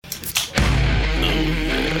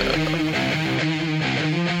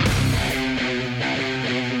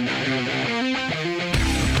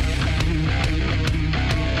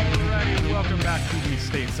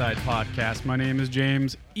podcast. My name is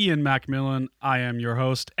James Ian Macmillan. I am your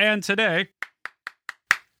host. And today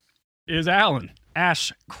is Alan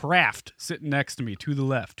Ash Craft sitting next to me to the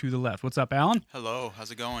left. What's up, Alan? Hello,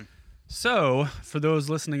 how's it So, for those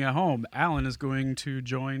listening at home, Alan is going to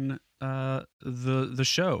join the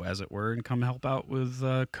show, as it were, and come help out with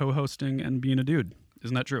co-hosting and being a dude.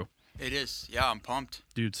 Isn't that true? It is. Yeah, I'm pumped.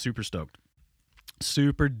 Dude, super stoked.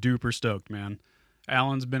 Super duper stoked, man.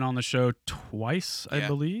 Alan's been on the show twice, I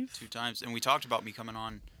believe. 2 times. And we talked about me coming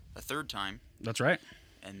on a 3rd time. That's right.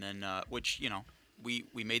 And then, which, you know, we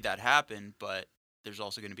made that happen, but there's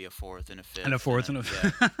also going to be a 4th and a 5th. And a 4th and a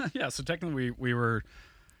 5th. Yeah, so technically we were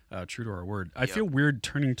true to our word. I feel weird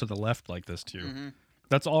turning to the left like this, too. Mm-hmm.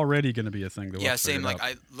 That's already going to be a thing. Yeah, same. Like,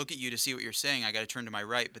 I look at you to see what you're saying. I got to turn to my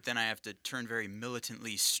right, but then I have to turn very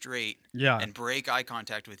militantly straight and break eye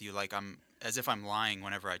contact with you like as if I'm lying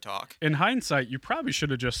whenever I talk. In hindsight, you probably should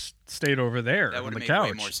have just stayed over there on the couch. That would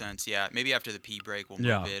make way more sense, yeah. Maybe after the pee break we'll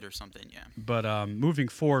move it or something, yeah. But moving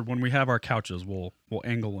forward, when we have our couches, we'll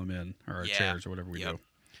angle them in, or our chairs, or whatever we do.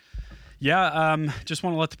 Yeah, just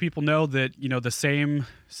want to let the people know that, you know, the same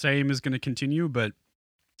is going to continue, but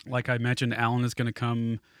like I mentioned, Alan is going to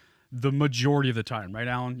come the majority of the time, right,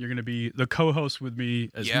 Alan? You're going to be the co-host with me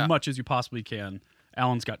as much as you possibly can.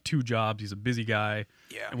 Alan's got 2 jobs. He's a busy guy.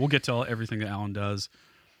 Yeah. And we'll get to everything that Alan does.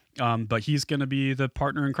 But he's going to be the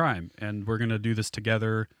partner in crime, and we're going to do this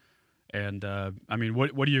together. And, I mean,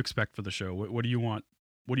 what do you expect for the show? What do you want?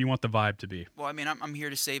 What do you want the vibe to be? Well, I mean, I'm here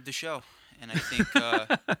to save the show, and I think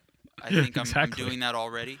I'm doing that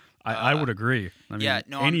already. I would agree. I mean,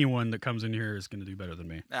 anyone that comes in here is going to do better than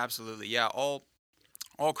me. Absolutely, yeah. All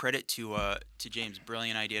credit to James.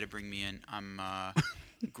 Brilliant idea to bring me in. I'm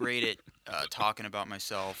great at talking about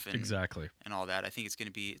myself and and all that. I think it's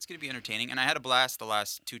gonna be entertaining, and I had a blast the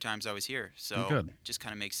last 2 times I was here. So just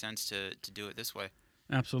kind of makes sense to do it this way.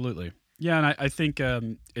 Absolutely, yeah. And I think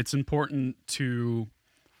it's important to,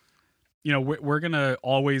 you know, we're gonna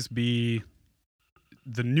always be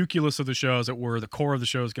the nucleus of the show, as it were. The core of the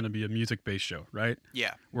show is going to be a music-based show, right?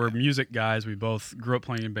 Yeah. We're music guys. We both grew up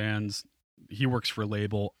playing in bands. He works for a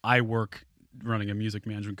label. I work running a music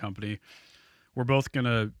management company. We're both going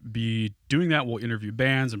to be doing that. We'll interview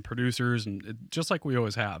bands and producers, and just like we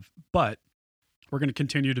always have. But we're going to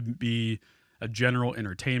continue to be a general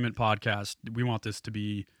entertainment podcast. We want this to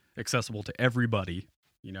be accessible to everybody.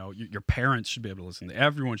 You know, your parents should be able to listen to.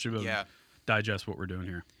 Everyone should be able to digest what we're doing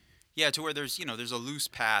here. Yeah, to where there's a loose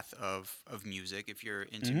path of music. If you're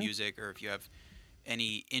into music, or if you have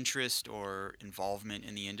any interest or involvement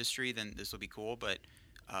in the industry, then this will be cool. But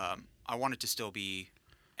I want it to still be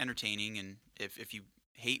entertaining. And if you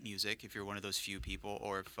hate music, if you're one of those few people,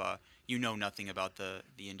 or if you know nothing about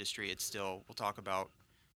the industry, we'll talk about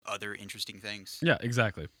other interesting things. Yeah,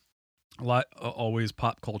 exactly. A lot, always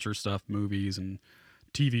pop culture stuff, movies and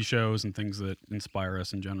TV shows and things that inspire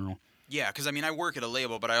us in general. Yeah, because I mean, I work at a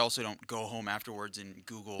label, but I also don't go home afterwards and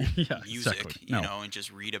Google music, you know, and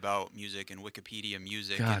just read about music and Wikipedia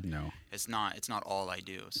music. God, no. It's not all I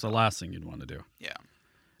do. It's the last thing you'd want to do. Yeah.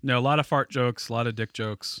 No, a lot of fart jokes, a lot of dick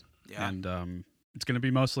jokes, and it's going to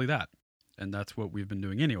be mostly that, and that's what we've been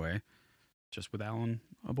doing anyway, just with Alan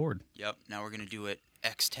aboard. Yep. Now we're going to do it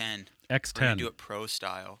X10. We're going to do it pro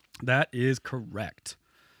style. That is correct.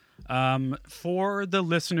 For the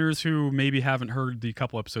listeners who maybe haven't heard the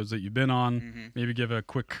couple episodes that you've been on, maybe give a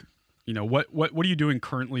quick, you know, what are you doing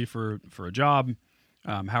currently for a job?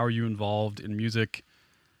 How are you involved in music?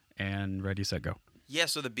 And ready, set, go. Yeah,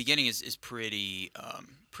 so the beginning is pretty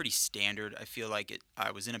standard. I feel like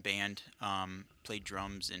I was in a band, played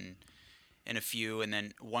drums in a few, and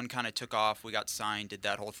then one kind of took off. We got signed, did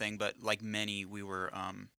that whole thing, but like many, we were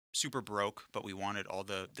super broke, but we wanted all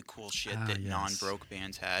the cool shit that non-broke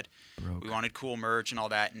bands had. We wanted cool merch and all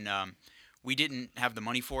that, and we didn't have the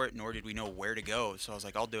money for it, nor did we know where to go. So I was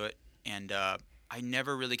like, I'll do it. And I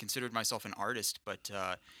never really considered myself an artist, but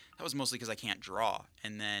that was mostly because I can't draw.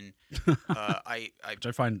 And then which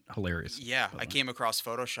I find hilarious. Yeah, I came across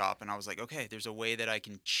Photoshop, and I was like, okay, there's a way that I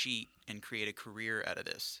can cheat and create a career out of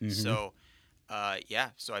this. So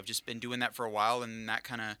so I've just been doing that for a while, and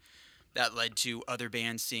that led to other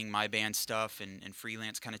bands seeing my band stuff and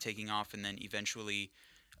freelance kind of taking off. And then eventually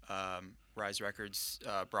Rise Records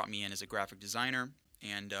brought me in as a graphic designer,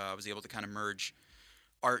 and I was able to kind of merge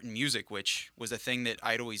art and music, which was a thing that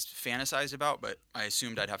I'd always fantasized about, but I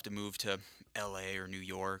assumed I'd have to move to LA or New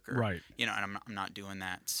York, or, you know, and I'm not doing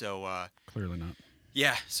that. So clearly not.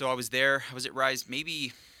 Yeah, so I was there. I was at Rise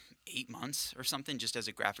maybe 8 months or something, just as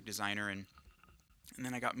a graphic designer, and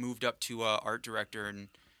then I got moved up to art director, and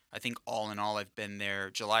I think all in all I've been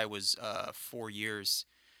there. July was 4 years,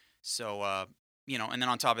 so and then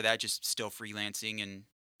on top of that, just still freelancing and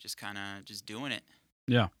just kind of just doing it.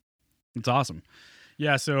 Yeah, it's awesome.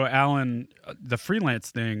 Yeah, so Alan, the freelance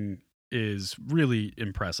thing is really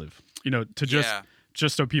impressive. To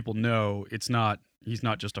just so people know, he's not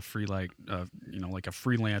just a free like a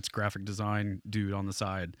freelance graphic design dude on the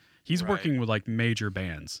side. He's working with like major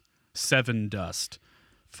bands, Seven Dust,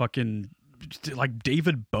 fucking like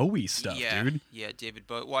David Bowie stuff, dude. Yeah, David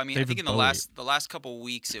Bowie. Well, I mean, I think in the last couple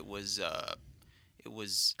weeks it was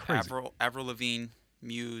crazy. Avril Lavigne,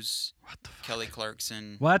 Muse, Kelly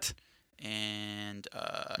Clarkson. What? And Never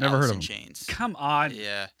Alice heard of in him. Chains. Come on.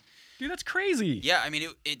 Yeah. Dude, that's crazy. Yeah, I mean,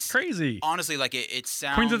 it's crazy. Honestly, like it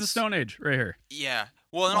sounds. Queens of the Stone Age, right here. Yeah.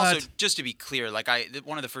 Well, and also just to be clear, like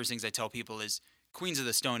one of the first things I tell people is Queens of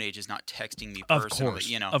the Stone Age is not texting me personally.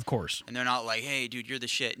 Of course. And they're not like, hey, dude, you're the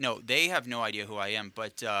shit. No, they have no idea who I am.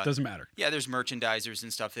 But doesn't matter. Yeah, there's merchandisers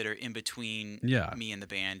and stuff that are in between me and the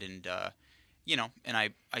band, and and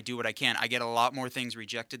I do what I can. I get a lot more things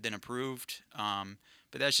rejected than approved.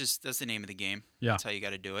 But that's the name of the game. Yeah. That's how you got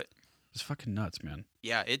to do it. It's fucking nuts, man.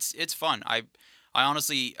 Yeah, it's fun. I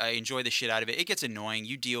honestly I enjoy the shit out of it. It gets annoying.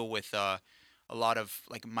 You deal with a lot of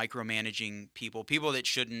like micromanaging people that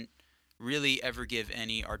shouldn't really ever give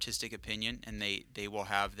any artistic opinion, and they will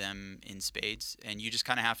have them in spades. And you just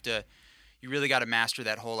kind of have to. You really got to master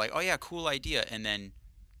that whole like, oh yeah, cool idea, and then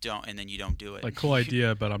you don't do it. Like cool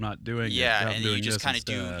idea, but I'm not doing it. Yeah, and you just kind of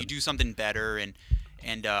do something better,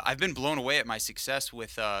 and I've been blown away at my success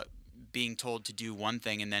with being told to do one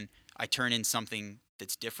thing, and then I turn in something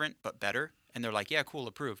that's different but better, and they're like, yeah, cool,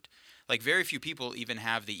 approved. Like very few people even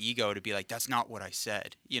have the ego to be like, that's not what I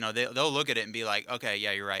said. They'll look at it and be like, okay,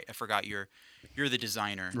 yeah, you're right. I forgot you're the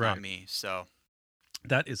designer, not me. So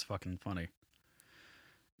that is fucking funny.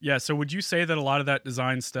 Yeah. So would you say that a lot of that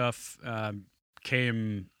design stuff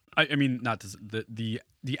came? I mean, not the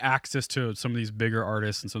access to some of these bigger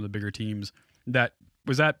artists and some of the bigger teams.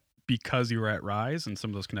 Was that because you were at Rise and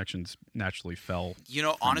some of those connections naturally fell?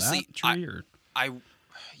 Honestly,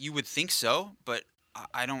 you would think so, but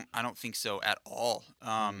I don't think so at all.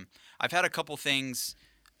 I've had a couple things.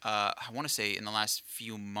 I want to say in the last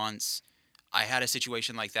few months, I had a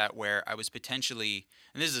situation like that where I was potentially,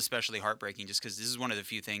 and this is especially heartbreaking, just because this is one of the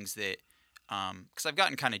few things that, because I've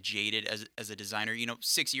gotten kind of jaded as a designer.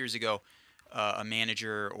 6 years ago, a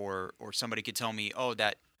manager or somebody could tell me, oh,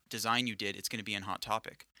 that design you did, it's going to be in Hot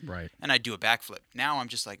Topic. Right. And I'd do a backflip. Now I'm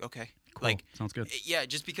just like, okay. Cool. Like, sounds good. Yeah,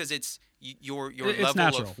 just because it's your it's level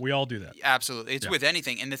natural. of, we all do that. Absolutely. It's with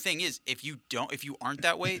anything. And the thing is, if you aren't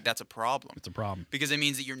that way, that's a problem. It's a problem. Because it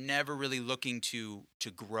means that you're never really looking to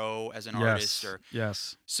grow as an artist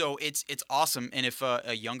Yes. So it's awesome. And if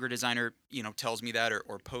a younger designer, tells me that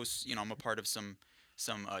or posts, I'm a part of some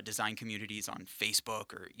design communities on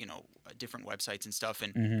Facebook or different websites and stuff,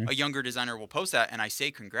 and a younger designer will post that, and I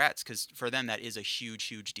say congrats, because for them that is a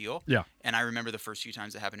huge deal. Yeah. And I remember the first few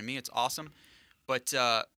times it happened to me. It's awesome. But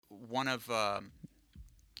one of the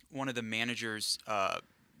managers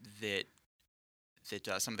that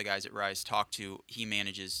some of the guys at Rise talked to, he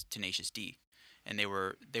manages Tenacious D, and they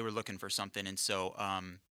were looking for something, and so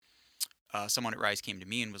someone at Rise came to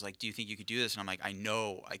me and was like, do you think you could do this? And I'm like, I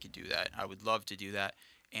know I could do that. I would love to do that.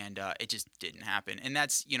 And it just didn't happen. And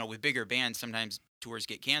that's, with bigger bands, sometimes tours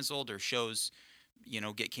get canceled or shows,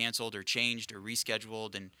 get canceled or changed or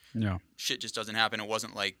rescheduled, and shit just doesn't happen. It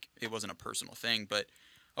wasn't a personal thing, but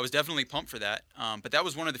I was definitely pumped for that. But that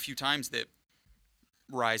was one of the few times that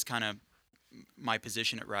Rise my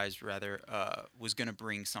position at Rise rather, was going to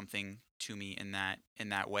bring something to me in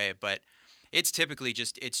that way. But it's typically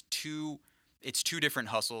just it's two different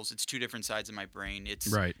hustles. It's two different sides of my brain. It's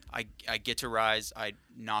right. I get to Rise. I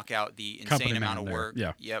knock out the insane amount of work.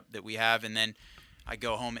 Yeah. Yep, that we have, and then I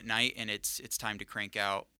go home at night, and it's time to crank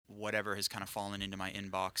out whatever has kind of fallen into my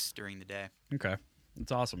inbox during the day. Okay,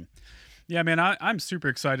 that's awesome. Yeah, man, I'm super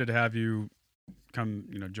excited to have you come,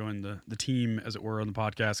 join the team, as it were, on the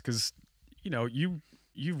podcast, because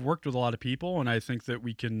you've worked with a lot of people, and I think that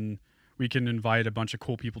we can invite a bunch of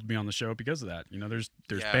cool people to be on the show because of that. There's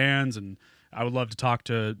bands, and I would love to talk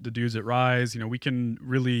to the dudes at Rise. We can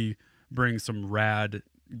really bring some rad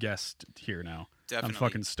guests here now. Definitely. I'm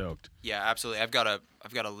fucking stoked. Yeah, absolutely. I've got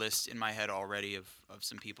a list in my head already of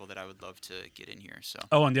some people that I would love to get in here. So.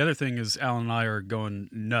 Oh, and the other thing is, Alan and I are going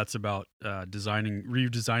nuts about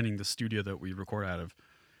redesigning the studio that we record out of.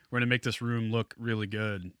 We're gonna make this room look really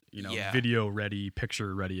good. Video ready,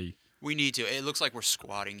 picture ready. We need to. It looks like we're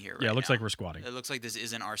squatting here right Yeah, it looks now. like we're squatting. It looks like this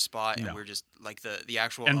isn't our spot, and we're just like the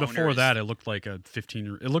actual And before owners. that, it looked like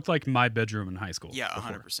it looked like my bedroom in high school. Yeah,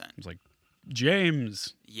 100%. 100%. It was like,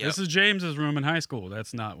 James, Yep. This is James's room in high school.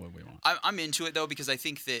 That's not what we want. I'm into it, though, because I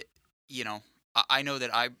think that, I know that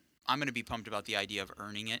I'm going to be pumped about the idea of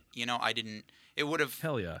earning it. You know, I didn't. It would have.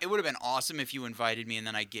 Hell yeah. It would have been awesome if you invited me, and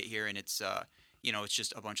then I get here and it's you know, it's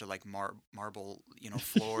just a bunch of like marble, you know,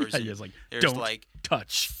 floors. Yeah, and it's like, there's don't like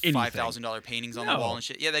touch anything. $5,000 paintings on the wall and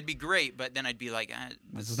shit. Yeah, that'd be great. But then I'd be like,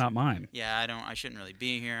 this is not mine. Yeah, I shouldn't really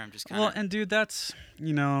be here. I'm just kind Well, of. and dude, that's,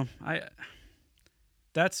 you know,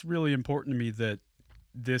 that's really important to me that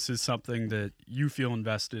this is something that you feel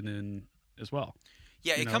invested in as well.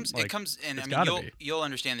 Yeah, You it know, comes, like, and I it's mean, gotta be. you'll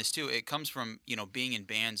understand this too. It comes from, you know, being in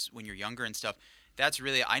bands when you're younger and stuff. That's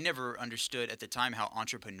really, I never understood at the time how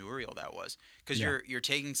entrepreneurial that was, because Yeah. you're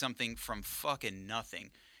taking something from fucking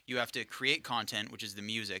nothing. You have to create content, which is the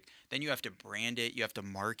music. Then you have to brand it. You have to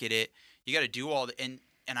market it. You got to do all the, and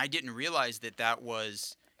I didn't realize that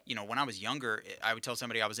was, you know, when I was younger, I would tell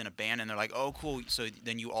somebody I was in a band, and they're like, "Oh, cool. So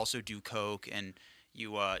then you also do coke and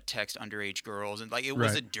you text underage girls," and like it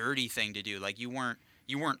was Right. a dirty thing to do. Like you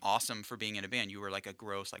weren't awesome for being in a band. You were like a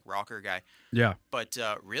gross like rocker guy. Yeah. But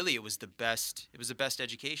really, it was the best. It was the best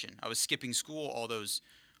education. I was skipping school all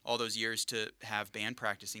those years to have band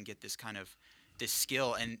practice and get this kind of this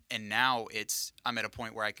skill. And now I'm at a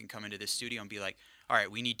point where I can come into this studio and be like, all right,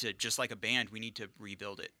 we need to, just like a band, we need to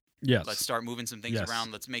rebuild it. Yes. Let's start moving some things Yes.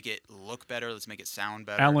 around. Let's make it look better. Let's make it sound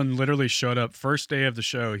better. Alan literally showed up first day of the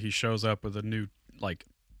show. He shows up with a new like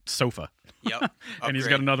sofa, Yep. and he's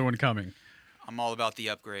got Upgrade. another one coming. I'm all about the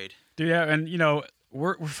upgrade. Dude, yeah, and you know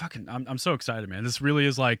we're fucking. I'm so excited, man. This really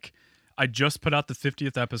is like, I just put out the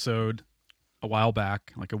 50th episode a while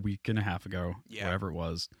back, like a week and a half ago, Yeah. whatever it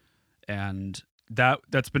was, and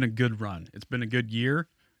that's been a good run. It's been a good year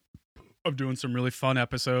of doing some really fun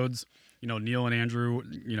episodes. You know, Neil and Andrew.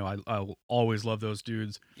 You know, I'll always love those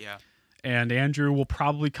dudes. Yeah. And Andrew will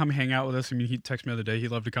probably come hang out with us. I mean, he texted me the other day.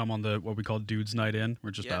 He'd love to come on the what we call Dudes Night In.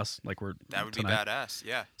 We're just Yeah. us, like we're That would tonight. be badass.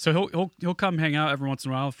 Yeah. So he'll come hang out every once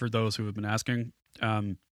in a while for those who have been asking.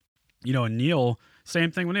 You know, and Neil,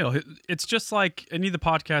 same thing with Neil. It's just like any of the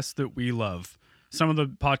podcasts that we love. Some of the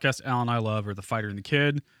podcasts Al and I love are the Fighter and the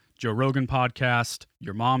Kid, Joe Rogan podcast,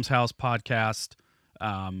 Your Mom's House podcast.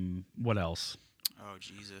 What else? Oh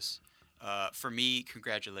Jesus. For me,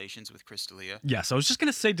 congratulations with Chris D'Elia. Yes, I was just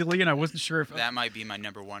gonna say Delia, and I wasn't sure if. That might be my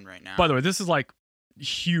number one right now. By the way, this is like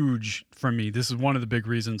huge for me. This is one of the big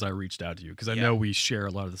reasons I reached out to you, because I Yeah. know we share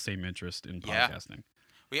a lot of the same interest in Yeah. podcasting.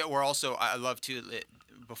 We're also, I love to,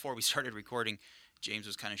 before we started recording, James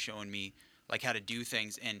was kind of showing me like how to do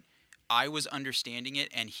things, and I was understanding it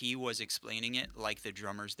and he was explaining it like the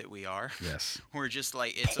drummers that we are. Yes. We're just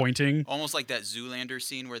like, it's Pointing. almost like that Zoolander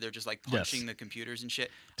scene where they're just like punching the computers and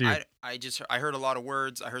shit. Dude. I heard a lot of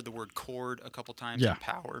words. I heard the word chord a couple times. Yeah. And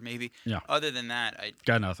power maybe. Yeah. Other than that,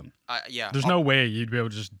 Got nothing. yeah. There's no way you'd be able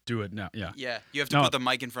to just do it now. Yeah. Yeah. You have to No. put the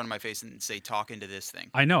mic in front of my face and say, talk into this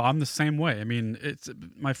thing. I know. I'm the same way. I mean, it's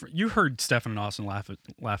my. You heard Stefan and Austin laugh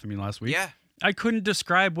at me last week. Yeah. I couldn't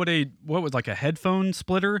describe what was like a headphone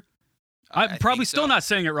splitter. I I'm probably think still so. not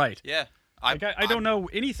saying it right. Yeah. Like, I don't know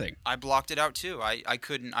anything. I blocked it out too. I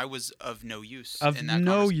couldn't. I was of no use. Of in that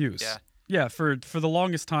no use. Yeah. Yeah. For the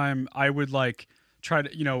longest time, I would like try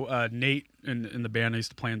to, you know, Nate in the band I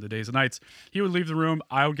used to play in the days and nights. He would leave the room.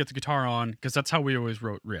 I would get the guitar on, because that's how we always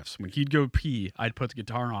wrote riffs. When he'd go pee, I'd put the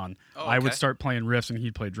guitar on. Oh, I would okay. start playing riffs, and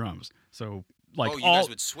he'd play drums. So like Oh, you guys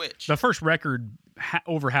would switch. the first record,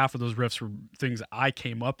 over half of those riffs were things I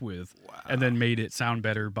came up with, and then made it sound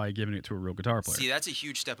better by giving it to a real guitar player. See, that's a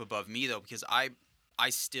huge step above me though, because I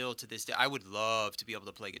still to this day I would love to be able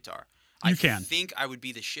to play guitar. You I can. think I would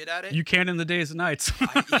be the shit at it. You can in the days and nights.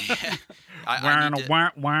 Yeah. I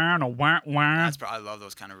need to, I love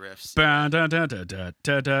those kind of riffs.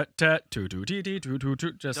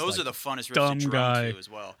 Just Those like are the funnest riffs dumb to drum guy. to as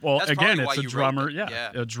well. Well, That's again, probably why it's a you wrote drummer. them.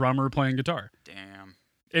 Yeah, a drummer playing guitar. Damn.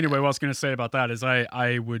 Anyway, what I was going to say about that is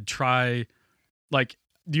I would try, like,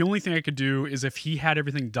 the only thing I could do is if he had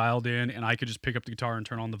everything dialed in and I could just pick up the guitar and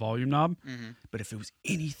turn on the volume knob. Mm-hmm. But if it was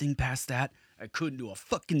anything past that, I couldn't do a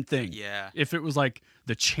fucking thing. Yeah. If it was like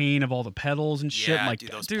the chain of all the pedals and shit, Yeah, like,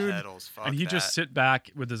 dude, those dude, pedals. Fuck and he'd that. just sit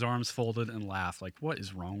back with his arms folded and laugh. Like, what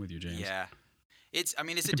is wrong with you, James? Yeah. It's a I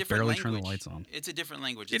different could barely language. turn the lights on. It's a different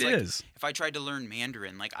language. It It's like is. if I tried to learn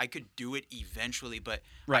Mandarin, like I could do it eventually, but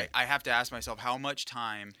Right. I have to ask myself how much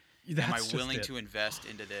time am I That's just willing it. to invest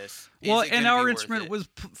into this? Well, Is it and gonna our be worth instrument it? was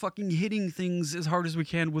fucking hitting things as hard as we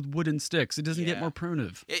can with wooden sticks. It doesn't get Yeah. more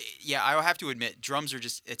primitive. Yeah, I have to admit, drums are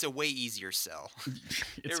it's a way easier sell.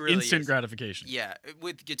 It's really instant is. gratification. Yeah,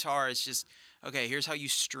 with guitar, it's just, okay, here's how you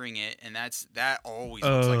string it, and that always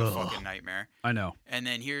looks like a fucking nightmare. I know. And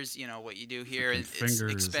then here's, what you do here, and it's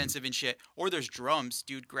fingers expensive and shit. Or there's drums,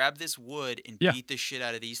 dude. Grab this wood and Yeah. beat the shit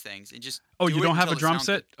out of these things, and just. Oh, do you it don't have a until it drum sounds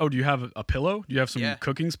set? Oh, do you have a pillow? Do you have some Yeah.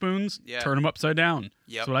 cooking spoons? Yeah. Turn them upside down.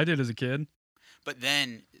 Yep. That's what I did as a kid. But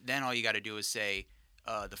then all you got to do is say,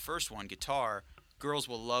 the first one, guitar. Girls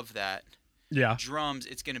will love that. Yeah. Drums,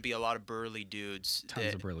 it's going to be a lot of burly dudes.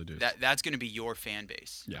 Tons of burly dudes. That's going to be your fan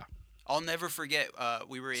base. Yeah. I'll never forget.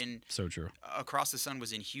 We were in So true. Across the Sun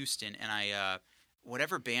was in Houston, and I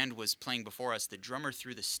whatever band was playing before us, the drummer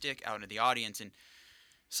threw the stick out into the audience, and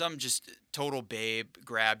some just total babe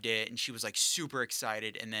grabbed it, and she was like super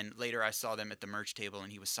excited. And then later I saw them at the merch table,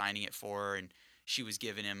 and he was signing it for her, and she was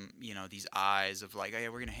giving him, these eyes of like, oh yeah,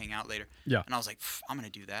 we're gonna hang out later. Yeah. And I was like, I'm gonna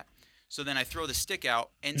do that. So then I throw the stick out,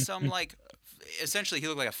 and some like, essentially he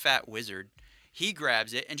looked like a fat wizard. He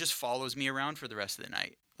grabs it and just follows me around for the rest of the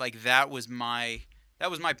night. Like that was my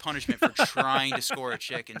punishment for trying to score a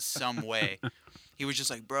chick in some way. He was just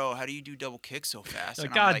like, bro, how do you do double kicks so fast? Like,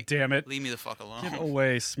 And God I'm like, damn it. leave me the fuck alone. Get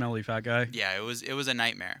away, smelly fat guy. Yeah, it was a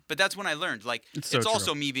nightmare. But that's when I learned. Like, It's so it's true.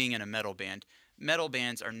 also me being in a metal band. Metal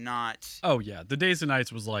bands are not. Oh, yeah. The Days and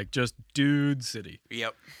Nights was like just dude city.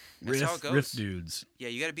 Yep. That's how it goes. Riff dudes. Yeah,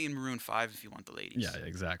 you got to be in Maroon 5 if you want the ladies. Yeah,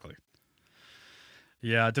 exactly.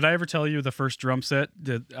 Yeah, did I ever tell you the first drum set?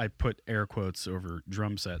 Did I put air quotes over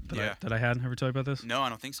drum set that I had? Ever tell you about this? No, I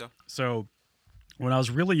don't think so. So when I was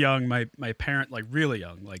really young, my parent, like really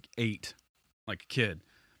young, like 8, like a kid,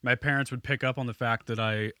 my parents would pick up on the fact that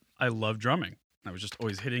I loved drumming. I was just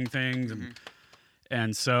always hitting things,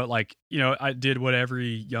 and so like, I did what every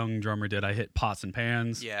young drummer did. I hit pots and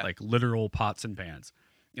pans, like literal pots and pans,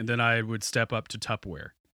 and then I would step up to Tupperware.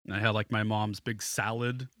 And I had like my mom's big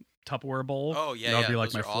salad Tupperware bowl. Oh yeah, that would yeah, be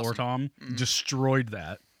like those my are floor awesome. tom. Mhm. Destroyed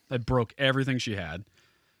that. I broke everything she had.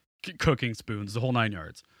 Cooking spoons, the whole 9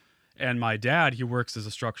 yards. And my dad, he works as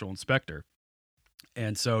a structural inspector,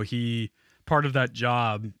 and so part of that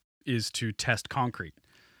job is to test concrete.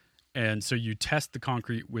 And so you test the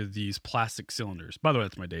concrete with these plastic cylinders. By the way,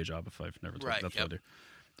 that's my day job. If I've never told you, that's what I do.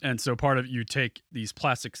 And so part of you take these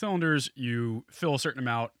plastic cylinders, you fill a certain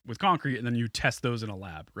amount with concrete, and then you test those in a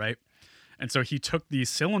lab, right? And so he took these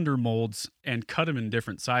cylinder molds and cut them in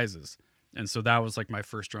different sizes. And so that was like my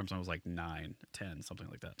first drums when I was like 9, 10, something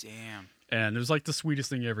like that. Damn. And it was like the sweetest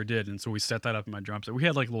thing he ever did. And so we set that up in my drum set. We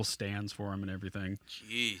had like little stands for him and everything.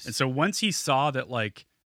 Jeez. And so once he saw that like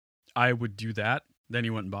I would do that, then he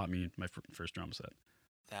went and bought me my first drum set.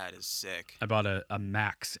 That is sick. I bought a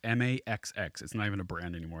Max, M-A-X-X. It's not even a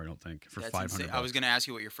brand anymore, I don't think, for That's $500. insane. I was gonna ask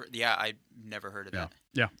you what your first. Yeah, I never heard of that.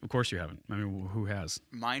 Yeah, of course you haven't. I mean, who has?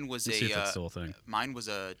 Mine was Let's see if that's still a thing. Mine was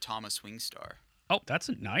a Thomas Wingstar. Oh, that's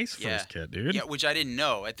a nice first kit, dude. Yeah, which I didn't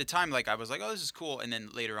know at the time. Like I was like, oh, this is cool. And then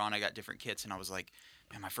later on, I got different kits, and I was like,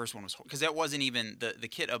 man, my first one was because that wasn't even the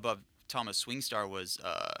kit above Thomas Wingstar was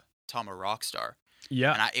Tama Rockstar.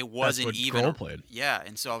 Yeah, and it wasn't what even. Grohl played. Yeah,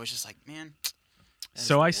 and so I was just like, man.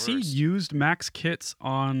 So I see used Max kits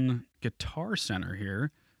on Guitar Center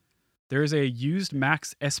here. There's a used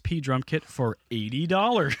Max SP drum kit for $80.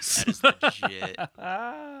 That is legit.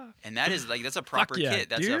 And that is like, that's a proper yeah, kit.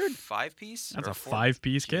 That's dude. a 5-piece? That's or a 4?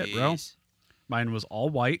 5-piece kit, bro. Jeez. Mine was all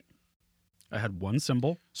white. I had one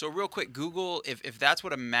cymbal. So real quick, Google, if that's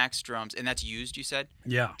what a Max drums, and that's used, you said?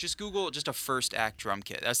 Yeah. Just Google just a first act drum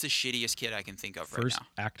kit. That's the shittiest kit I can think of right First now.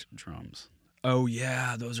 act drums. Oh,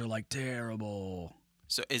 yeah. Those are like terrible.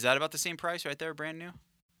 So is that about the same price right there, brand new?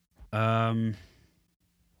 Um,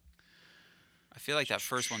 I feel like that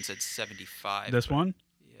first one said 75. This one?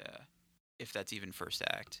 Yeah. If that's even first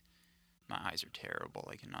act. My eyes are terrible.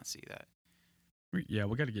 I cannot see that. Yeah,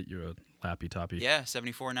 we got to get you a lappy toppy. Yeah,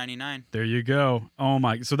 $74.99. There you go. Oh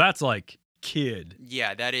my. So that's like kid.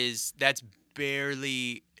 Yeah, that's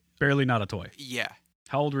barely. Barely not a toy. Yeah.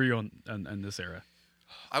 How old were you in this era?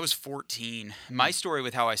 I was 14. My story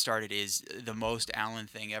with how I started is the most Alan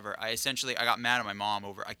thing ever. I got mad at my mom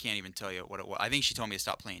over, I can't even tell you what it was. I think she told me to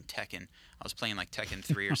stop playing Tekken. I was playing like Tekken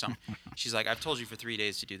 3 or something. She's like, I've told you for 3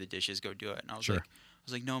 days to do the dishes. Go do it. And I was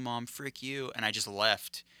like, no, Mom, frick you. And I just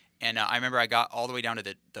left. And I remember I got all the way down to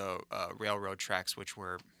the railroad tracks, which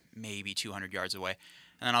were maybe 200 yards away.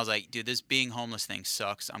 And then I was like, dude, this being homeless thing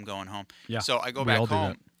sucks. I'm going home. Yeah, so I go we all back do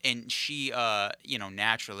home, that. and she,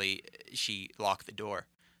 naturally, she locked the door.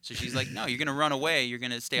 So she's like, no, you're going to run away. You're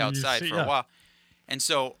going to stay outside for a while. And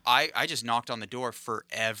so I just knocked on the door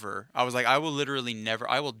forever. I was like, I will literally never,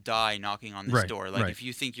 I will die knocking on this door. Like, if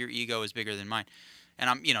you think your ego is bigger than mine. And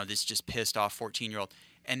I'm, this just pissed off 14-year-old.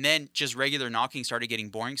 And then just regular knocking started getting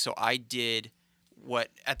boring. So I did what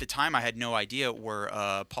at the time I had no idea were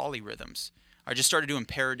polyrhythms. I just started doing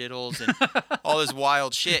paradiddles and all this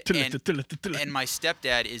wild shit. And my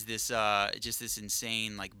stepdad is this just this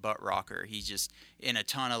insane like butt rocker. He's just in a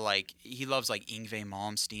ton of like he loves like Yngwie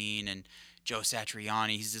Malmsteen and Joe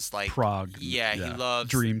Satriani. He's just like prog. Yeah, he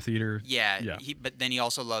loves Dream Theater. Yeah. But then he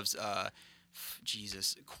also loves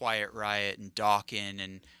Quiet Riot and Dawkins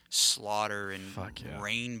and Slaughter and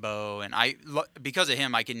Rainbow, and because of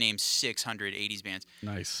him I can name 600 80s bands.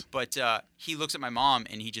 Nice. But he looks at my mom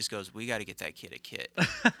and he just goes, "We got to get that kid a kit."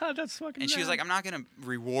 That's fucking. And she was like, "I'm not gonna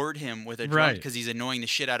reward him with a drum Right. because he's annoying the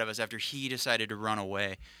shit out of us." After he decided to run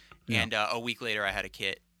away, and a week later I had a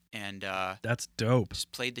kit, and that's dope.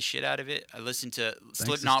 just played the shit out of it. I listened to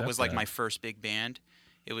Slipknot was like my first big band.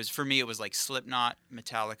 It was for me. It was like Slipknot,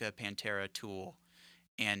 Metallica, Pantera, Tool,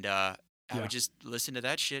 and I would just listen to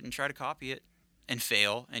that shit and try to copy it and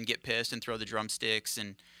fail and get pissed and throw the drumsticks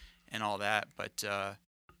and all that. But yeah,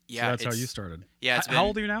 so that's how you started. Yeah. How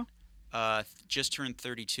old are you now? Just turned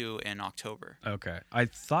 32 in October. Okay, I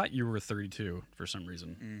thought you were 32 for some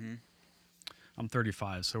reason. Mm-hmm. I'm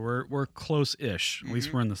 35, so we're close-ish. At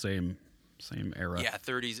least we're in the same era. Yeah,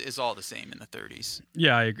 30s is all the same in the 30s.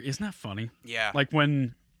 Yeah, I agree. Isn't that funny? Yeah. Like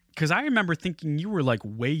because I remember thinking you were like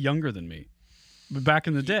way younger than me back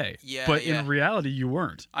in the day. Yeah. But in reality, you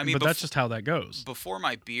weren't. I mean, but that's just how that goes. Before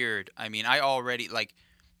my beard, I mean, I already like.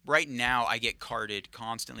 Right now, I get carded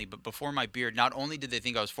constantly, but before my beard, not only did they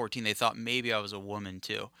think I was 14, they thought maybe I was a woman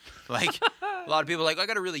too. Like a lot of people are like, I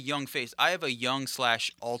got a really young face. I have a young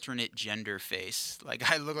 / alternate gender face.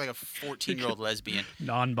 Like I look like a 14-year-old lesbian.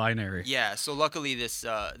 Non-binary. Yeah. So luckily, this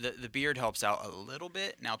the beard helps out a little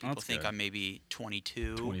bit. Now people That's think good. I'm maybe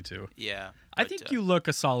 22. 22. Yeah. I think you look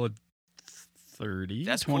a solid 30.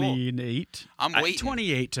 That's 28. Cool. I'm waiting.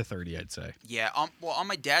 28 to 30, I'd say. Yeah. Well, on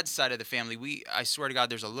my dad's side of the family, I swear to God,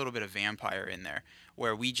 there's a little bit of vampire in there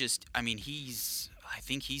where we just, I mean, I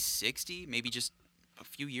think he's 60, maybe just a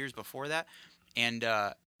few years before that. And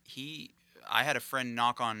I had a friend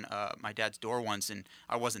knock on my dad's door once and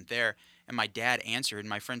I wasn't there. And my dad answered. And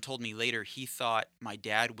my friend told me later he thought my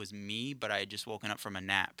dad was me, but I had just woken up from a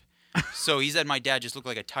nap. So he said my dad just looked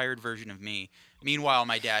like a tired version of me. Meanwhile,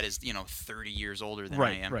 my dad is, 30 years older than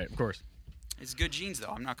I am. Right, of course. It's good genes, though.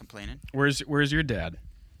 I'm not complaining. Where's your dad?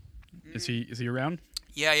 Is he around?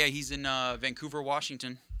 Yeah. He's in Vancouver,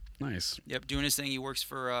 Washington. Nice. Yep, doing his thing. He works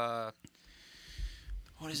for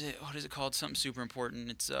what is it? What is it called? Something super important.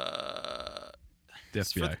 It's The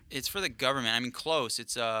FBI. It's for the government. I mean, close.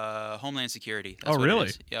 It's Homeland Security. Oh, really? It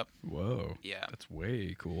is. Yep. Whoa. Yeah. That's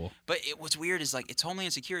way cool. But what's weird is like it's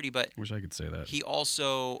Homeland Security, but Wish I could say that. he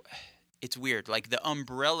also. It's weird. Like the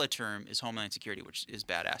umbrella term is Homeland Security, which is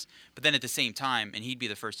badass. But then at the same time, and he'd be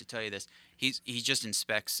the first to tell you this, he just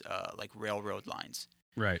inspects like railroad lines.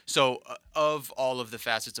 Right. So of all of the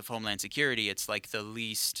facets of Homeland Security, it's like the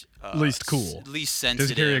least cool, least sensitive. Does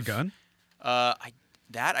he carry a gun?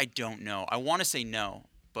 I don't know. I want to say no,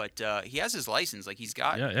 but he has his license. Like he's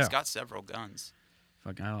got several guns.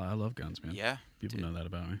 Fuck, I love guns, man. Yeah, people know that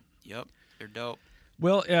about me. Yep, they're dope.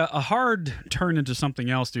 Well, a hard turn into something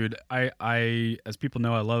else, dude. I, as people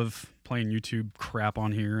know, I love playing YouTube crap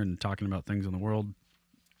on here and talking about things in the world.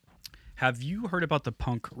 Have you heard about the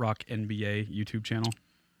Punk Rock NBA YouTube channel?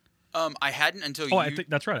 I hadn't until I think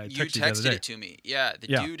that's right. You texted it to me. Yeah,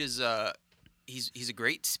 dude is he's a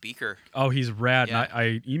great speaker. Oh, he's rad. Yeah. And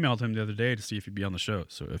I emailed him the other day to see if he'd be on the show.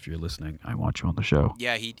 So if you're listening, I want you on the show.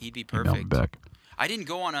 Yeah, he'd be Email perfect. him back. I didn't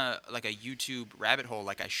go on a YouTube rabbit hole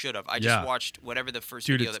like I should have. I just watched whatever the first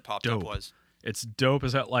video that popped up was. It's dope.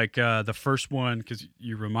 Is that like the first one? Because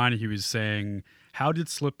you reminded he was saying, "How did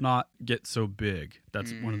Slipknot get so big?"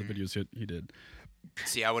 That's one of the videos he did.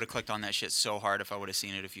 See, I would have clicked on that shit so hard if I would have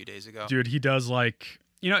seen it a few days ago. Dude, he does like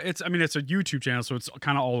it's a YouTube channel, so it's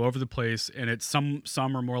kind of all over the place, and it's some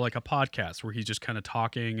are more like a podcast where he's just kind of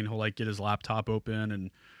talking, and he'll like get his laptop open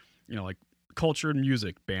and like culture and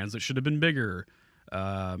music, bands that should have been bigger.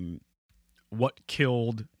 What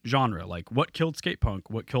killed genre, like what killed skate punk,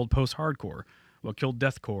 what killed post-hardcore, what killed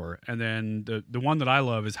deathcore, and then the one that I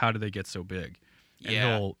love is how did they get so big?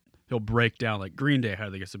 And he'll break down like Green Day, how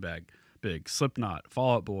did they get so big, Slipknot,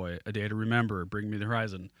 Fall Out Boy, A Day to Remember, Bring Me the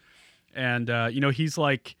Horizon, and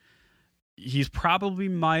he's probably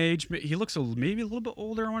my age. He looks maybe a little bit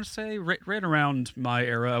older, I want to say, right around my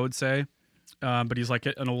era, I would say, but he's like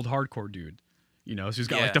an old hardcore dude. So he's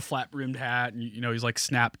got like the flat brimmed hat, and he's like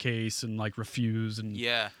Snapcase and like Refuse, and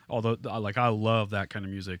although like I love that kind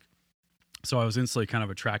of music, so I was instantly kind of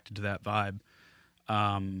attracted to that vibe.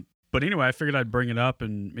 But anyway, I figured I'd bring it up,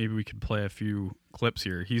 and maybe we could play a few clips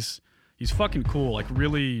here. He's He's fucking cool, like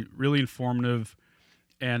really, really informative.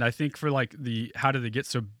 And I think for like the how do they get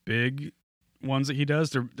so big ones that he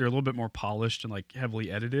does, they're a little bit more polished and like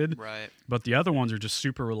heavily edited. Right. But the other ones are just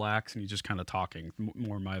super relaxed and he's just kind of talking,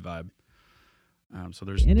 more my vibe. So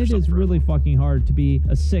there's And there's it is something for really everyone. fucking hard to be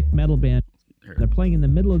a sick metal band. Here. They're playing in the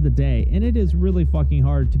middle of the day, and it is really fucking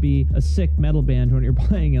hard to be a sick metal band when you're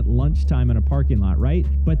playing at lunchtime in a parking lot, right?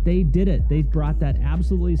 But they did it. They brought that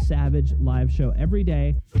absolutely savage live show every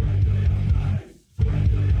day.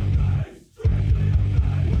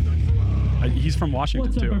 He's from Washington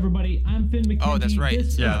What's up, too. everybody? I'm Finn McKenzie. Oh, that's right.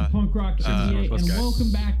 This Yeah. is Punk Rock Northwest 88, and guy.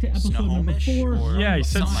 welcome back to episode number Snohomish 4 or Yeah, he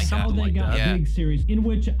said of something How like They Got that. Yeah. Big series, in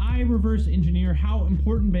which I reverse engineer how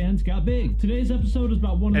important bands got big. Today's episode is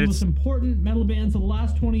about one of And the it's- most important metal bands of the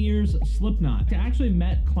last 20 years, Slipknot. I actually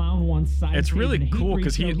met Clown once side It's stage really in a cool Hatebreed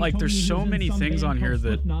 'cause he, show. like, told there's me he so was in many some things band on here called that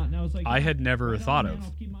Slipknot, and I was like, I had never right on, thought man, of.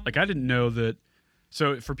 I'll keep my- Like I didn't know that.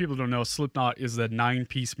 So for people who don't know, Slipknot is the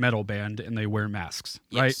 9-piece metal band and they wear masks,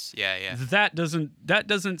 right? Yes. Yeah. Yeah. That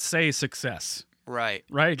doesn't say success, Right.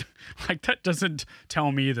 right? Like that doesn't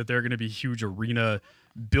tell me that they're going to be huge arena,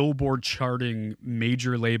 Billboard charting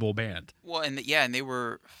major label band. Well, and and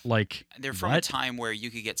they're from a what? time where you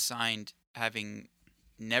could get signed having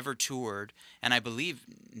never toured and I believe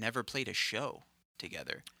never played a show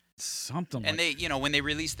together. Something And like they, when they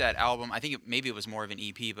released that album, I think maybe it was more of an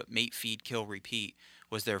EP, but Mate, Feed, Kill, Repeat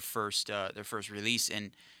was their first release,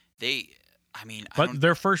 and they, I mean, But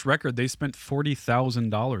their first record they spent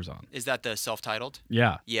 $40,000 on. is that the self-titled?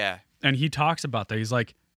 Yeah. Yeah, And he talks about that. He's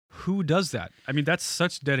like, who does that? I mean, that's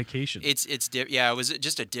such dedication. it was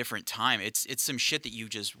just a different time. It's some shit that you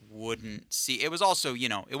just wouldn't see. It was also,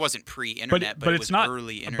 it wasn't pre-internet, but it it's was not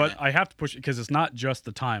early internet. But I have to push it because it's not just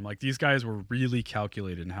the time. Like these guys were really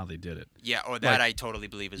calculated in how they did it. Yeah, that like- I totally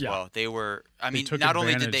believe as yeah. well. They were, I They mean, took not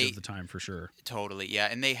only did advantage they of the time for sure. totally, yeah,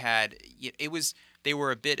 and they had, they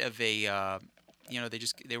were a bit of a,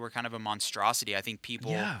 they were kind of a monstrosity. I think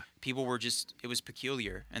people were just, it was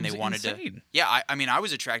peculiar, and It they was wanted insane. to. Yeah, I mean, I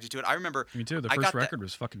was attracted to it. I remember Me too. The I first got that- record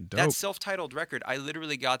was fucking dope. that self-titled record. I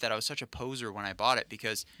literally got that. I was such a poser when I bought it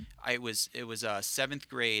because it was 7th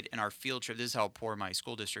grade, and our field trip. This is how poor my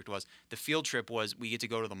school district was. The field trip was we get to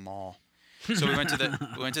go to the mall. So we went to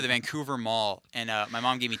the Vancouver Mall, and my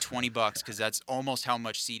mom gave me $20 because that's almost how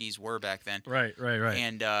much CDs were back then. Right.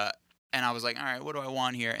 And I was like, all right, what do I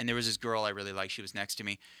want here? And there was this girl I really liked. She was next to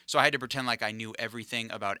me. So I had to pretend like I knew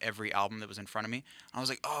everything about every album that was in front of me. I was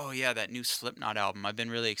like, oh, yeah, that new Slipknot album. I've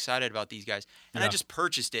been really excited about these guys. And I Yeah. just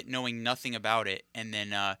purchased it knowing nothing about it. And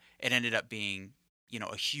then it ended up being,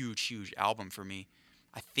 a huge, huge album for me.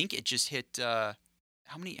 I think it just hit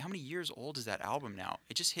how many years old is that album now?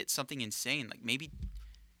 It just hit something insane. Like maybe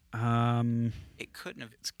it couldn't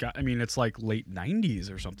have. It's got. I mean, it's like late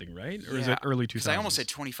 '90s or something, right? Or is it early 2000s? Because I almost said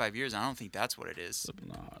 25 years. I don't think that's what it is.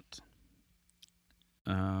 Slipknot.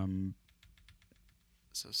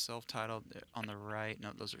 So self-titled on the right. No,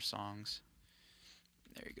 those are songs.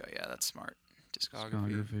 There you go. Yeah, that's smart.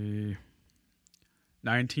 Discography.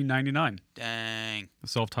 1999. Dang. The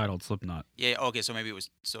self-titled Slipknot. Yeah. Okay. So maybe it was.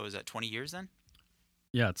 So is that 20 years then?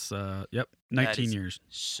 Yeah, it's 19 is- years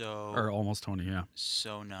So or almost 20. Yeah.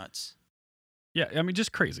 so nuts. Yeah. I mean,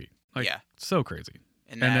 just crazy. Like, Yeah. so crazy.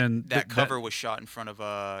 And then that cover was shot in front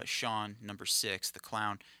of Sean number 6, the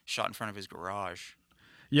clown, shot in front of his garage.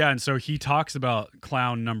 Yeah, and so he talks about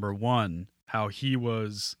Clown number 1, how he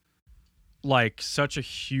was like such a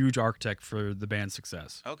huge architect for the band's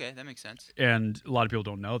success. Okay, that makes sense. And a lot of people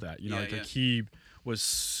don't know that. You know, Yeah, like yeah. he was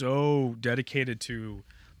so dedicated to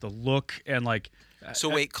the look and like So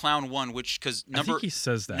wait, Clown 1, which because I think he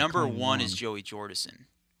says that number Clown 1 is Joey Jordison,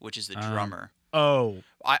 which is the drummer. Oh,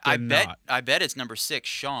 I then bet not. I bet it's number 6,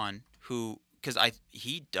 Sean, who because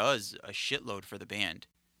he does a shitload for the band.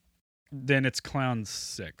 then it's Clown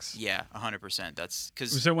 6. Yeah, 100%. That's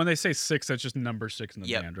because So when they say 6, that's just number 6 in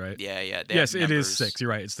the band, right? yeah. They Yes, have it is numbers. 6. You're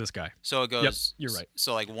right. It's this guy, So it goes. you're right.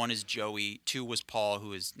 So like 1 is Joey, 2 was Paul,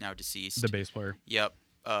 who is now deceased. the bass player. Yep.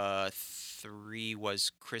 3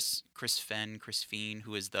 was Chris Fiend,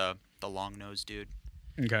 who is the long nosed dude,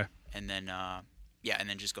 Okay, and then and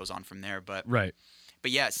then just goes on from there. But right.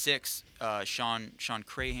 yeah, 6, Sean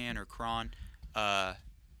Crahan or Cron,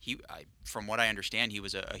 from what I understand, he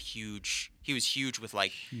was he was huge with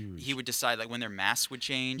like Huge. he would decide like when their masks would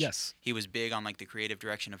change. Yes. He was big on like the creative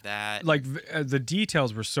direction of that. Like the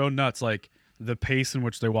details were so nuts, like the pace in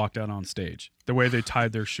which they walked out on stage, the way they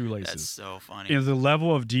tied their shoelaces. That's so funny. You know, the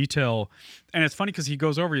level of detail. And it's funny because he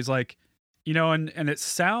goes over, he's like, and it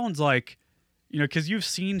sounds like, You know, because you've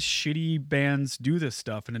seen shitty bands do this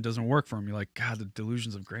stuff and it doesn't work for them. You're like, God, the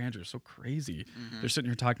delusions of grandeur are so crazy. They're sitting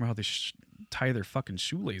here talking about how they tie their fucking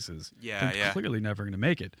shoelaces. Yeah, They're clearly never going to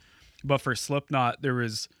make it. But for Slipknot, there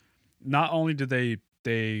was not only did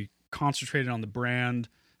they concentrated on the brand,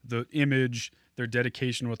 the image, their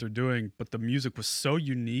dedication to what they're doing, but the music was so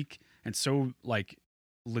unique and so like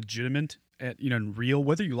legitimate and real,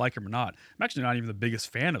 whether you like him or not. I'm actually not even the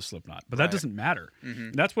biggest fan of Slipknot, but that doesn't matter.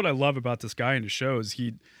 That's what I love about this guy in his shows.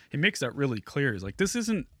 He makes that really clear. He's like, this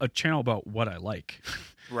isn't a channel about what I like.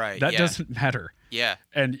 Right. That doesn't matter. Yeah.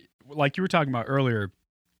 And like you were talking about earlier,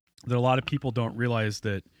 that a lot of people don't realize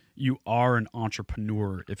that you are an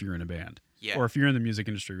entrepreneur if you're in a band. Yeah. Or if you're in the music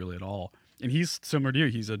industry really at all. And he's similar to you.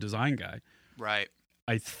 He's a design guy. Right.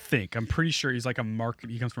 I'm pretty sure he's like a market.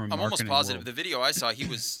 He comes from a marketing I'm almost positive. world. The video I saw, he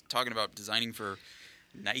was talking about designing for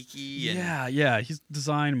Nike and Yeah. He's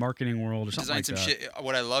design marketing world or something designed like some that. shit.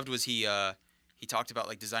 What I loved was he talked about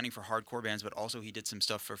like designing for hardcore bands, but also he did some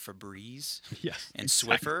stuff for Febreze Yes. and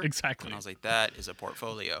Swiffer. Exactly. And I was like, that is a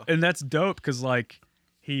portfolio. And that's dope because like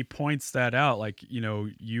he points that out. Like,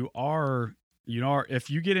 you are if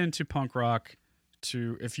you get into punk rock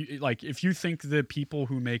if you think that people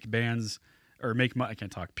who make bands or make money, I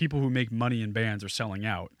can't talk, people who make money in bands are selling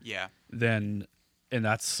out. Yeah. And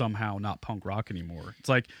that's somehow not punk rock anymore. It's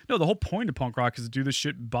like, no, the whole point of punk rock is to do this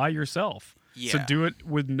shit by yourself. Yeah. So do it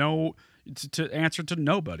with to answer to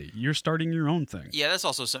nobody. You're starting your own thing. Yeah, that's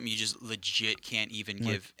also something you just legit can't even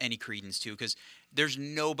give any credence to because there's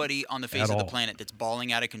nobody on the face of the planet that's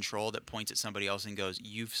balling out of control that points at somebody else and goes,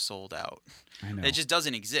 "You've sold out." I know. It just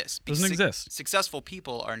doesn't exist. Doesn't exist. Successful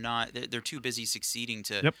people are not. They're too busy succeeding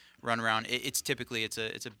to run around. It's typically it's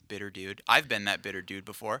a bitter dude. I've been that bitter dude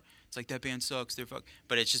before. It's like that band sucks. They're fuck.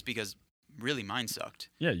 But it's just because really mine sucked.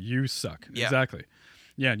 Yeah, you suck. Yeah. Exactly.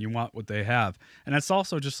 Yeah, and you want what they have, and that's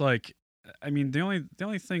also just like, I mean, the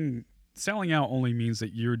only thing, selling out only means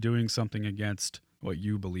that you're doing something against what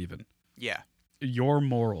you believe in. Yeah. Your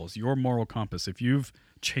morals, your moral compass. If you've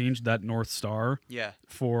changed that North Star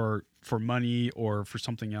for money or for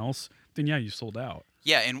something else, then yeah, you sold out.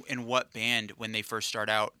 Yeah, and what band when they first start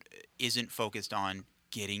out isn't focused on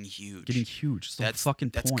getting huge? Getting huge. That's the fucking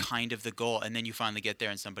point. That's kind of the goal. And then you finally get there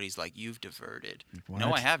and somebody's like, "You've diverted." What?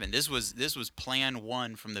 No, I haven't. This was plan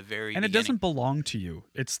one from the very and beginning. it doesn't belong to you.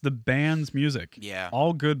 It's the band's music. Yeah.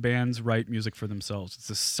 All good bands write music for themselves. It's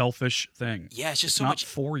a selfish thing. Yeah, it's just so not much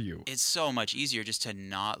for you. It's so much easier just to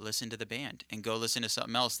not listen to the band and go listen to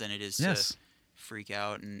something else than it is to freak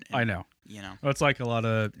out and I know. Well, it's like a lot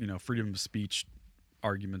of, freedom of speech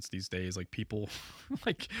arguments these days. Like people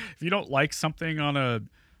like if you don't like something on a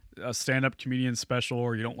stand-up comedian special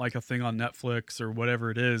or you don't like a thing on Netflix or whatever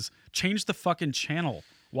it is, change the fucking channel.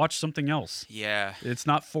 Watch something else. Yeah. It's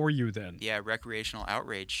not for you then. Yeah, recreational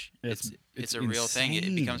outrage. It's a insane. Real thing.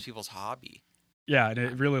 It becomes people's hobby. Yeah, and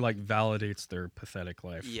it really like validates their pathetic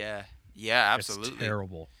life. Yeah. Yeah, absolutely. It's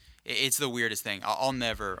terrible. It's the weirdest thing. I'll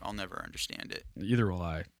never understand it. Either will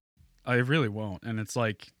I. I really won't. And it's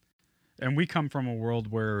like, and we come from a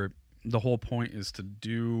world where the whole point is to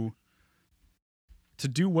do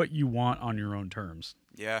what you want on your own terms.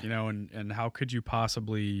 Yeah. And how could you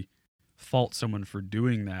possibly fault someone for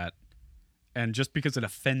doing that? And just because it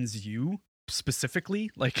offends you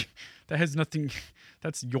specifically, like that has nothing,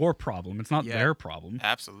 that's your problem. It's not their problem.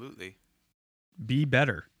 Absolutely. Be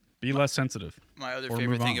better. Be less sensitive. My other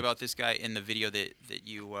favorite thing about this guy in the video that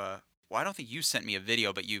you, well, I don't think you sent me a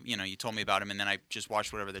video, but you told me about him and then I just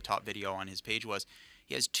watched whatever the top video on his page was.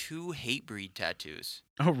 He has 2 Hatebreed tattoos.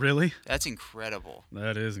 Oh, really? That's incredible.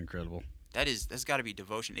 That is incredible. That's got to be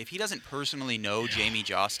devotion. If he doesn't personally know Jamie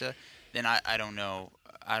Josta, then I don't know.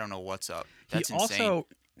 I don't know what's up. That's insane.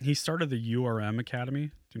 He started the URM Academy.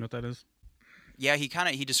 Do you know what that is? Yeah,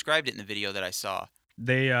 he described it in the video that I saw.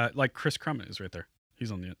 They like Chris Crummett is right there.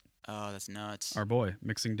 He's on it. Oh, that's nuts. Our boy,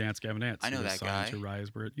 Mixing Dance Gavin Dance. I know that guy. To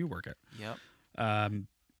Rise where you work at. Yep.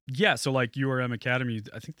 Yeah, so like URM Academy,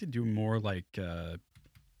 I think they do more like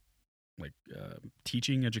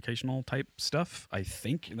teaching, educational type stuff. I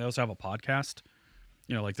think, and they also have a podcast.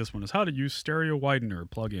 Like this one is how to use stereo widener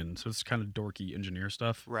plugin. So it's kind of dorky engineer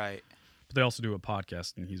stuff. Right. But they also do a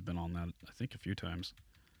podcast, and he's been on that I think a few times.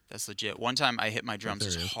 That's legit. One time I hit my drums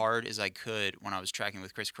as hard as I could when I was tracking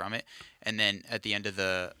with Chris Crummett, and then at the end of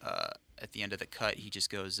the cut, he just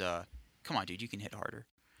goes, "Come on, dude, you can hit harder."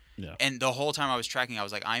 Yeah. And the whole time I was tracking, I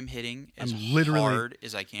was like, "I'm hitting as hard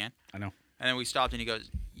as I can." I know. And then we stopped, and he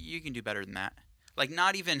goes, "You can do better than that." Like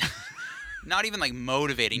not even not even like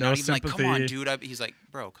motivating, No not even like, come on, sympathy. dude. He's like,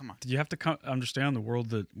 bro, come on. You have to understand the world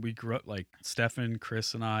that we grew up, like Stefan,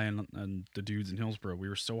 Chris, and I, and the dudes in Hillsborough. We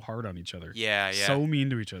were so hard on each other. Yeah, yeah. So mean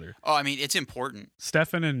to each other. Oh, I mean, it's important.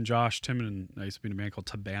 Stefan and Josh Timon and I used to be in a band called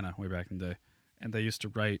Tabana way back in the day, and they used to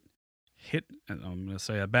write hit. And I'm gonna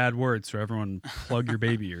say a bad word, so everyone plug your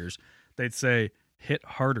baby ears. They'd say "hit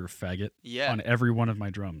harder, faggot" Yeah. on every one of my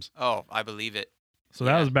drums. Oh, I believe it. So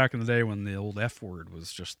Yeah. that was back in the day when the old F word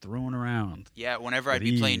was just thrown around. Yeah, whenever With I'd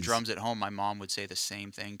be playing ease. drums at home, my mom would say the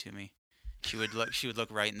same thing to me. She would look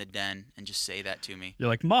right in the den and just say that to me. You're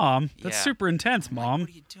like, Mom, that's Yeah. super intense, I'm like, Mom. what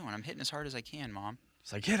are you doing? I'm hitting as hard as I can, Mom.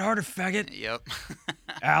 It's like, hit harder, faggot. Yep.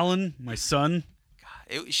 Alan, my son.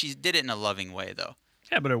 She did it in a loving way, though.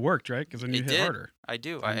 Yeah, but it worked, right? Because then you It hit did. harder. I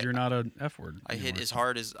do. And you're not an F word. I hit anymore. as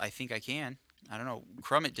hard as I think I can. I don't know.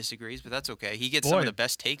 Crummett disagrees, but that's okay. He gets Boy, some of the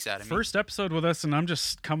best takes out of me. First episode with us, and I'm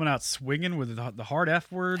just coming out swinging with the hard F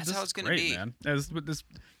word. That's This how is it's gonna great, be. man.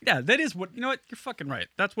 Yeah, that is what. You know what? You're fucking right.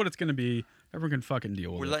 That's what it's gonna be. Everyone can fucking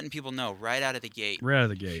deal with We're it. letting people know right out of the gate. Right out of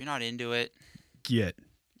the If gate. you're not into it, Hit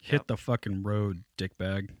Yep. the fucking road,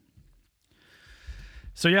 dickbag.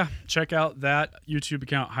 So yeah, check out that YouTube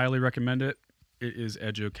account. Highly recommend it. It is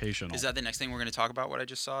educational. is that the next thing we're going to talk about? What I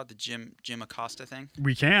just saw, the Jim Acosta thing.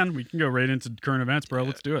 We can go right into current events, bro.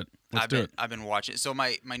 Let's do it. I've been watching. So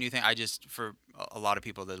my new thing, for a lot of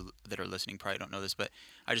people that are listening probably don't know this, but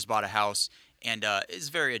I just bought a house, and it's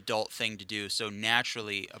a very adult thing to do. So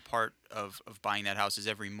naturally, a part of buying that house is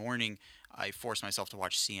every morning I force myself to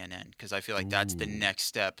watch CNN because I feel like that's the Ooh. next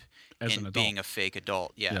step As an in adult. being a fake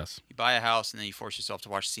adult. Yeah. Yes. You buy a house and then you force yourself to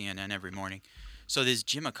watch CNN every morning. So this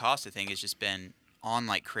Jim Acosta thing has just been on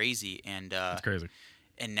like crazy, and It's crazy.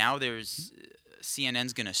 and now there's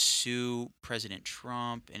CNN's gonna sue President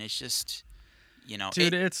Trump, and it's just,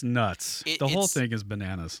 Dude, it's nuts. The whole it's- thing is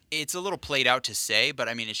bananas. it's a little played out to say, but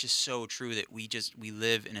I mean, it's just so true that we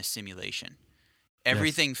live in a simulation.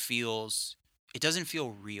 Everything it doesn't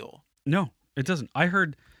feel real. No, it doesn't. I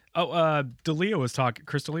heard. Chris D'Elia was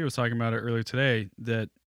talking about it earlier today. That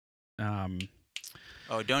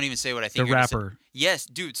Oh, don't even say what I the think. you're gonna say. rapper Yes,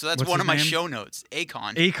 dude. So that's What's one his of my name? show notes.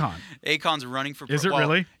 Akon. Akon. Akon's running for. Is it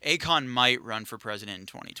really? Akon might run for president in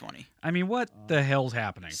 2020. I mean, what the hell's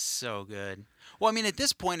happening? So good. Well, I mean, at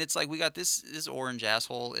this point, it's like we got this orange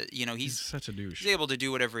asshole. He's He's such a douche. able to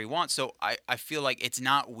do whatever he wants. So I feel like it's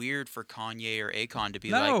not weird for Kanye or Akon to be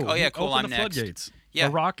No, like, oh yeah, cool, open I'm the next. floodgates. Yeah.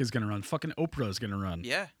 The Rock is gonna run. Fucking Oprah is gonna run.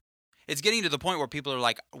 Yeah. It's getting to the point where people are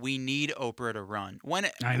like, we need Oprah to run. When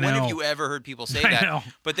I have know. you ever heard people say I that? know.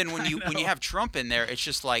 But then when I you know. have Trump in there, it's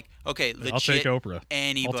just like, okay, legit, I'll take Oprah.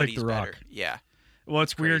 anybody's The better. Rock. Yeah. Well,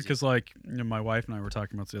 it's weird Crazy. because like my wife and I were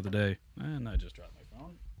talking about this the other day, and I just dropped my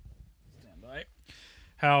phone. Stand by.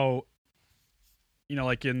 How,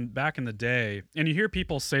 like back in the day, and you hear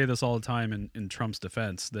people say this all the time in Trump's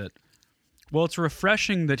defense that, well, it's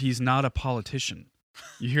refreshing that he's not a politician.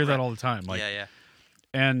 You hear that all the time, like, yeah.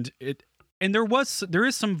 and there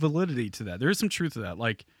is some validity to that. There is some truth to that.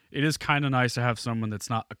 Like, it is kind of nice to have someone that's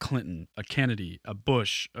not a Clinton, a Kennedy, a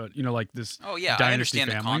Bush, like this. Oh yeah, I dynasty understand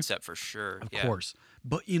the family. concept for sure. Of yeah. course.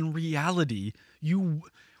 But in reality,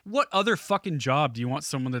 what other fucking job do you want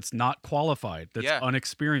someone that's not qualified, that's Yeah.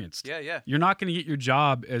 unexperienced? Yeah. You're not going to get your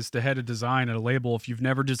job as the head of design at a label if you've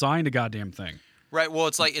never designed a goddamn thing. Right. Well,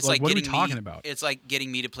 it's like Like, what are we getting talking me. about? It's like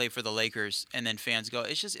getting me to play for the Lakers, and then fans go,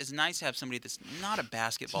 it's nice to have somebody that's not a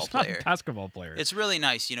basketball He's not player. a basketball player. It's really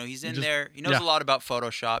nice. He's in just- there. He knows yeah. a lot about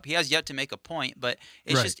Photoshop. He has yet to make a point, but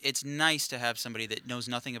it's Right. just it's nice to have somebody that knows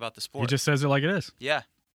nothing about the He sport. just says it like it is. Yeah.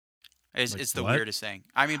 It's, Like, it's the what? weirdest thing.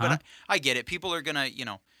 I mean, Huh? but I get it. People are gonna, they're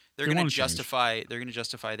They gonna wanna change. justify. They're gonna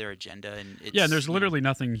justify their agenda, and it's, Yeah, and there's literally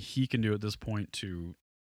nothing he can do at this point to,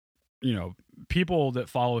 people that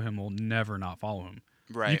follow him will never not follow him.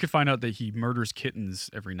 right. You could find out that he murders kittens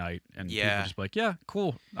every night, and people Yeah. just be like, yeah,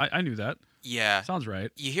 cool. I knew that. yeah. Sounds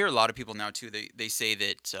right. You hear a lot of people now too. They say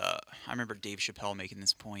that I remember Dave Chappelle making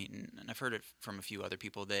this point, and I've heard it from a few other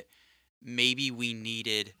people that maybe we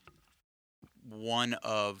needed one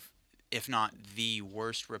of, if not the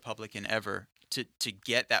worst Republican ever, to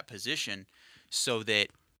get that position, so that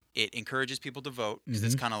it encourages people to vote. Because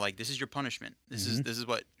it's kind of like, this is your punishment. This is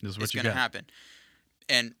what This is is what going you to get. happen,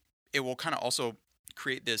 and it will kind of also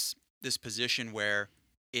create this position where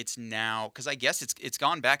it's now, because I guess it's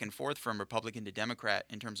gone back and forth from Republican to Democrat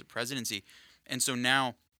in terms of presidency, and so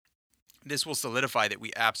now this will solidify that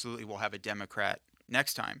we absolutely will have a Democrat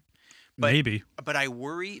next time. But- Maybe. But I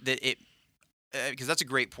worry that it, because that's a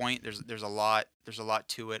great point. There's a lot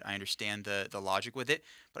to it. I understand the logic with it,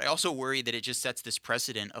 but I also worry that it just sets this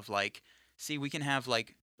precedent of like, see, we can have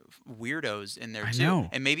like weirdos in there I too. know.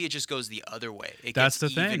 And maybe it just goes the other way. It That's the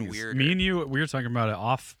gets even thing. weirder. Me and you, we were talking about it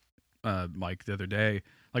off mic the other day.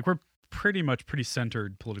 Like we're pretty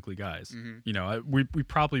centered politically guys. Mm-hmm. You know, we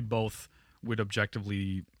probably both would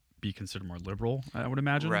objectively be considered more liberal, I would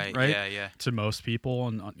imagine, right? Yeah, yeah. To most people,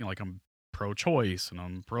 and you know, like I'm pro-choice and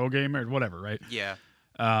I'm pro-gamer, whatever, right? Yeah.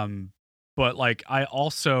 But like I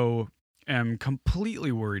also am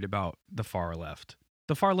completely worried about the far left.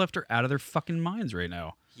 The far left are out of their fucking minds right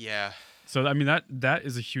now. Yeah. So I mean that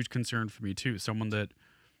is a huge concern for me too. Someone that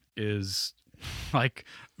is like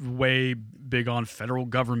way big on federal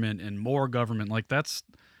government and more government. Like that's,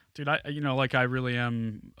 dude, I really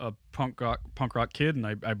am a punk rock kid, and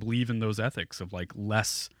I believe in those ethics of like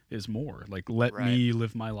less is more. Like let me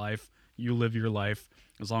live my life, you live your life,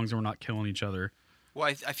 as long as we're not killing each other. Well,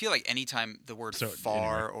 I feel like anytime the word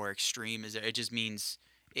far or extreme is there, it just means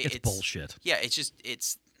it's bullshit. Yeah,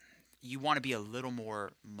 it's you want to be a little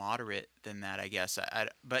more moderate than that, I guess.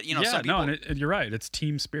 But you know, some people, and you're right. It's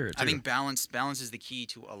team spirit too. I think balance is the key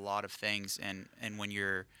to a lot of things, and when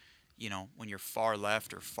you're, you know, when you're far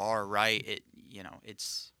left or far right,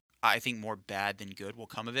 it's I think more bad than good will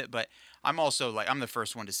come of it. But I'm also like, I'm the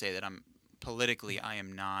first one to say that I'm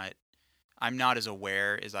not as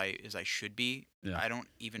aware as I should be. Yeah. I don't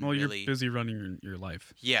even really. You're busy running your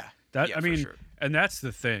life. Yeah. I mean, sure. And that's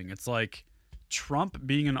the thing. It's like Trump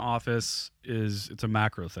being in office it's a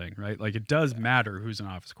macro thing, right? Like it does matter who's in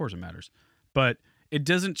office. Of course it matters. But it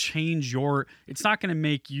doesn't change it's not going to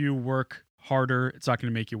make you work harder. It's not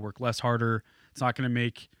going to make you work less harder. It's not going to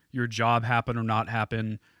make your job happen or not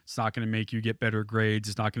happen. It's not going to make you get better grades.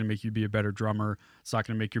 It's not going to make you be a better drummer. It's not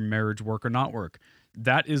going to make your marriage work or not work.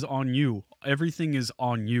 That is on you. Everything is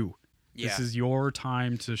on you. Yeah. This is your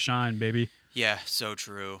time to shine, baby. Yeah, so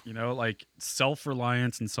true. You know, like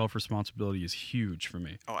self-reliance and self-responsibility is huge for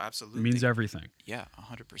me. Oh, absolutely. It means everything. Yeah,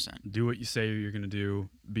 100%. Do what you say you're going to do.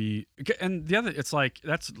 And the other, it's like,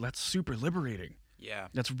 that's super liberating. Yeah.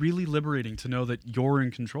 That's really liberating to know that you're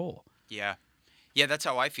in control. Yeah. Yeah, that's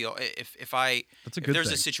how I feel. If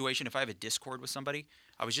there's a situation, if I have a discord with somebody,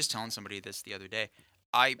 I was just telling somebody this the other day.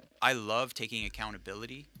 I love taking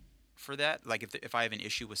accountability for that. Like if I have an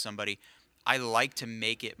issue with somebody, I like to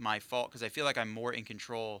make it my fault because I feel like I'm more in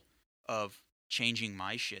control of changing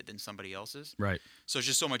my shit than somebody else's. Right. So it's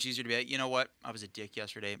just so much easier to be like, you know what? I was a dick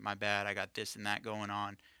yesterday. My bad. I got this and that going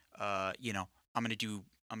on. You know, I'm gonna do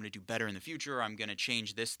better in the future. I'm gonna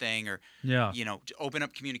change this thing, or you know, to open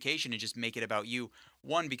up communication and just make it about you.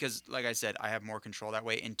 One, because like I said, I have more control that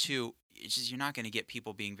way, and two, it's just you're not gonna get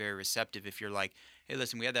people being very receptive if you're like, hey,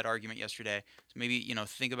 listen, we had that argument yesterday, so maybe, you know,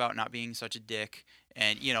 think about not being such a dick,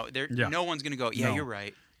 and you know, no one's gonna go, yeah, you're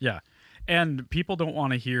right. Yeah, and people don't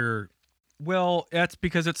want to hear, well, that's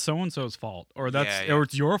because it's so and so's fault, or or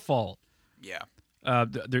it's your fault. Yeah.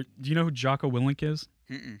 Do you know who Jocko Willink is?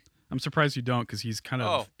 Mm-mm. I'm surprised you don't, because he's kind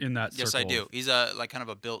of in that circle. Yes, I do. He's like kind of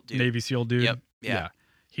a built dude. Navy SEAL dude. Yep. Yeah.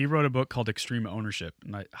 He wrote a book called Extreme Ownership,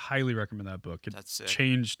 and I highly recommend that book. It That's sick.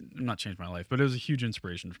 not changed my life, but it was a huge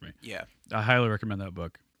inspiration for me. Yeah. I highly recommend that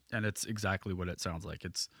book, and it's exactly what it sounds like.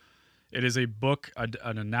 It is a book,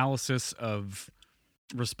 an analysis of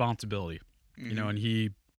responsibility. Mm-hmm. You know, and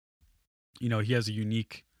he has a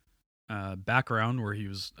unique background where he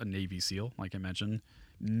was a Navy SEAL, like I mentioned,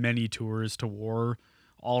 many tours to war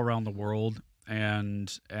all around the world,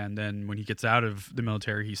 and then when he gets out of the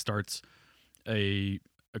military, he starts a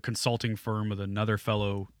consulting firm with another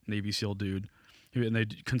fellow Navy SEAL dude, and they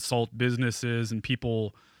consult businesses and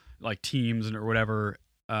people, like teams and or whatever,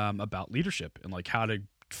 about leadership and like how to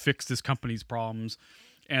fix this company's problems.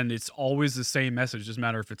 And it's always the same message. It doesn't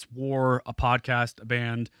matter if it's war, a podcast, a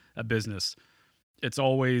band, a business. It's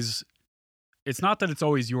not that it's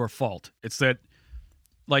always your fault. It's that,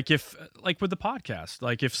 like with the podcast,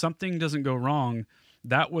 like if something doesn't go wrong,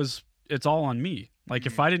 it's all on me. Like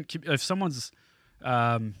if someone's,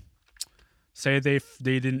 say they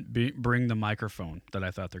didn't bring the microphone that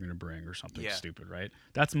I thought they're going to bring or something stupid, right?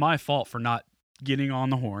 That's my fault for not getting on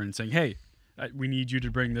the horn and saying, hey, we need you to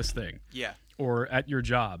bring this thing. Yeah. Or at your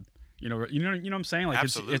job, you know what I'm saying? Like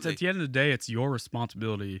Absolutely. It's at the end of the day, it's your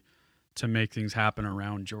responsibility to make things happen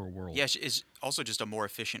around your world. Yeah, it's also just a more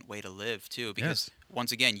efficient way to live too, because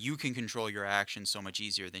once again, you can control your actions so much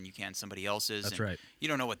easier than you can somebody else's. That's right. You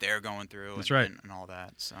don't know what they're going through. That's right. And all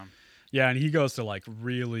that. So. Yeah, and he goes to like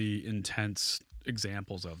really intense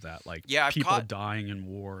examples of that, like people dying in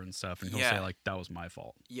war and stuff, and he'll say like, "That was my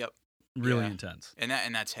fault." Yep. Really intense. And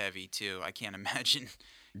that's heavy too. I can't imagine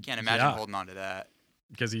holding on to that.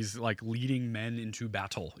 Because he's like leading men into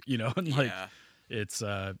battle, you know, and like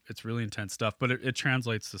It's really intense stuff, but it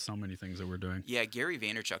translates to so many things that we're doing. Yeah, Gary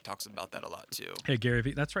Vaynerchuk talks about that a lot too. Hey, Gary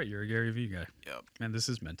V, that's right. You're a Gary V guy. Yep. Man, this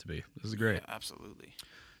is meant to be. This is great. Yeah, absolutely.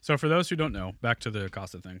 So for those who don't know, back to the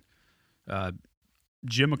Acosta thing.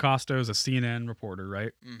 Jim Acosta is a CNN reporter,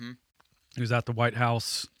 right? Mm-hmm. He was at the White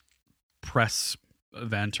House press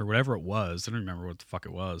event or whatever it was. I don't remember what the fuck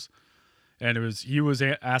it was. And he was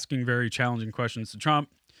asking very challenging questions to Trump.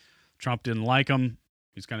 Trump didn't like him.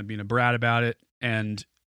 He's kind of being a brat about it. And,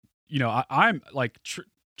 you know, I'm like,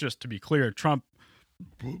 just to be clear, Trump,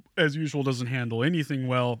 as usual, doesn't handle anything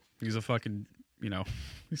well. He's a fucking, you know,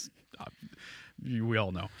 we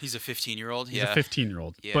all know. He's a 15-year-old. He's a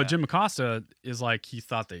 15-year-old. Yeah. But Jim Acosta is like, he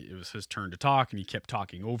thought that it was his turn to talk, and he kept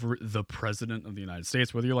talking over the president of the United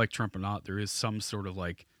States. Whether you like Trump or not, there is some sort of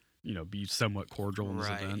like, you know, be somewhat cordial in this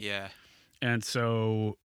event. Yeah. And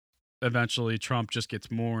so eventually Trump just gets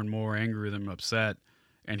more and more angry with him, upset,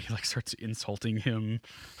 and he like starts insulting him.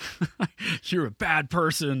 You're a bad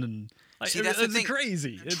person, and like, see, that's the thing.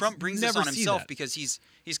 Crazy. Trump brings this on himself that. because he's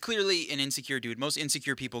clearly an insecure dude. Most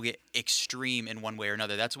insecure people get extreme in one way or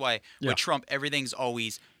another. That's why with Trump, everything's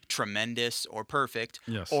always tremendous or perfect,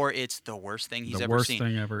 or it's the worst thing he's ever seen. The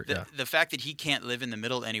worst thing ever. The fact that he can't live in the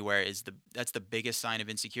middle anywhere that's the biggest sign of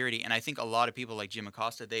insecurity. And I think a lot of people like Jim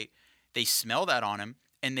Acosta, they smell that on him.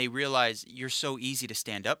 And they realize you're so easy to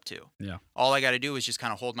stand up to. Yeah. All I got to do is just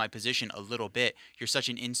kind of hold my position a little bit. You're such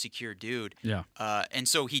an insecure dude. Yeah. And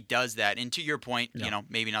so he does that. And to your point, you know,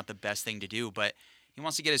 maybe not the best thing to do, but he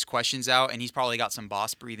wants to get his questions out, and he's probably got some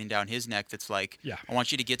boss breathing down his neck that's like, I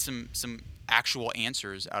want you to get some actual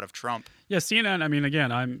answers out of Trump. Yeah, CNN, I mean,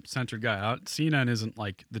 again, I'm a centered guy. CNN isn't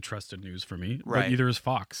like the trusted news for me. Right. But either is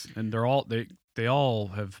Fox. And they all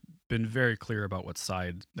have been very clear about what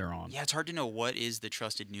side they're on. Yeah, it's hard to know what is the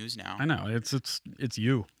trusted news now. I know. It's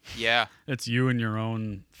you. Yeah. It's you and your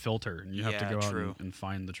own filter, and you have to go out and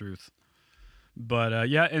find the truth. But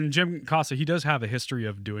and Jim Acosta, he does have a history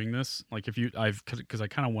of doing this. Like because I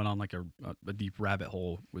kind of went on like a deep rabbit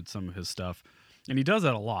hole with some of his stuff, and he does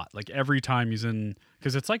that a lot. Like every time he's in,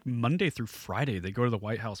 because it's like Monday through Friday, they go to the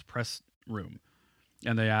White House press room,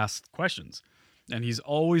 and they ask questions. And he's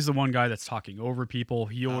always the one guy that's talking over people.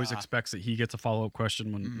 He always expects that he gets a follow-up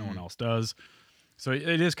question when no one else does. So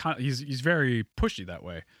it is kind of, he's very pushy that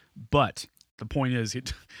way. But the point is, the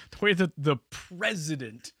way that the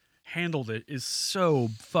president handled it is so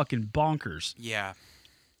fucking bonkers. Yeah.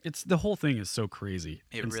 The whole thing is so crazy.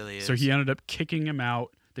 It really is. So he ended up kicking him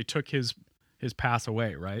out. They took his pass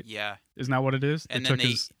away, right? Yeah. Isn't that what it is? And then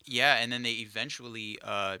they eventually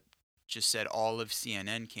just said all of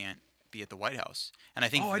CNN can't be at the White House. And I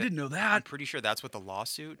think I didn't know that. I'm pretty sure that's what the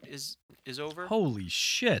lawsuit is over. Holy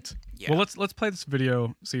shit. Yeah. Well, let's play this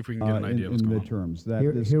video, see if we can get an idea of what's in going midterms.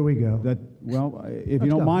 on. Here we go. If you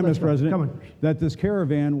don't mind, Mr. President, that this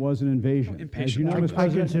caravan was an invasion. As you know, Mr. President, I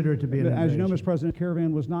consider it to be an invasion. As you know, Mr. President,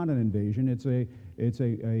 caravan was not an invasion. It's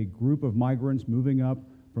a group of migrants moving up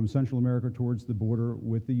from Central America towards the border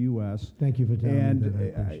with the U.S. Thank you for telling me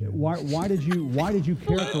that. I appreciate it. Why did you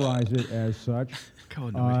characterize it as such?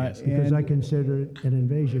 Because I consider it an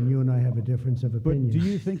invasion. You and I have a difference of opinion. But do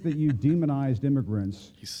you think that you demonized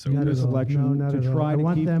immigrants in this election to try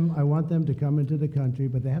to keep? I want them to come into the country,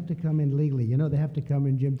 but they have to come in legally. You know, they have to come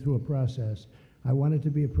in, Jim, through a process. I want it to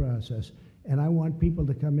be a process. And I want people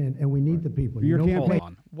to come in, and we need the people. Hold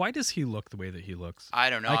on. Why does he look the way that he looks? I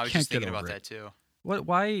don't know. I was can't just thinking get about over that too.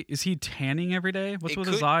 Why is he tanning every day? What's with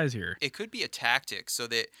his eyes here? It could be a tactic so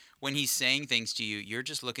that when he's saying things to you, you're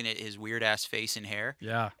just looking at his weird ass face and hair.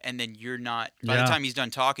 Yeah. And then you're not. By the time he's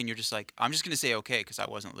done talking, you're just like, I'm just gonna say okay because I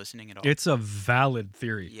wasn't listening at all. It's a valid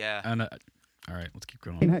theory. Yeah. And all right, let's keep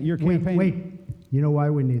going. Your campaign. Wait. You know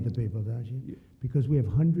why we need the people, don't you? Because we have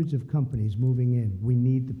hundreds of companies moving in. We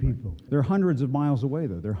need the people. They're hundreds of miles away,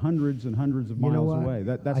 though. They're hundreds and hundreds of miles away.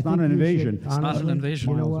 That's not an invasion. It's not an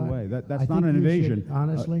invasion. Miles away. That's not an invasion.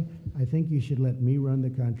 Honestly, I think you should let me run the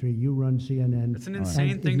country. You run CNN. It's an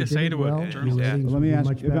insane thing to say to a journalist. Let me ask,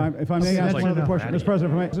 if I may ask one other question, Mr.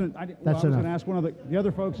 President. I was going to ask one of the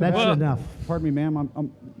other folks. That's enough. Pardon me,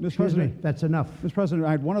 ma'am. Mr. President. That's enough. Mr. President,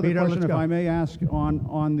 I had one other question, if I may ask,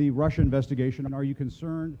 on the Russia investigation. Are you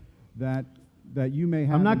concerned that you may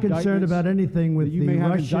have? I'm not concerned about anything with the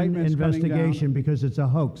Russian investigation because it's a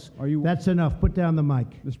hoax. That's enough. Put down the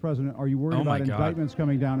mic. Mr. President, are you worried about indictments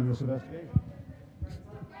coming down in this investigation?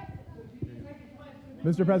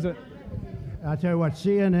 Mr. President. I'll tell you what,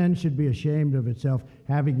 CNN should be ashamed of itself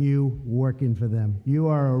having you working for them. You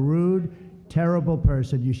are a rude, terrible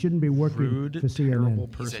person. You shouldn't be working for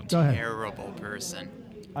CNN. He's a terrible person.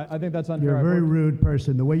 I think that's unfair. You're a very rude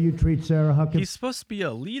person. The way you treat Sarah Huckabee. He's supposed to be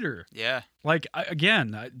a leader. Yeah. Like,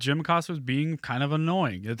 Jim Acosta was being kind of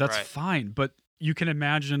annoying. That's Right. fine. But you can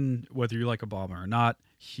imagine, whether you like Obama or not,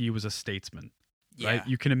 he was a statesman. Yeah. Right?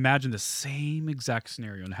 You can imagine the same exact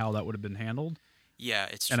scenario and how that would have been handled. Yeah,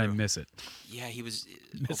 it's true. And I miss it. Yeah, he was.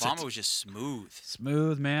 Miss Obama it. was just smooth.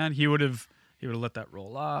 Smooth, man. He would have let that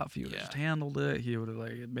roll off. He would have Yeah. just handled it. He would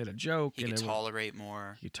have made a joke. He and could it would- tolerate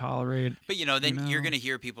more. He tolerate. But then you're know. going to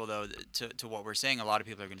hear people though to what we're saying. A lot of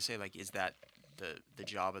people are going to say like, is that the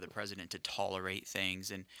job of the president to tolerate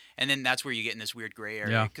things? And then that's where you get in this weird gray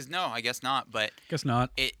area. Yeah. Because no, I guess not. But Guess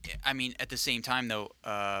not. I mean, at the same time though,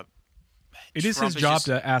 It is Trump his job just-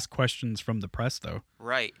 to ask questions from the press, though.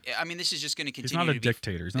 right. I mean, this is just going to He's continue. not a to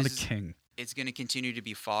dictator. He's not a this is- king. It's going to continue to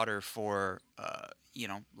be fodder for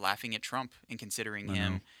laughing at Trump and considering I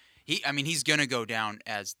him. know. He's going to go down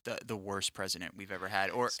as the worst president we've ever had,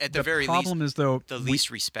 or at the The very problem least, is, though, the least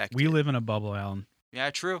respected. we live in a bubble, Alan. Yeah,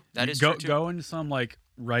 true. That is go true too. go into some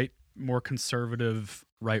more conservative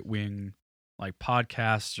right wing like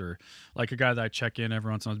podcasts, or like a guy that I check in every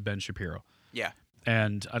once in a while is Ben Shapiro. Yeah.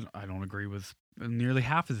 And I don't agree with nearly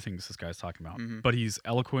half of the things this guy's talking about, but he's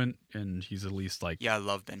eloquent and he's at least like Yeah, I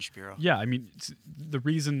love Ben Shapiro. yeah. I mean,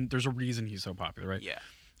 there's a reason he's so popular, right? Yeah.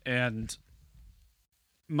 And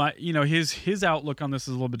his outlook on this is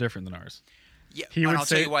a little bit different than ours. Yeah, He and would I'll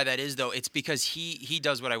tell say- you why that is, though. It's because he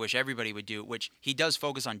does what I wish everybody would do, which he does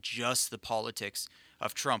focus on just the politics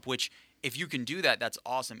of Trump, which if you can do that, that's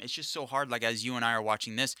awesome. It's just so hard. Like, as you and I are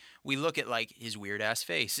watching this, we look at, like, his weird-ass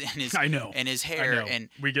face and his I know. and his I hair know. and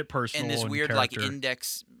we get personal this and weird, like, character.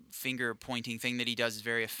 index finger-pointing thing that he does is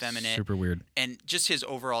very effeminate. Super weird. And just his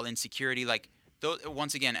overall insecurity, like,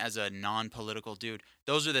 once again, as a non-political dude,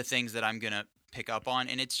 those are the things that I'm going to pick up on.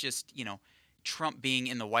 And it's just, Trump being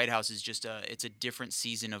in the White House is just it's a different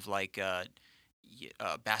season of like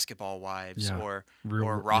Basketball Wives Yeah. or Real-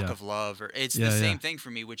 Rock yeah. of Love, or it's Yeah, the same yeah. thing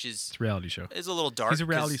for me, which is It's a reality show. a little dark. He's a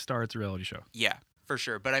reality 'cause- star. It's a reality show. Yeah, for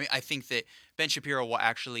sure. But I mean, I think that Ben Shapiro will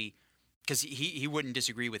actually, because he wouldn't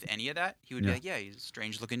disagree with any of that. He would be Yeah. like, yeah, he's a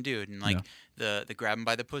strange looking dude, and like the grab him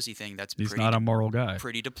by the pussy thing, that's He's pretty not a moral guy.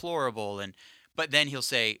 pretty deplorable. But then he'll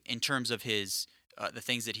say, in terms of his the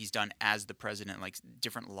things that he's done as the president, like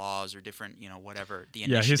different laws or different, whatever the Yeah,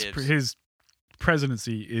 initiatives. his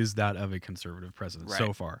presidency is that of a conservative president so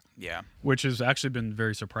Right. far, Yeah, which has actually been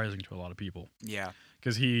very surprising to a lot of people yeah,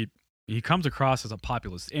 because he comes across as a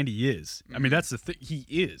populist, and he is. I mean, that's the thing. He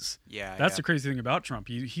is. yeah. That's yeah. the crazy thing about Trump.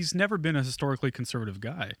 He's never been a historically conservative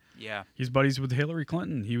guy. Yeah, He's buddies with Hillary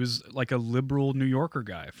Clinton. He was like a liberal New Yorker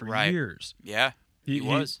guy for Right. years. yeah. He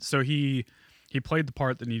was. So he played the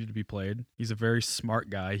part that needed to be played. He's a very smart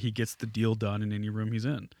guy. He gets the deal done in any room he's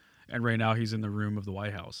in. And right now he's in the room of the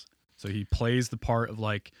White House. So he plays the part of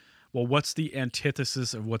like, well, what's the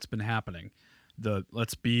antithesis of what's been happening?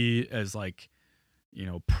 Let's be as like,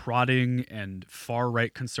 prodding and far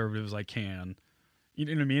right conservative as I can. You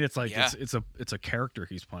know what I mean? It's like Yeah. it's a character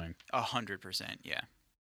he's playing. 100%. Yeah.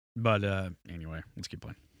 But anyway, let's keep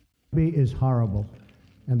playing. Is horrible,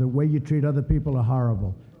 and the way you treat other people are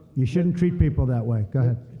horrible. You shouldn't treat people that way. Go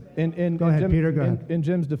ahead. Go ahead, Peter, go ahead. In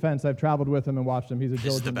Jim's defense, I've traveled with him and watched him. He's a This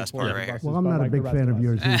is the diligent best reporter part right of here. buses, Well, I'm not a unlike big the rest fan of us.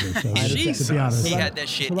 yours either. So Jesus. to be honest, He had that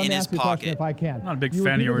shit So let in me his ask you a question, pocket. if I can. Not a big You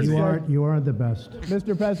fan of yours repeatedly you aren't the best. said-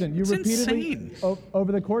 Mr. President, you It's repeatedly insane.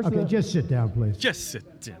 over the course Okay, of the just sit down, please. Just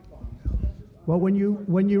sit down. Well, when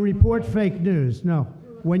you report fake news,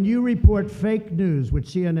 when you report fake news, which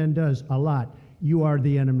CNN does a lot, you are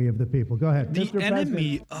the enemy of the people. Go ahead. The Mr.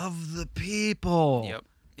 enemy of the people. Yep.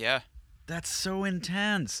 Yeah. That's so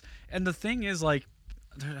intense. And the thing is, like,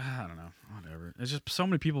 I don't know, whatever. It's just so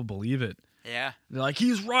many people believe it. Yeah. They're like,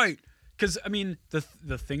 he's right. Because, I mean, the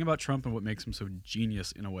thing about Trump and what makes him so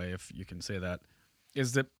genius in a way, if you can say that,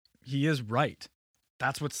 is that he is right.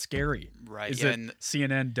 That's what's scary. Right. Is Yeah. that And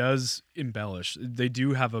CNN does embellish. They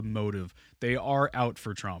do have a motive. They are out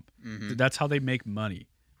for Trump. That's how they make money,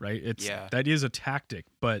 right? Yeah. That is a tactic,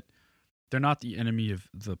 but they're not the enemy of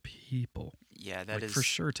the people. yeah, that Like, is for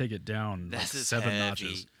sure, take it down like This is 7 heavy.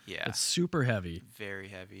 notches. Yeah. It's super heavy. very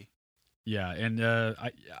heavy. Yeah, and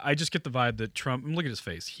I just get the vibe that Trump. Look at his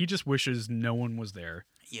face. He just wishes no one was there.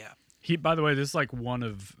 Yeah. By the way, this is like one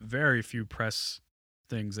of very few press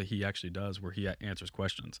things that he actually does where he answers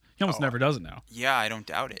questions. He almost Oh. never does it now. Yeah, I don't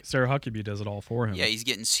doubt it. Sarah Huckabee does it all for him. Yeah, he's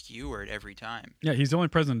getting skewered every time. Yeah, he's the only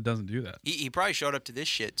president that doesn't do that. He probably showed up to this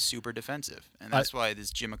shit super defensive, and that's why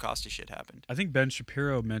this Jim Acosta shit happened. I think Ben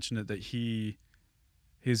Shapiro mentioned it that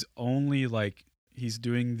his only he's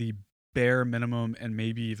doing the bare minimum and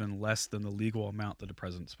maybe even less than the legal amount that a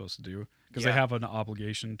president's supposed to do because they Yeah. have an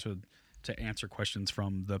obligation to answer questions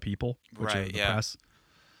from the people, which are Right, the yeah. press.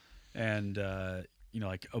 And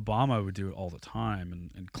like Obama would do it all the time,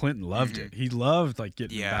 and Clinton loved it. He loved like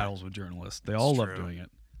getting in battles with journalists. They all love doing it,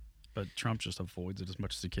 but Trump just avoids it as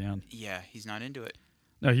much as he can. Yeah, he's not into it.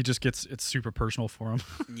 No, he just gets it's super personal for him.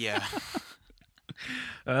 Yeah.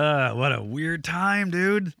 What a weird time,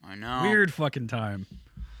 dude. I know. Weird fucking time.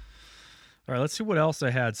 All right, let's see what else I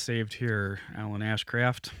had saved here. Alan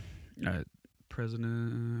Ashcraft,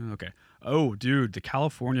 president. Okay. Oh, dude, the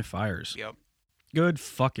California fires. Yep. Good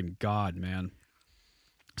fucking God, man.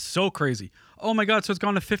 So crazy. Oh my God, so it's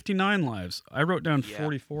gone to 59 lives. I wrote down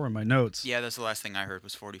 44 in my notes. Yeah, that's the last thing I heard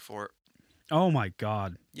was 44. Oh my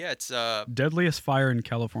God. Yeah, it's deadliest fire in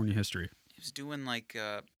California history. He was doing like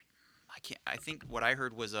I think what I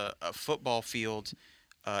heard was a football field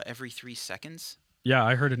every 3 seconds. Yeah,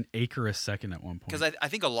 I heard an acre a second at one point. Because I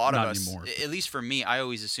think a lot Not of us, anymore. at least for me, I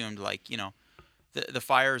always assumed like, the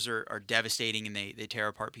fires are devastating and they tear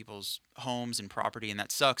apart people's homes and property, and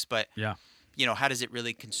that sucks. But, yeah. How does it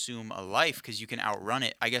really consume a life? Because you can outrun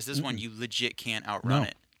it. I guess this one, you legit can't outrun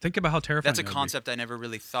it. Think about how terrifying That's a concept I never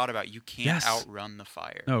really thought about. You can't outrun the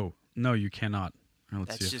fire. No, you cannot.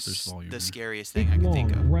 Let's That's see if just there's volume the here. scariest thing I can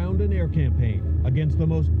think of. Ground and air campaign against the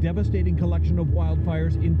most devastating collection of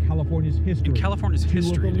wildfires in California's history. In California's Two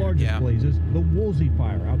history, of the dude. largest blazes, the Woolsey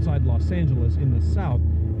Fire outside Los Angeles in the south,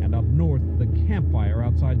 and up north, the Camp Fire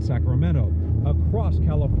outside Sacramento. Across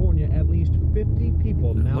California, at least 50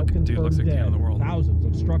 people now confirmed looks like the end dead. of the world. Thousands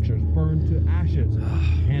of structures burned to ashes. A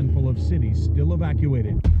handful of cities still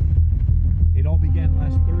evacuated. It all began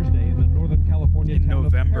last Thursday in the Northern California In town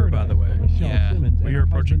November, of by the Paradise, way. where Michelle Yeah. Simmons Well, and you're her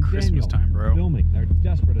approaching husband Christmas Daniel time, bro. filming their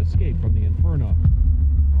desperate escape from the inferno.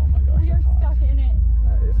 Oh my gosh, We are stuck in it.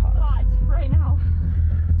 it's Hot right now.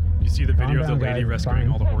 You see the video of the Calm down, lady guys. rescuing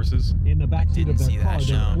Fine. all the horses? In the backseat didn't of see their that car,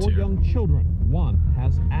 there are show. 4 young children. One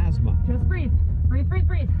has asthma. Just breathe. Breathe, breathe,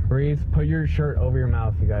 breathe. Breathe. Put your shirt over your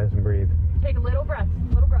mouth, you guys, and breathe. Take a little breath.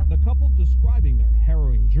 Little breath. The couple describing their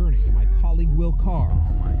harrowing journey to my colleague Will Carr.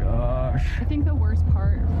 Oh my gosh. I think the worst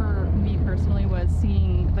part for me personally was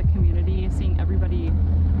seeing the community, seeing everybody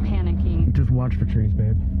panicking. Just watch for trees,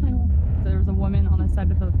 babe. There was a woman on the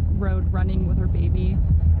side of the road running with her baby.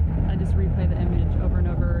 I just replay the image over and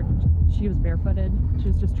over. She was barefooted. She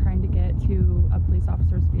was just trying to get to a police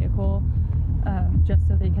officer's vehicle just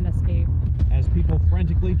so they can escape. As people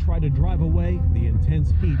frantically try to drive away, the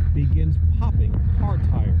intense heat begins popping car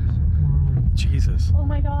tires. Jesus. Oh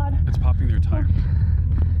my God. It's popping their tire.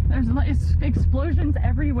 There's explosions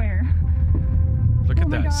everywhere. Look Oh at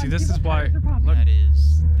my that. God, See, this is people's why. tires are popping. Look,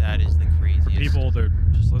 That is the craziest. for people, they're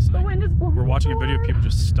just The listening. wind is blowing We're watching a video of people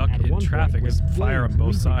just stuck At in one traffic. point, There's with fire on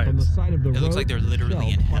flames both leaping from the sides. side of the It looks road, like they're literally Michelle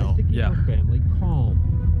in tries hell. to keep Yeah. her family calm.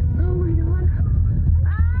 Oh my God.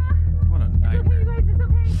 Ah! What a It's okay, you nightmare. guys. It's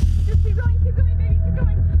okay. Just keep going, baby. Keep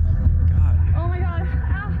going. God. Oh my God.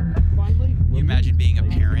 Ah. Finally, Can you imagine being a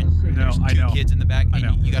parent? No, There's I 2 know. kids in the back, I and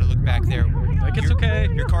know. you got to look back there. Like, it's okay.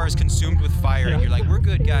 Your car is consumed with fire, and you're like, we're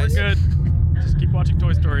good, guys. We're good. Just keep watching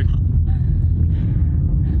Toy Story.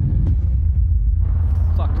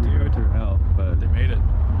 Fuck, We went dude. through hell, but They made it.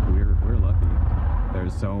 we're lucky.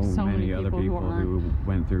 There's so many many other people who people aren't. who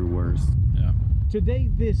went through worse. Yeah. Today,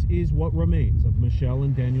 this is what remains of Michelle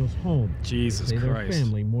and Daniel's home. Jesus They say their Christ.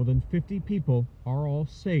 family, more than 50 people, are all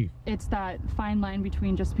safe. It's that fine line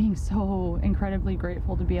between just being so incredibly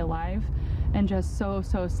grateful to be alive and just so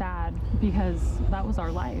sad because that was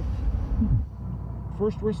our life.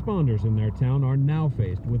 First responders in their town are now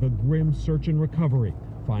faced with a grim search and recovery,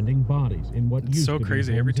 finding bodies in what It's used so to be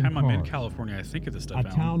crazy. Every homes and time I'm in cars. California, I think of this stuff. A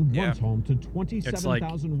Alan. town Yeah. once home to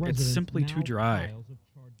 27,000 it's residents. simply too now dry. piles of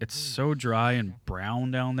charred It's debris. so dry and brown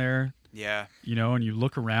down there, Yeah. and you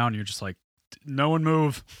look around, you're just like, no one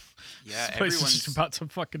move. Yeah, This place is everyone's- just about to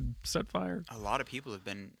fucking set fire. A lot of people have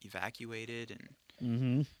been evacuated, and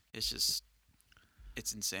Mm-hmm.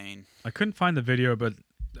 it's insane. I couldn't find the video, but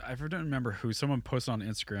I don't remember who. Someone posted on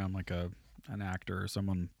Instagram, like an actor or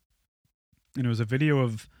someone, and it was a video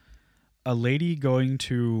of a lady going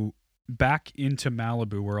back into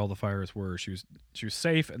Malibu where all the fires were. She was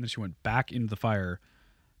safe, and then she went back into the fire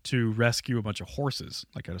to rescue a bunch of horses,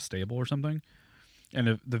 like at a stable or something.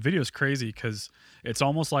 And the video is crazy because it's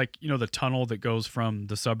almost like, the tunnel that goes from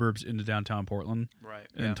the suburbs into downtown Portland Right.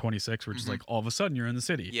 in 26, which is like all of a sudden you're in the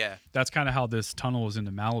city. Yeah. That's kind of how this tunnel is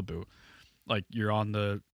into Malibu. Like you're on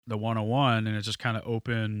the 101 and it's just kind of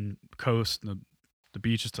open coast and the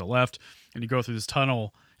beach is to the left, and you go through this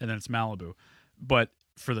tunnel and then it's Malibu. But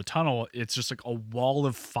for the tunnel, it's just like a wall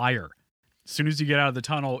of fire. As soon as you get out of the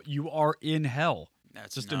tunnel, you are in hell.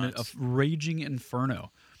 That's Just nuts. a raging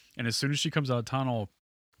inferno. And as soon as she comes out of the tunnel,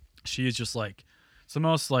 she is just like, it's the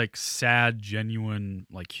most like sad, genuine,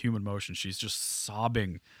 like human emotion. She's just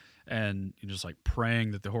sobbing and you're just like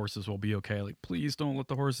praying that the horses will be okay. Like, please don't let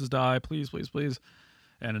the horses die. Please, please, please.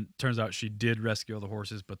 And it turns out she did rescue all the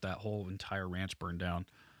horses, but that whole entire ranch burned down.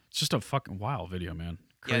 It's just a fucking wild video, man.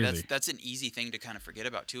 Crazy. Yeah, that's an easy thing to kind of forget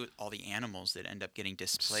about too. All the animals that end up getting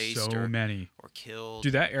displaced So many. or killed.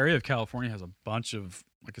 Dude, that area of California has a bunch of,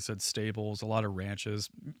 like I said, stables, a lot of ranches.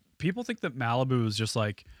 People think that Malibu is just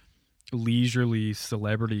like leisurely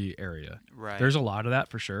celebrity area. Right. There's a lot of that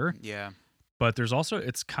for sure. Yeah. But there's also,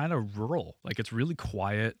 it's kind of rural. Like, it's really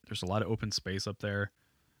quiet. There's a lot of open space up there.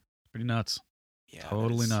 Pretty nuts. Yeah.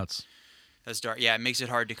 Totally nuts. That's dark. Yeah, it makes it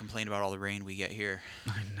hard to complain about all the rain we get here.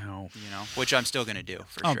 I know. You know, which I'm still gonna do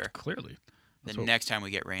for sure. Clearly. The next time we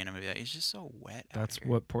get rain, I'm gonna be like, it's just so wet. That's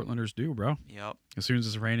what Portlanders do, bro. Yep. As soon as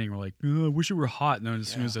it's raining, we're like, I wish it were hot. And then as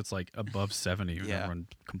soon as it's like above 70, Yeah. everyone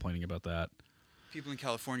complaining about that. People in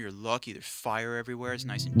California are lucky. There's fire everywhere. It's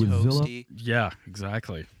nice and With Zillow? toasty. Yeah,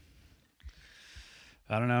 exactly.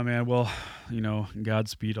 I don't know, man. Well, you know,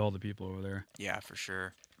 Godspeed all the people over there. Yeah, for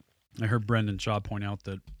sure. I heard Brendan Shaw point out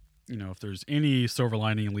that, you know, if there's any silver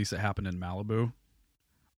lining, at least it happened in Malibu,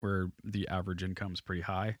 where the average income is pretty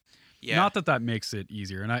high. Yeah. Not that that makes it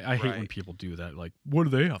easier. And I hate when people do that. Like, what do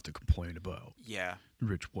they have to complain about? Yeah.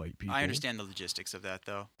 Rich white people. I understand the logistics of that,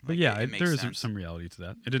 though. But Like, yeah, it makes there is sense. some reality to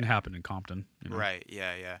that. It didn't happen in Compton. You know? Right.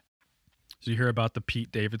 Yeah. Yeah. Did you hear about the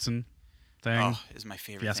Pete Davidson thing? Oh, is my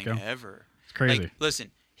favorite Fiasco? thing ever. It's crazy. Like, listen,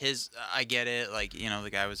 I get it. Like, you know, the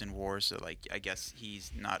guy was in war, so like, I guess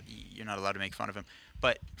you're not allowed to make fun of him.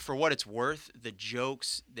 But for what it's worth, the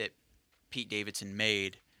jokes that Pete Davidson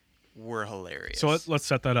made were hilarious. So let's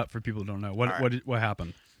set that up for people who don't know. What All right. what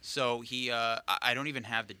happened? So he, I don't even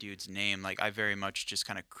have the dude's name. Like, I very much just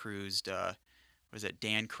kind of cruised. What is it,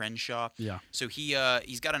 Dan Crenshaw? Yeah. So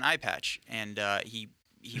he's got an eye patch, and he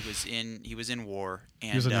was in war.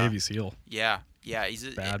 And He was a Navy SEAL. Yeah, he's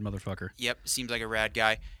a Bad motherfucker. Yep, seems like a rad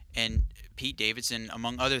guy. And Pete Davidson,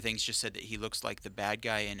 among other things, just said that he looks like the bad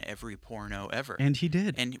guy in every porno ever. And he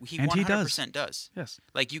did. And he And 100% does. Yes.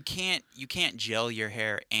 Like, you can't gel your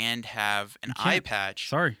hair and have an You eye can't. patch.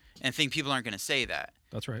 Sorry. And think people aren't going to say that.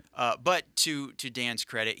 That's right. But to Dan's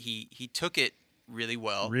credit, he took it really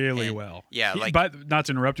well. Really And, well. Yeah, like but not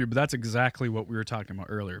to interrupt you, but that's exactly what we were talking about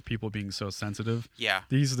earlier. People being so sensitive. Yeah.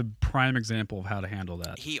 These are the prime example of how to handle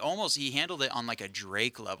that. he handled it on like a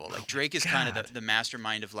Drake level. Like, Drake is kind of the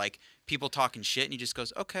mastermind of like people talking shit, and he just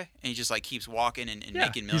goes, okay, and he just like keeps walking and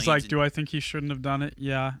making millions. He's like, and- do I think he shouldn't have done it?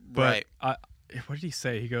 Yeah. But Right. what did he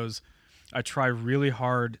say? He goes, I try really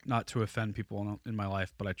hard not to offend people in my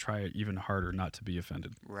life, but I try even harder not to be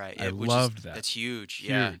offended. Right. I which loved that. That's huge.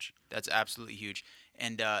 Yeah. Huge. That's absolutely huge.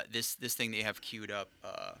 And this thing that you have queued up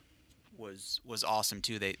was awesome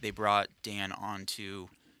too. They brought Dan onto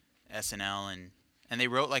SNL and they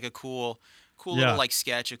wrote like a cool Yeah. little like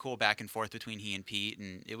sketch, a cool back and forth between he and Pete,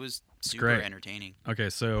 and it was super great. entertaining. Okay,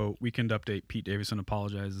 so weekend update. Pete Davidson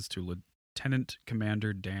apologizes to Lieutenant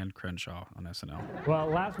Commander Dan Crenshaw on SNL. Well,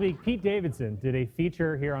 last week, Pete Davidson did a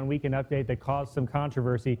feature here on Weekend Update that caused some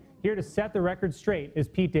controversy. Here to set the record straight is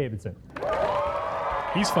Pete Davidson.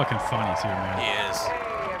 He's fucking funny too, man. He is.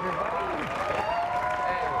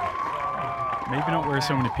 Maybe don't wear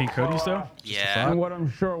so many pink hoodies though. And what I'm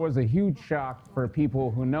sure was a huge shock for people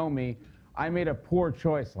who know me, I made a poor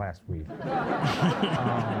choice last week. You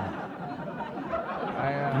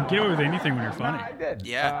can get away with anything when you're funny. I did.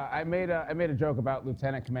 Yeah. I made a joke about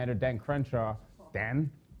Lieutenant Commander Dan Crenshaw. Dan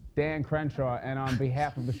Crenshaw, and on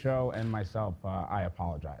behalf of the show and myself, I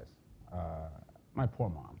apologize. My poor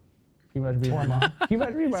mom. Can you imagine being my mom? Can you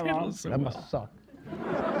imagine being my mom? That must suck.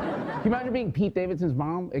 Can you imagine being Pete Davidson's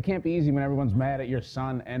mom? It can't be easy when everyone's mad at your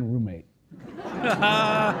son and roommate.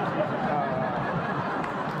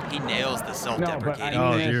 He nails the No, self-deprecating. but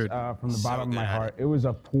I mean dude. this, from the So bottom of my good at heart. It was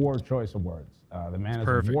a poor choice of words. The man is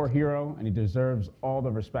perfect. a war hero, and he deserves all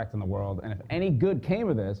the respect in the world. And if any good came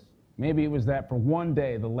of this, maybe it was that for one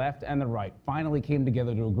day, the left and the right finally came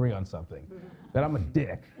together to agree on something. That I'm a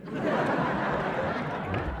dick.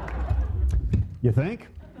 You think?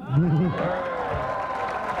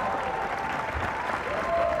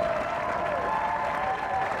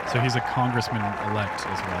 So he's a congressman-elect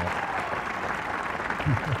as well.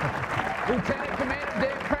 Lieutenant Commander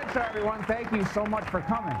Dan Crenshaw, everyone, thank you so much for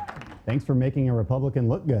coming. Thanks for making a Republican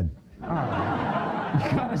look good. You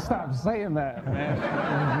gotta stop saying that,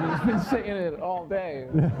 man. He's been saying it all day.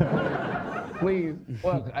 Please,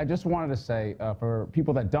 look, I just wanted to say, for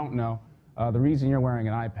people that don't know, the reason you're wearing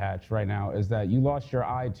an eye patch right now is that you lost your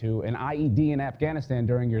eye to an IED in Afghanistan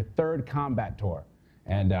during your 3rd combat tour.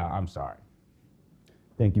 And I'm sorry.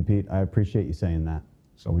 Thank you, Pete. I appreciate you saying that.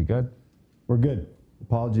 So we good? We're good.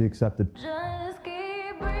 Apology accepted. Just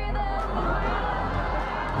keep breathing.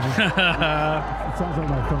 It sounds like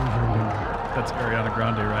my phone's ringing. That's Ariana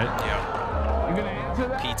Grande, right? Yeah. You gonna answer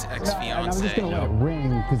that? Pete's And I'm ex-fiance. just going to let it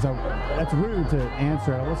ring because that's rude to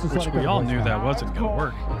answer. Let's just Which let it go we to all knew voicemail. that wasn't going to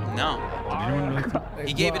work. No. Did anyone really think?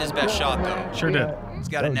 He gave it his best shot, though. Sure did. He's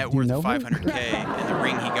got a Oh, net do you worth know of me? 500K, and the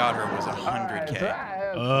ring he got her was 100K.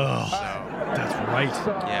 Oh, that's right.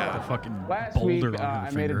 Yeah. The fucking Last boulder week, on her I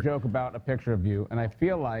made finger. a joke about a picture of you, and I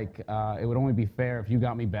feel like it would only be fair if you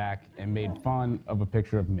got me back and made fun of a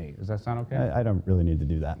picture of me. Does that sound okay? I don't really need to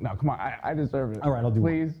do that. No, come on. I deserve it. All right, I'll do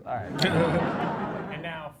one. Please? All right. And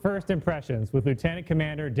now, first impressions with Lieutenant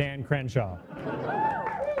Commander Dan Crenshaw.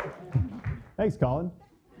 Thanks, Colin.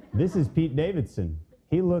 This is Pete Davidson.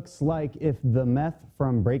 He looks like if the meth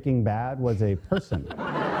from Breaking Bad was a person.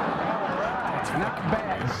 Not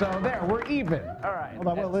bad. So there, we're even. All right. Hold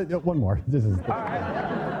on, well, one more. This is. All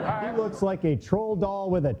right. He looks like a troll doll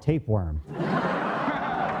with a tapeworm.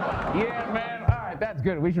 Yeah, man. All right, that's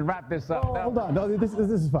good. We should wrap this up. Oh, hold on. No, this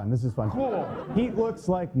is fun. This is fun. Cool. He looks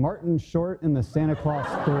like Martin Short in the Santa Claus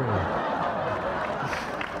 3.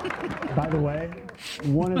 By the way,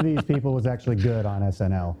 one of these people was actually good on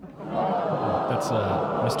SNL. That's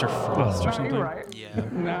Mr. Frost or No, something. you're right.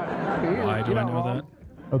 Yeah. Why do I know that?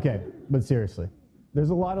 Okay, but seriously, there's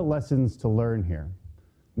a lot of lessons to learn here.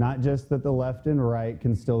 Not just that the left and right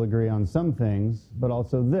can still agree on some things, but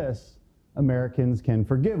also this: Americans can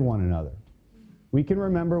forgive one another. We can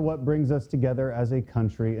remember what brings us together as a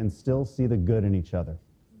country and still see the good in each other.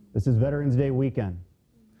 This is Veterans Day weekend,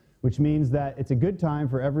 which means that it's a good time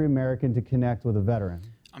for every American to connect with a veteran.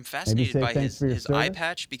 I'm fascinated by thanks for your his eye service.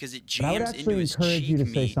 patch because it But I would jams into actually his encourage cheek you to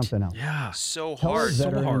say meat something else. Yeah. so Tell a hard.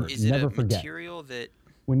 veteran Is it never a forget. material that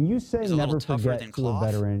When you say Is a little never tougher forget than to a cloth?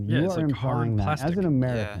 veteran, Yeah, you it's are like hard implying that as plastic. an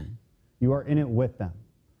American, you are in it with them.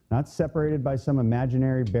 Not separated by some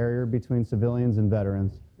imaginary barrier between civilians and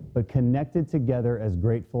veterans, but connected together as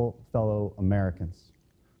grateful fellow Americans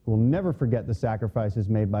who will never forget the sacrifices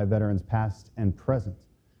made by veterans past and present,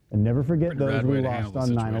 and never forget Pretty those rad we way to lost handle the on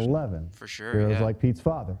situation. 9/11. For sure, Heroes yeah. like Pete's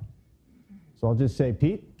father. So I'll just say,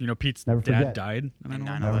 Pete, You know, Pete's Never dad forget. died in in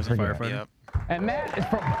 9/11 9/11? as a firefighter. Yep. And that is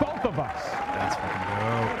for both of us. That's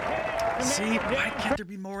fucking dope. See, why can't there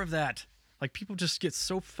be more of that? Like, people just get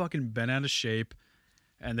so fucking bent out of shape,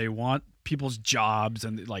 and they want people's jobs,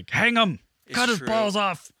 and like, hang him, It's cut his true. balls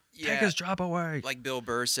off, take Yeah. his job away. Like Bill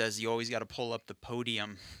Burr says, you always got to pull up the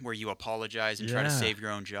podium where you apologize and try to Yeah. save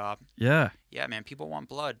your own job. Yeah, Yeah, man, people want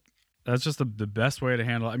blood. that's just the best way to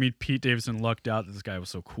handle it. I mean, Pete Davidson lucked out that this guy was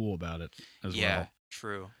so cool about it as Yeah, well.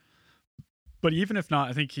 true. But even if not,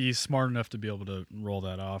 I think he's smart enough to be able to roll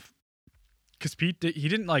that off. Because he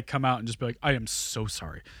didn't like come out and just be like, I am so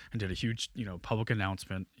sorry, and did a huge, public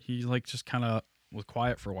announcement. He like just kind of was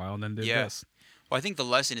quiet for a while and then did Yeah. this. Well, I think the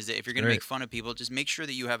lesson is that if you're going to Great. make fun of people, just make sure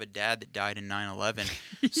that you have a dad that died in 9/11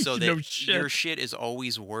 so that No shit. your shit is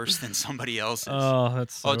always worse than somebody else's. Oh,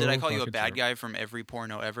 that's so Oh, did I call you a fucking bad true. guy from every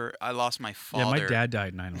porno ever? I lost my Yeah, father my dad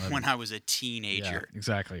died in 9/11. when I was a teenager. Yeah,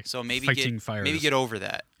 exactly. So maybe Fighting get fires. maybe get over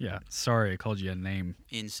that. Yeah, sorry, I called you a name.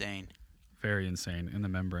 Insane. Very insane in the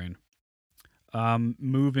membrane.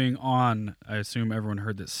 Moving on, I assume everyone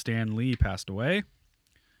heard that Stan Lee passed away.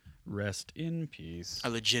 Rest in peace. I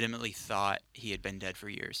legitimately thought he had been dead for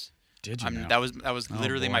years. Did you now? That was Oh,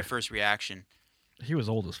 literally my boy. first reaction. He was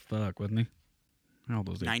old as fuck, wasn't he? How old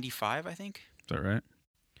was he? 95, I think. Is that right?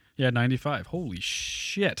 Yeah, 95. Holy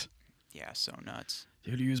shit. Yeah, so nuts.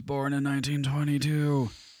 Dude, he was born in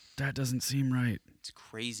 1922. That doesn't seem right. It's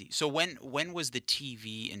crazy. So when was the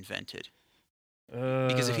TV invented?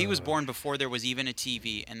 Because if he was born before there was even a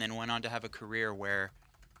TV and then went on to have a career where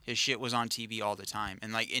his shit was on TV all the time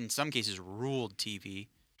and like in some cases ruled TV.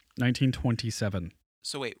 1927.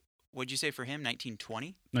 So wait, what'd you say for him?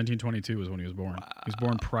 1920? 1922 was when he was born. He was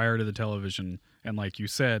born prior to the television, and like you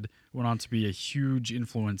said, went on to be a huge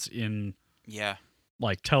influence in Yeah.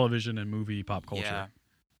 like television and movie pop culture. Yeah.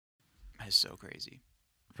 That's so crazy.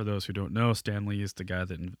 For those who don't know, Stan Lee is the guy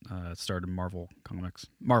that started Marvel Comics.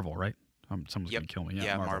 Marvel, right? Someone's Yep. gonna kill me.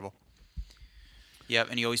 Yeah, Marvel. Yep,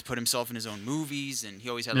 and he always put himself in his own movies, and he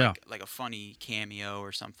always had Yeah. like a funny cameo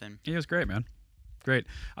or something. He was great, man. Great.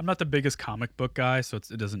 I'm not the biggest comic book guy, so it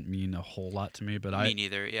doesn't mean a whole lot to me. But Me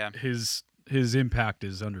neither. Yeah. His impact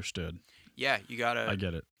is understood. Yeah, you gotta. I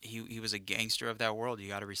get it. He was a gangster of that world. You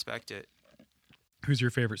gotta respect it. Who's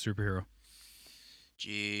your favorite superhero?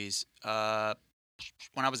 Jeez.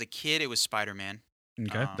 When I was a kid, it was Spider-Man.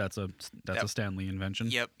 Okay, that's a Stan Lee invention.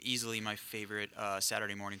 Yep, easily my favorite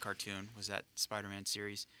Saturday morning cartoon was that Spider-Man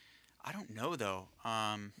series. I don't know though.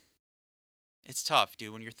 It's tough,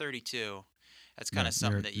 dude. When you're 32, that's kind of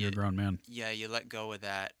something that you're a grown man. Yeah, you let go of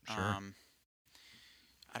that. Sure.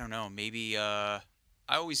 I don't know. Maybe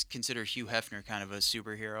I always consider Hugh Hefner kind of a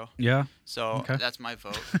superhero. Yeah. So Okay. that's my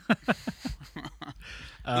vote.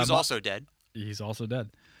 Who's also dead. He's also dead.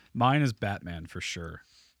 Mine is Batman for sure.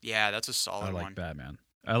 Yeah, that's a solid I like one. Batman.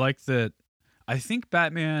 I like that. I think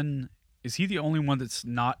Batman, is he the only one that's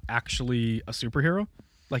not actually a superhero?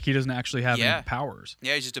 Like he doesn't actually have any powers.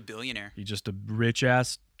 Yeah, he's just a billionaire. He's just a rich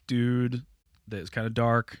ass dude that is kind of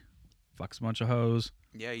dark, fucks a bunch of hoes.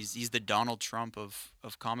 Yeah, he's the Donald Trump of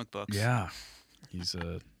comic books. Yeah. He's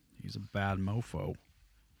a bad mofo.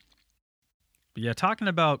 But yeah, talking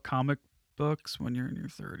about comic books when you're in your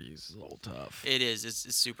 30s is a little tough. It is.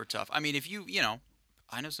 It's super tough. I mean, if you know,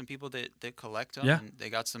 I know some people that collect them. Yeah. And they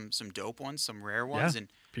got some dope ones, some rare ones, Yeah.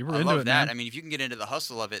 and People are I into love it, that. man. I mean, if you can get into the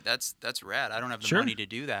hustle of it, that's rad. I don't have the Sure. money to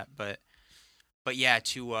do that, but yeah,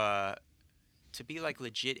 to be like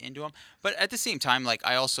legit into them. But at the same time, like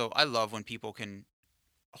I love when people can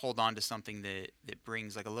hold on to something that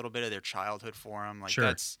brings like a little bit of their childhood for them. Like Sure.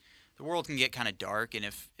 that's the world can get kind of dark, and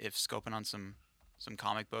if scoping on some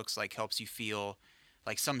comic books like helps you feel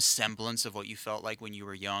like some semblance of what you felt like when you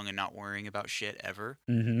were young and not worrying about shit ever.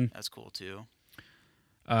 Mm-hmm. That's cool too.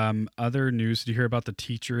 Other news, did you hear about the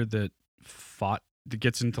teacher that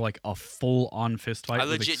gets into like a full-on fist fight I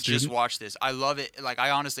with a legit student? just watched this. I love it. Like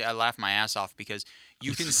I honestly, I laugh my ass off because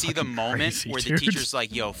you can see the fucking moment crazy, where the dude. teacher's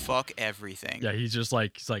like, "Yo, fuck everything." Yeah, he's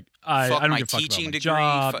like, I Fuck don't my give a fuck teaching about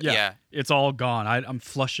my degree, job. yeah. It's all gone. I'm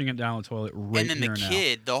flushing it down the toilet right And then here the now.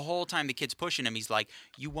 kid, the whole time the kid's pushing him, he's like,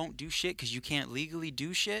 "You won't do shit because you can't legally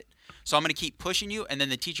do shit. So I'm gonna keep pushing you." And then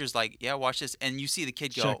the teacher's like, "Yeah, watch this." And you see the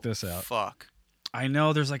kid go, Check this out. Fuck. I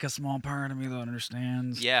know there's like a small part of me that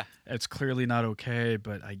understands. Yeah. It's clearly not okay,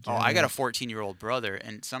 but I get Oh, I got a it. 14-year-old brother,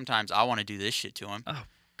 and sometimes I want to do this shit to him. Oh,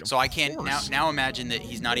 so I can't now imagine that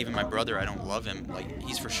he's not even my brother. I don't love him. Like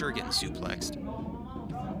he's for sure getting suplexed.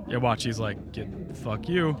 Yeah, watch. He's like, fuck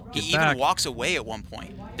you. Get He back. even walks away at one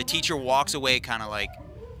point. The teacher walks away, kind of like,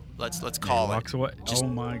 let's call it. Walks away. Just- Oh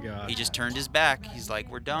my god. He just turned his back. He's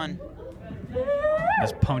like, we're done.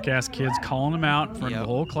 This punk ass kid's calling him out in front of the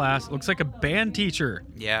whole class. Looks like a band teacher.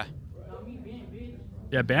 Yeah.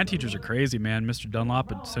 Yeah, band teachers are crazy, man. Mr.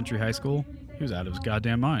 Dunlop at Century High School, he was out of his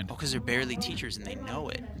goddamn mind. Oh, because they're barely teachers and they know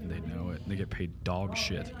it. They know it. They get paid dog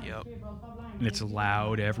shit. Yep. And it's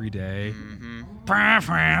loud every day.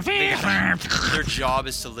 Their job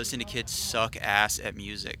is to listen to kids suck ass at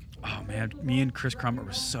music. Oh man, me and Chris Crummer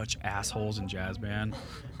were such assholes in jazz band.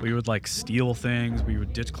 We would like steal things. We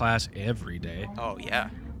would ditch class every day. Oh yeah,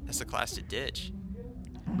 that's the class to ditch.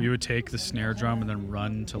 We would take the snare drum and then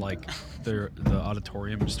run to like the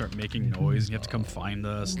auditorium and start making noise. And you have to come find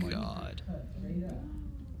us. Like, God.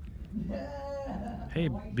 Hey,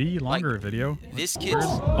 be longer video. This Where kid's.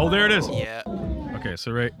 is- Oh, there it is. Yeah. Okay,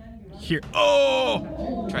 so right here.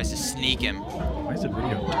 Oh! Tries to sneak him. Why is the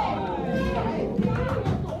video done?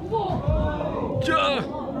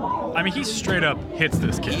 I mean, he straight up hits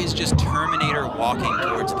this kid. He is just Terminator walking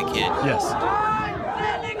towards the kid. Yes.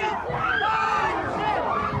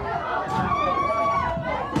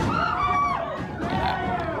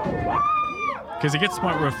 Because it gets to the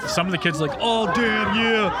point where some of the kids are like, oh, damn,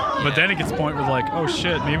 yeah. But then it gets to the point where like, oh,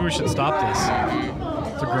 shit, maybe we should stop this.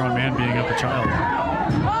 It's a grown man beating up a child.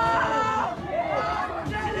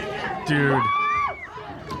 Dude,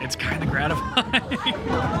 it's kind of gratifying.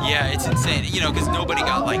 Yeah, it's insane. You know, because nobody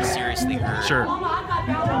got like seriously hurt. Sure.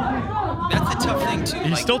 That's the tough thing too.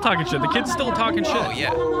 He's like, still talking shit. The kid's still talking shit. Oh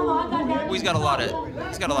yeah. Well, he's got a lot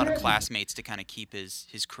of classmates to kind of keep his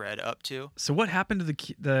cred up to. So what happened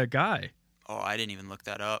to the guy? Oh, I didn't even look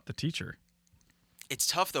that up. The teacher. It's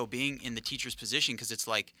tough though being in the teacher's position because it's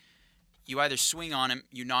like you either swing on him,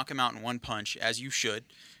 you knock him out in one punch, as you should,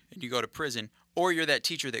 and you go to prison, or you're that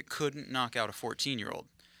teacher that couldn't knock out a 14-year-old.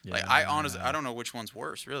 Like I honestly, I don't know which one's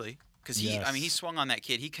worse, really, because he swung on that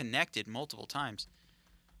kid. He connected multiple times.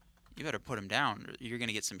 You better put him down, or you're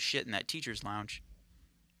gonna get some shit in that teacher's lounge.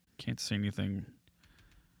 Can't see anything.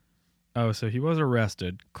 Oh, so he was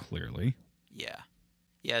arrested, clearly. Yeah.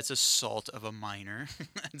 Yeah, it's assault of a minor.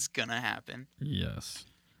 That's gonna happen. Yes.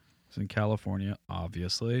 It's in California,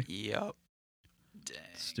 obviously. Yep. Dang.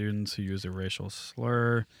 Students who use a racial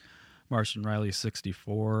slur. Martian Riley,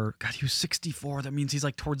 64. God, he was 64. That means he's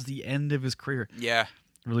like towards the end of his career. Yeah.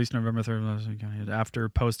 Released November 3rd after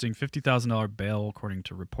posting $50,000 bail, according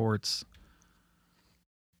to reports.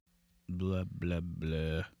 Blah, blah,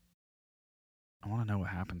 blah. I want to know what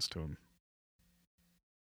happens to him.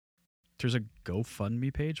 There's a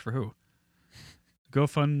GoFundMe page for who?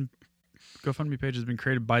 GoFundMe page has been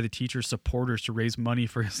created by the teacher's supporters to raise money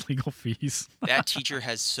for his legal fees. That teacher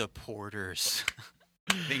has supporters.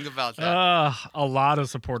 Think about that. A lot of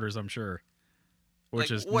supporters, I'm sure. which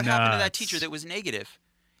like, is what happened to that nuts. teacher that was negative?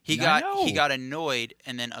 He I got know. annoyed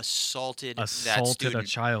and then assaulted that Assaulted student. a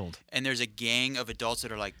child. And there's a gang of adults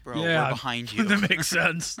that are like, bro, Yeah, we're behind you. that makes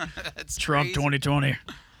sense. That's Trump crazy. 2020.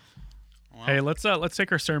 Wow. Hey, let's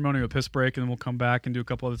take our ceremonial piss break, and then we'll come back and do a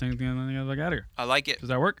couple other things, and then get out of here. I like it. Does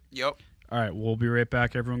that work? Yep. All right, we'll be right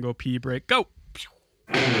back. Everyone go pee break. Go.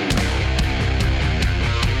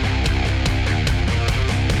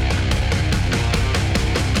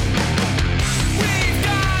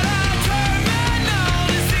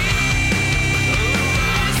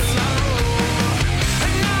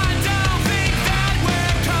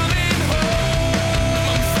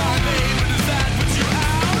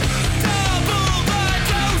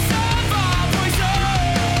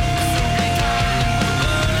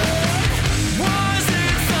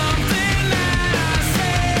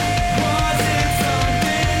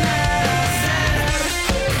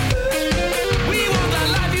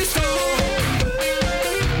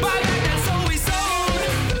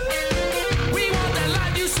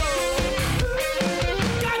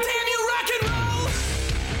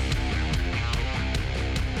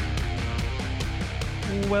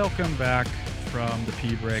 Welcome back from the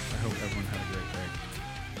pee break. I hope everyone had a great break.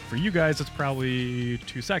 For you guys, it's probably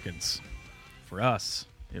 2 seconds. For us,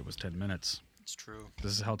 it was 10 minutes. It's true.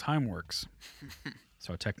 This is how time works. It's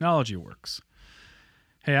how technology works.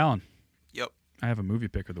 Hey, Alan. Yep. I have a movie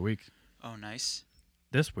pick of the week. Oh, nice.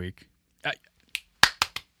 This week.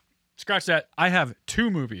 Scratch that. I have 2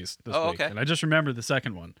 movies this week. Okay. And I just remembered the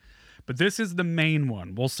second one. But this is the main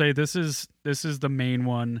one. We'll say this is the main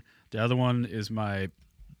one. The other one is my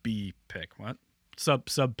B pick. What? Sub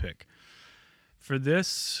pick. For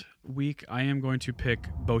this week, I am going to pick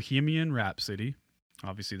Bohemian Rhapsody.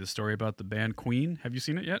 Obviously, the story about the band Queen. Have you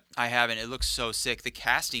seen it yet? I haven't. It looks so sick. The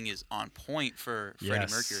casting is on point for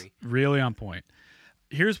Freddie Mercury. Really on point.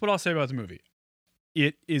 Here's what I'll say about the movie.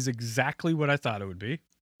 It is exactly what I thought it would be.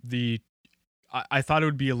 I thought it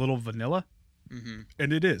would be a little vanilla,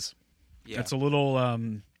 and it is. Yeah. It's a little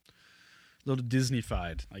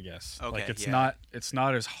Disney-fied, I guess. Okay, like it's yeah.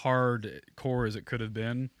 not as hardcore as it could have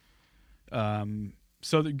been.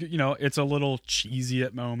 So it's a little cheesy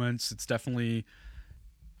at moments. It's definitely,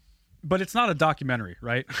 but it's not a documentary,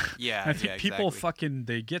 right? Yeah, I think people exactly.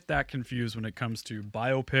 they get that confused when it comes to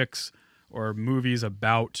biopics or movies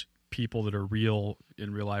about people that are real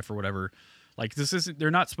in real life or whatever. Like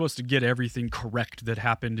they're not supposed to get everything correct that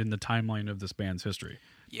happened in the timeline of this band's history.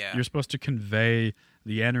 Yeah. You're supposed to convey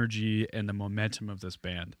the energy and the momentum of this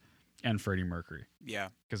band and Freddie Mercury. Yeah.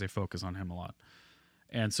 Because they focus on him a lot.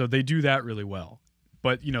 And so they do that really well.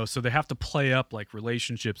 But, so they have to play up like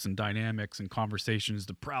relationships and dynamics and conversations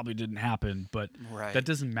that probably didn't happen, but Right. that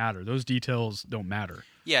doesn't matter. Those details don't matter.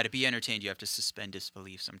 Yeah, to be entertained, you have to suspend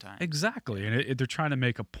disbelief sometimes. Exactly. And they're trying to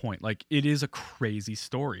make a point. Like, it is a crazy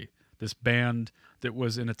story. This band that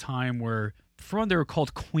was in a time where, for one, they were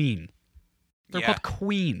called Queen. They're called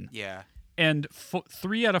Queen. Yeah. And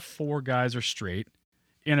 3 out of 4 guys are straight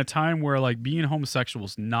in a time where, like, being homosexual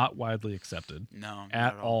is not widely accepted. No, not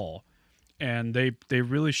at at all. And they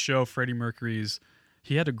really show Freddie Mercury's,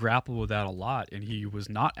 he had to grapple with that a lot, and he was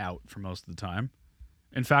not out for most of the time.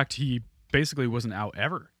 In fact, he basically wasn't out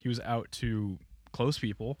ever. He was out to close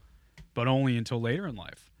people, but only until later in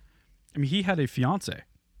life. I mean, he had a fiance,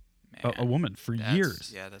 a woman for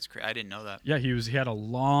years. Yeah, that's crazy. I didn't know that. Yeah, he had a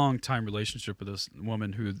long time relationship with this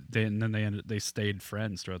woman who they stayed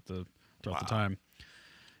friends throughout the time.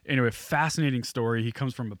 Anyway, fascinating story. He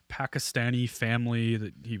comes from a Pakistani family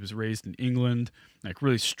that he was raised in England, like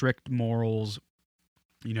really strict morals,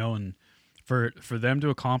 and for them to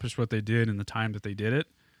accomplish what they did in the time that they did it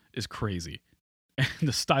is crazy. And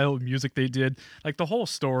the style of music they did, like the whole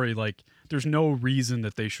story, like there's no reason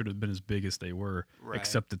that they should have been as big as they were, Right.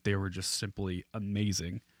 except that they were just simply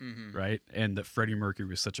amazing, right? And that Freddie Mercury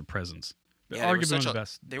was such a presence. Yeah, Arguably one of the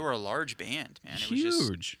best. They were a large band, man. It Huge. was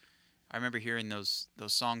just, I remember hearing those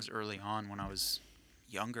songs early on when I was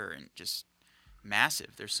younger, and just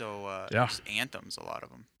massive. They're so just anthems, a lot of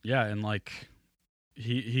them. Yeah, and like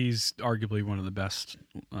he's arguably one of the best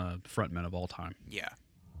frontmen of all time. Yeah.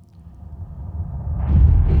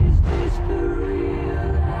 Is this the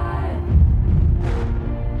real life?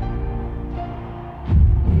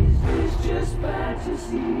 Is this just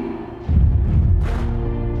fantasy?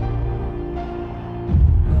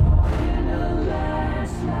 Caught in a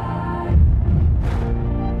landslide.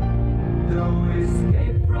 No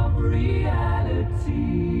escape from reality.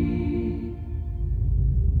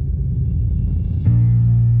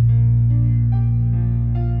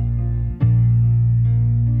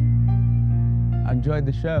 I enjoyed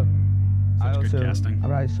the show. Such good casting. I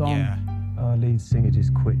write a song. Yeah. Our lead singer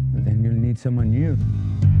just quit. But then you'll need someone new.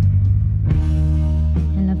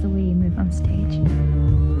 I love the way you move on stage.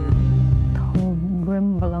 The whole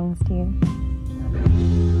room belongs to you.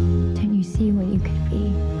 Don't you see what you could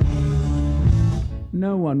be?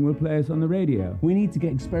 No one will play us on the radio. We need to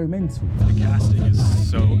get experimental. The casting is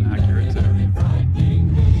so accurate too.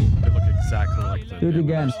 They look exactly like the Do it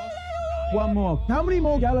again. One more. How many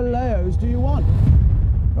more Galileos do you want?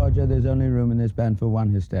 Roger, there's only room in this band for one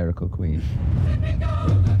hysterical queen.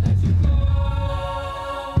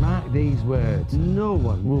 Mark these words. No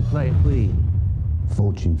one will play a queen.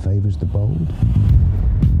 Fortune favors the bold.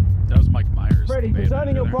 That was Mike Myers. Freddie,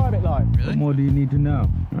 concerning your private life. What more do you need to know?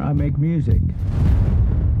 I make music.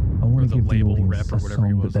 I want the to give the label audience rep or a whatever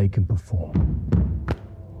he song was. that they can perform.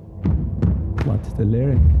 What's the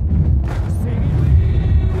lyric?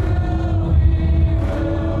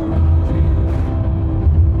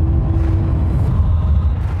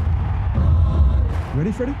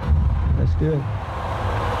 Ready, Freddie? Let's do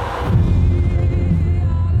it.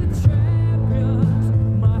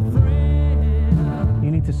 You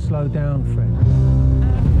need to slow down, Fred.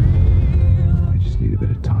 I just need a bit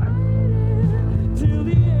of time.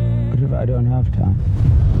 What if I don't have time?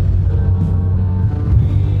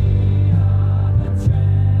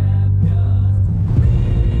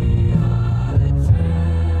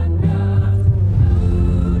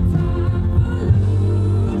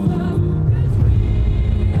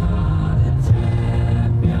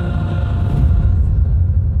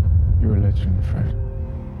 You're a legend, Fred.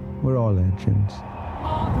 We're all legends.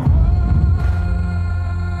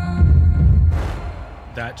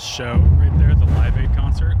 That show right there, the Live Aid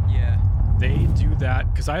concert. Yeah. They do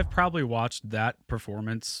that because I've probably watched that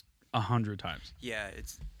performance 100 times. Yeah,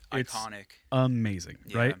 it's It's iconic. amazing,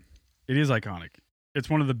 Yeah. right? It is iconic. It's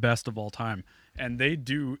one of the best of all time, and they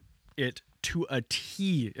do it to a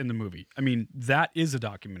T in the movie. I mean, that is a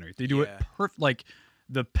documentary. They do it Yeah. perfect. Like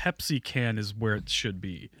the Pepsi can is where it should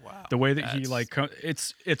be. Wow, The way that he that's- like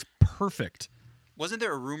it's perfect. Wasn't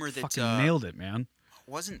there a rumor that Fucking nailed it, man.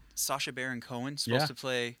 Wasn't Sacha Baron Cohen supposed Yeah. to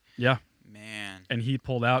play? Yeah. Man. And he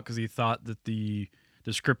pulled out because he thought that the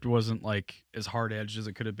script wasn't like as hard edged as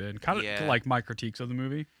it could have been. Kind of Yeah. like my critiques of the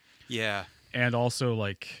movie. Yeah. And also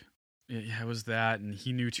like it was that, and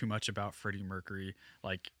he knew too much about Freddie Mercury.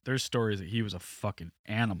 Like there's stories that he was a fucking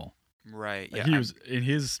animal. Right. Like, Yeah. he was in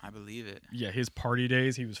his. I believe it. Yeah, his party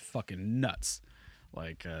days, he was fucking nuts.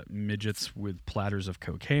 Like midgets with platters of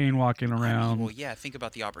cocaine walking I mean, around. well, yeah. Think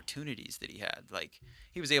about the opportunities that he had. Like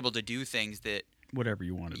he was able to do things that Whatever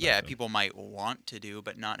you wanted. yeah, people might want to do,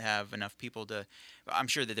 but not have enough people to. I'm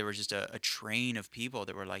sure that there was just a train of people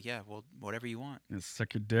that were like, yeah, well, whatever you want. And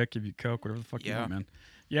suck your dick, give you coke, whatever the fuck you Yeah. want, man.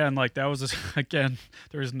 Yeah, and like that was just, again,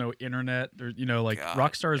 there was no internet. There, like God,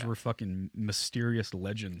 rock stars were fucking mysterious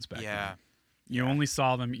legends back Yeah. then. You only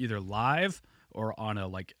saw them either live or on a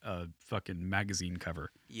fucking magazine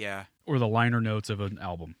cover. Yeah. Or the liner notes of an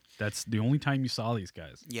album. That's the only time you saw these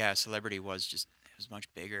guys. Yeah, celebrity was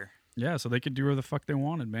much bigger. Yeah, so they could do whatever the fuck they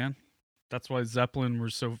wanted, man. That's why Zeppelin were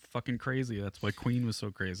so fucking crazy. That's why Queen was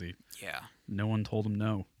so crazy. Yeah. No one told them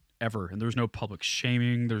no, ever. And there's no public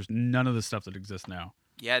shaming. There's none of the stuff that exists now.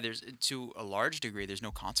 Yeah, there's to a large degree, there's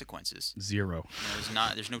no consequences. Zero. You know,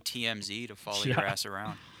 there's no TMZ to follow your Yeah. ass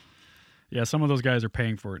around. Yeah, some of those guys are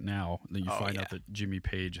paying for it now. Then you Oh, find yeah. out that Jimmy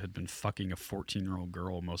Page had been fucking a 14-year-old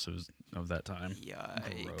girl most of that time.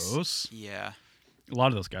 Yikes. Gross. Yeah. A lot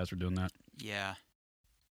of those guys were doing that. Yeah.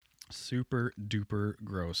 Super duper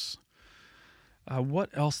gross. What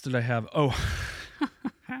else did I have? Oh,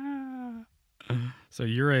 so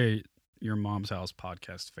you're your Mom's House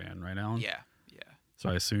podcast fan, right, Alan? Yeah. Yeah. So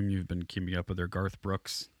I assume you've been keeping up with their Garth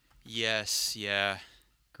Brooks. Yes. Yeah.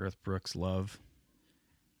 Garth Brooks love.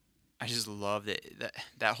 I just love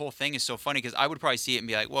that whole thing is so funny because I would probably see it and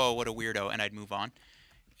be like, "Whoa, what a weirdo," and I'd move on.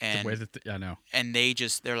 And The way that I know. And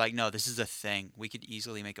they're like, "No, this is a thing. We could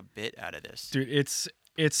easily make a bit out of this." Dude, it's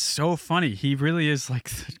so funny. He really is like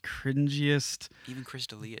the cringiest. Even Chris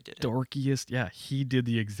D'Elia did it. Dorkiest. Yeah, he did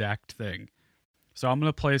the exact thing. So I'm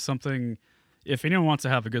gonna play something. If anyone wants to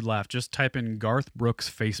have a good laugh, just type in Garth Brooks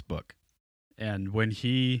Facebook, and when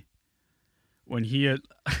he had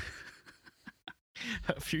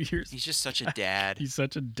a few years, He's just such a dad. He's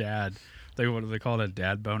such a dad. What do they call it? A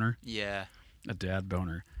dad boner? Yeah. A dad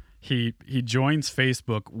boner. He joins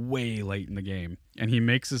Facebook way late in the game, and he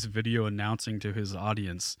makes this video announcing to his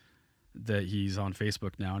audience that he's on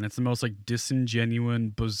Facebook now, and it's the most like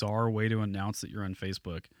disingenuous, bizarre way to announce that you're on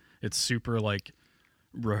Facebook. It's super like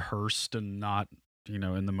rehearsed and not,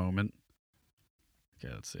 in the moment.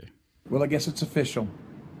 Okay, let's see. Well, I guess it's official.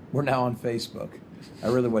 We're now on Facebook. I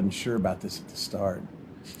really wasn't sure about this at the start.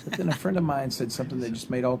 But then a friend of mine said something that just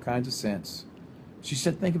made all kinds of sense. She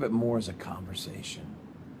said, think of it more as a conversation.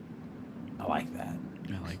 I like that.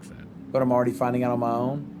 I like that. But I'm already finding out on my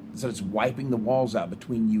own. So it's wiping the walls out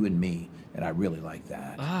between you and me. And I really like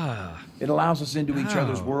that. It allows us into each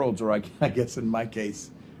other's worlds, or I guess in my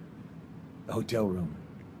case, the hotel room.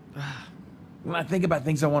 When I think about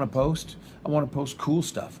things I want to post cool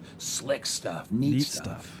stuff, slick stuff, neat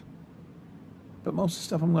stuff. But most of the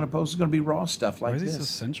stuff I'm going to post is going to be raw stuff like Why is this. he so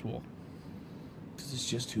sensual? Because it's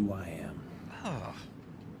just who I am.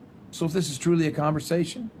 So if this is truly a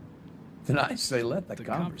conversation, then I say let the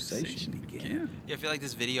conversation begin. Yeah, I feel like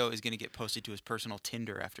this video is going to get posted to his personal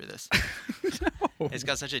Tinder after this. It's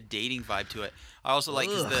got such a dating vibe to it. I also like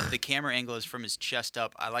because the camera angle is from his chest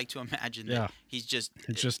up. I like to imagine that he's just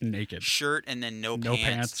naked. Shirt and then no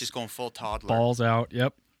pants, just going full toddler. Balls out.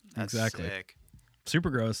 Yep. That's exactly. sick.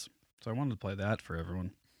 Super gross. So I wanted to play that for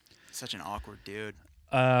everyone. Such an awkward dude.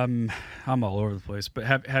 I'm all over the place. But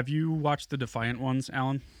have you watched the Defiant ones,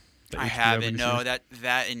 Alan? I haven't. No,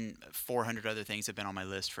 that and 400 other things have been on my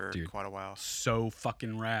list for quite a while. So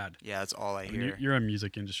fucking rad. Yeah, that's all I hear. You're a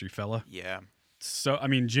music industry fella. Yeah. So I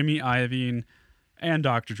mean, Jimmy Iovine and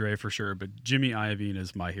Dr. Dre for sure, but Jimmy Iovine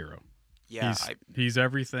is my hero. Yeah, he's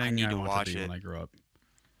everything I want to be when I grow up.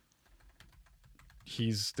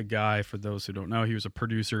 He's the guy, for those who don't know, he was a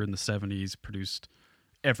producer in the 70s, produced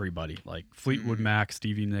everybody, like Fleetwood Mac,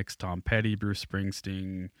 Stevie Nicks, Tom Petty, Bruce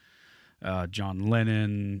Springsteen, John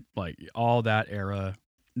Lennon, like all that era.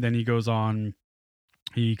 Then he goes on,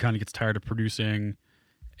 he kind of gets tired of producing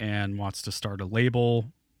and wants to start a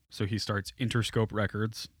label. So he starts Interscope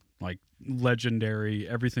Records, like legendary,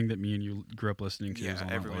 everything that me and you grew up listening to is on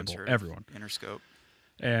that label. Everyone. Interscope.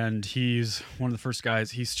 And he's one of the first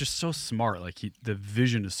guys. He's just so smart. Like the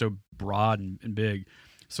vision is so broad and big.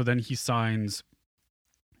 So then he signs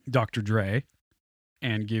Dr. Dre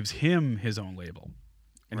and gives him his own label.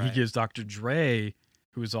 And he gives Dr. Dre,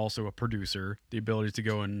 who is also a producer, the ability to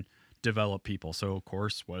go and develop people. So, of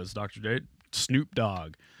course, what is Dr. Dre? Snoop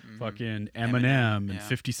Dogg, fucking Eminem and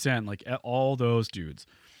 50 Cent, like all those dudes.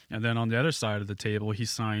 And then on the other side of the table, he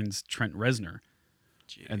signs Trent Reznor.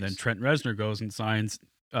 Jeez. And then Trent Reznor goes and signs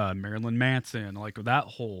Marilyn Manson, like that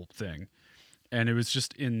whole thing. And it was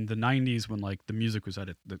just in the 90s when like the music was at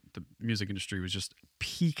it, the music industry was just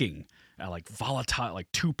peaking at like volatile, like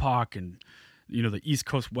Tupac and, you know, the East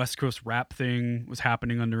Coast, West Coast rap thing was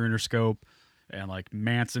happening under Interscope, and like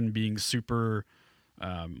Manson being super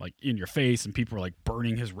like in your face, and people were like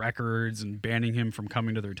burning his records and banning him from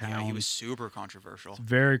coming to their town. Yeah, he was super controversial.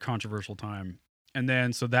 Very controversial time. And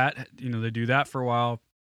then so that, you know, they do that for a while.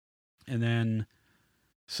 And then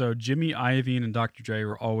so Jimmy Iovine and Dr. Dre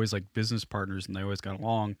were always like business partners, and they always got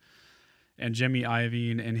along. And Jimmy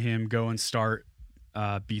Iovine and him go and start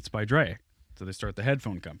Beats by Dre. So they start the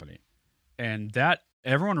headphone company. And that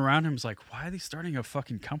everyone around him is like, why are they starting a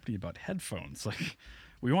fucking company about headphones? Like,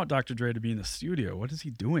 we want Dr. Dre to be in the studio. What is he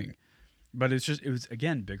doing? But it was,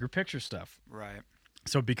 again, bigger picture stuff. Right.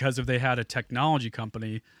 So because if they had a technology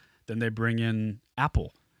company, then they bring in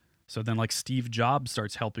Apple. So then like Steve Jobs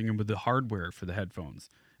starts helping him with the hardware for the headphones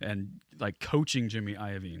and like coaching Jimmy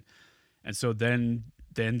Iovine. And so then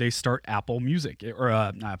they start Apple Music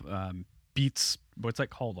or Beats. What's that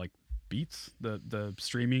called? Like Beats, the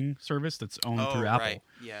streaming service that's owned through Apple. Right.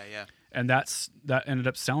 Yeah. And that ended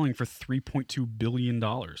up selling for $3.2 billion.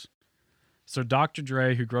 So Dr.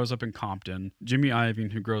 Dre, who grows up in Compton, Jimmy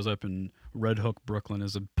Iovine, who grows up in Red Hook, Brooklyn,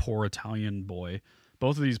 as a poor Italian boy,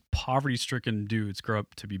 both of these poverty-stricken dudes grow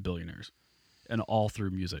up to be billionaires, and all through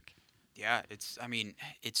music. Yeah, it's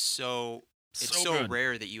so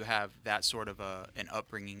rare that you have that sort of an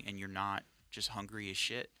upbringing and you're not just hungry as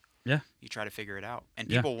shit. Yeah. You try to figure it out. And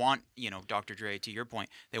people want, Dr. Dre, to your point,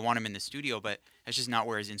 they want him in the studio, but that's just not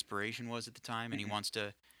where his inspiration was at the time, and he wants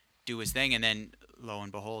to do his thing, and then lo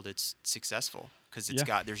and behold, it's successful because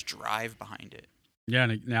there's drive behind it. Yeah,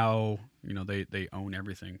 and now, they own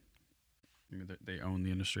everything. I mean, they own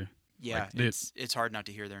the industry. Yeah, like it's hard not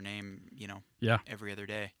to hear their name, every other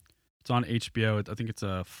day. It's on HBO. I think it's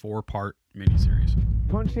a 4-part miniseries.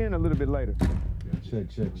 Punch in a little bit later. Check.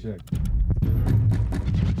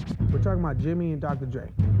 We're talking about Jimmy and Dr. Dre.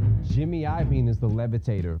 Jimmy Iovine is the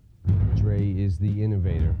levitator. Dre is the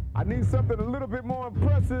innovator. I need something a little bit more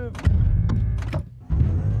impressive.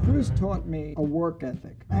 Bruce taught me a work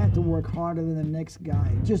ethic. I had to work harder than the next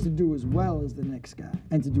guy just to do as well as the next guy.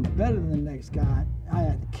 And to do better than the next guy, I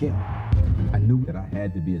had to kill. I knew that I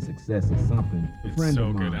had to be a success at something. A friend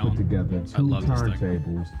of mine put together 2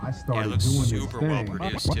 turntables. I started doing this thing. Well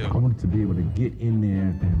produced too. I wanted to be able to get in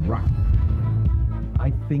there and rock.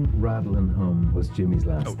 I think Rattle and Hum was Jimmy's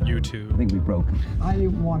last Oh, time. U2. I think we broke him. I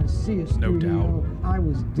didn't want to see a studio. No doubt. I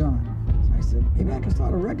was done. So I said, maybe I can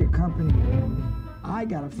start a record company. I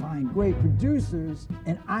gotta find great producers,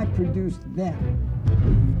 and I produced them.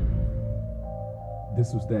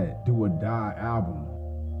 This was that do or die album.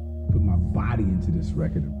 Put my body into this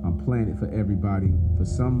record. I'm playing it for everybody. For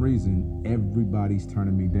some reason, everybody's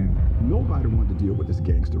turning me down. Nobody wanted to deal with this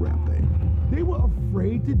gangster rap thing. They were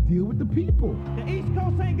afraid to deal with the people. The East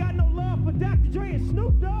Coast ain't got no love for Dr. Dre and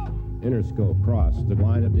Snoop Dogg. Interscope crossed the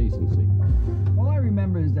line of decency. All I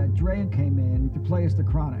remember is that Dre came in to play us the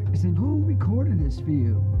Chronic. I said, who recorded this for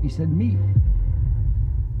you? He said, me.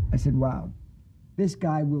 I said, wow, this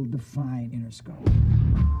guy will define Interscope.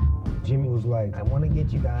 Jimmy was like, I want to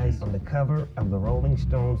get you guys on the cover of the Rolling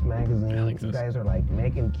Stones magazine. You guys are like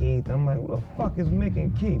Mick and Keith. I'm like, who the fuck is Mick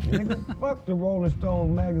and Keith? Nigga, fuck the Rolling Stones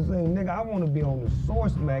magazine. Nigga, I want to be on the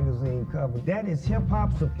Source magazine cover. That is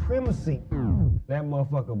hip-hop supremacy. That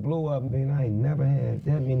motherfucker blew up. Man, I ain't never had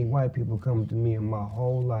that many white people coming to me in my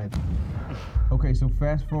whole life. Okay, so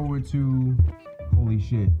fast forward to holy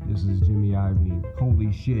shit, this is Jimmy Iovine.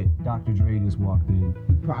 Holy shit, Dr. Dre just walked in.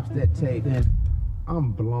 He pops that tape, and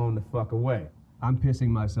I'm blown the fuck away. I'm pissing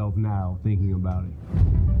myself now thinking about it.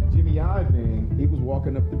 Jimmy Iovine, he was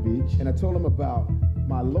walking up the beach, and I told him about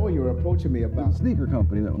my lawyer approaching me about A sneaker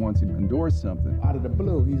company that wants you to endorse something. out of the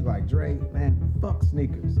blue. He's like, Dre, man, fuck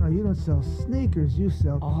sneakers. No, you don't sell sneakers, you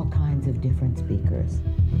sell all kinds of different speakers.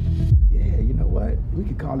 Yeah, you know what? We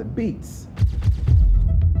could call it beats.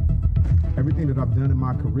 Everything that I've done in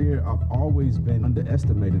my career, I've always been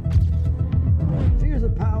underestimated. Fear's a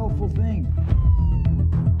powerful thing.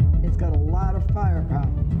 It's got a lot of firepower.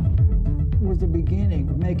 It was the beginning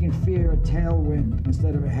of making fear a tailwind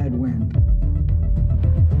instead of a headwind.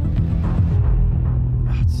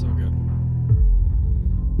 Oh, it's so good.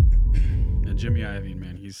 And Jimmy Iovine,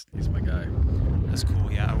 man, he's my guy. That's cool.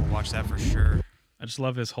 Yeah, I will watch that for sure. I just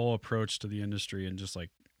love his whole approach to the industry and just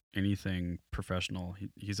like anything professional.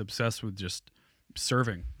 He's obsessed with just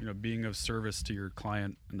serving, being of service to your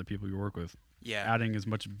client and the people you work with. Yeah. Adding as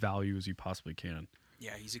much value as you possibly can.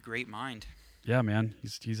 Yeah, he's a great mind. Yeah, man.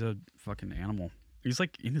 He's a fucking animal. He's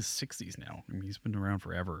like in his 60s now. I mean, he's been around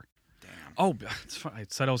forever. Damn. Oh, I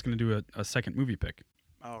said I was going to do a second movie pick.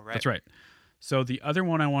 Oh, right. That's right. So the other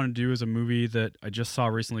one I want to do is a movie that I just saw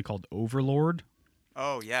recently called Overlord.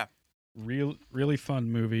 Oh, yeah. Really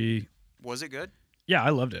fun movie. Was it good? Yeah, I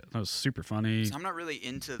loved it. That was super funny. So I'm not really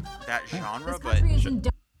into that genre, but I'm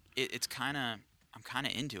kind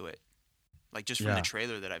of into it. Like just from the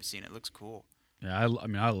trailer that I've seen, it looks cool. Yeah, I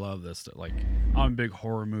mean, I love this. Like, I'm a big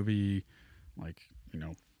horror movie, like,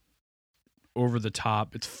 over the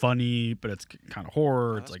top. It's funny, but it's kind of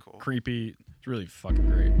horror. It's like cool. Creepy. It's really fucking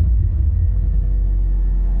great.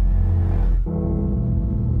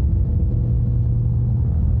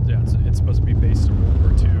 Yeah, it's supposed to be based in World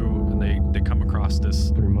War II, and they come across this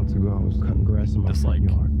 3 months ago, I was cutting grass in my front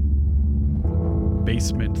yard.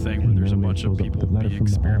 Basement thing where there's a bunch of people being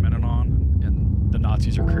experimented on, and the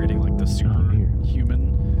Nazis are creating like the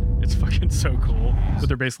superhuman. It's fucking so cool, but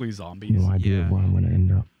they're basically zombies. No idea where I'm gonna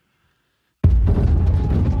end up.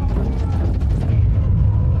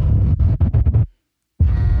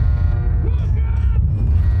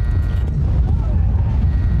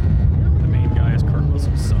 The main guy is Kurt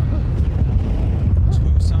Russell's son.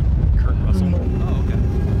 Whose son? Kurt Russell. Oh, okay.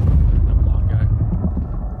 That blonde guy.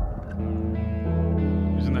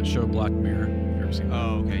 He was in that show Black Mirror. Have you ever seen that?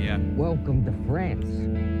 Oh, okay, yeah. Welcome to France.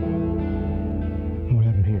 What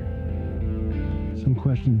happened here? Some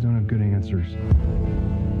questions don't have good answers.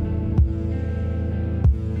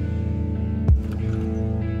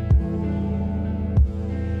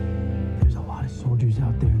 There's a lot of soldiers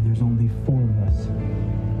out there. There's only 4 of us.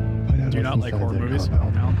 Do you not like horror movies?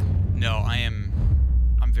 No. No, I'm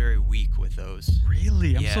very weak with those.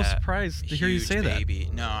 Really? I'm so surprised to hear you say that. Baby.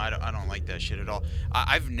 No, I don't like that shit at all.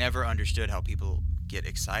 I've never understood how people get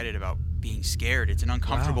excited about being scared. It's an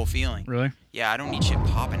uncomfortable feeling. Really? Yeah, I don't need shit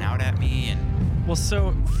popping out at me. And well,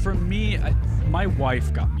 so for me, my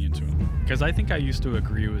wife got me into it because I think I used to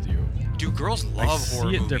agree with you. Dude, girls love horror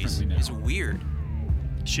movies. Differently now. It's weird.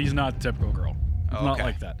 She's not a typical girl. Oh, not okay.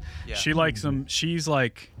 like that. Yeah. She likes them. She's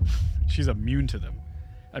immune to them.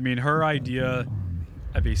 I mean, her idea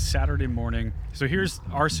of a Saturday morning. So here's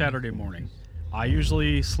our Saturday morning. I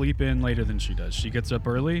usually sleep in later than she does. She gets up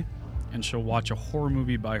early, and she'll watch a horror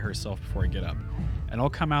movie by herself before I get up. And I'll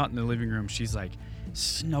come out in the living room. She's like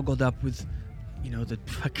snuggled up with, the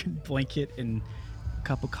fucking blanket and a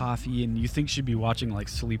cup of coffee. And you think she'd be watching like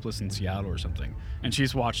Sleepless in Seattle or something. And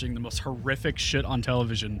she's watching the most horrific shit on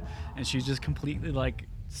television. And she's just completely like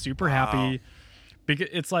super happy. Because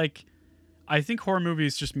it's like, I think horror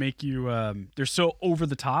movies just make you, they're so over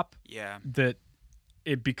the top that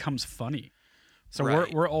it becomes funny. So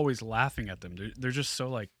we're always laughing at them. They're just so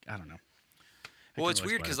like, I don't know. Well, it's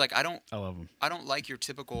weird because like I love them. I don't like your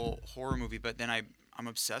typical horror movie, but then I'm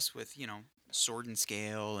obsessed with, you know, Sword and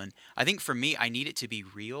Scale, and I think for me I need it to be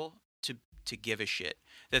real to give a shit.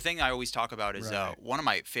 The thing I always talk about is one of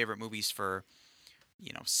my favorite movies for,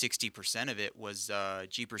 you know, 60% of it was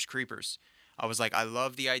Jeepers Creepers. I was like, I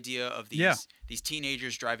love the idea of these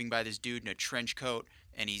teenagers driving by this dude in a trench coat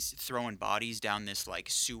and he's throwing bodies down this like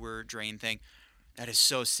sewer drain thing. That is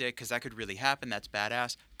so sick because that could really happen. That's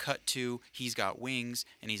badass. Cut to, he's got wings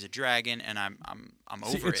and he's a dragon, and I'm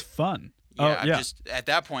over it. It's fun. Yeah, I'm just at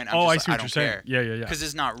that point, I'm I just see I what don't you're care. saying. Yeah. Because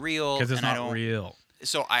it's not real. Because it's and not real.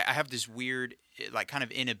 So I have this weird, like, kind of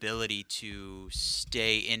inability to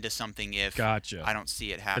stay into something if Gotcha. I don't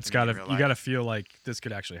see it happen. It's gotta in real you life. gotta feel like this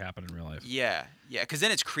could actually happen in real life. Yeah, because then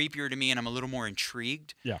it's creepier to me, and I'm a little more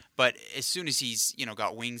intrigued. Yeah. But as soon as he's, you know,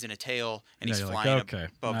 got wings and a tail, and Yeah, he's you're like, flying okay,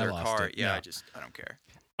 above I their lost car, it. yeah, Yeah. I don't care.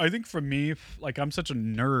 I think for me, like, I'm such a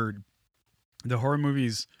nerd. The horror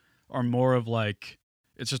movies are more of like,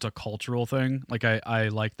 it's just a cultural thing. Like I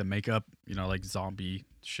like the makeup, you know, like zombie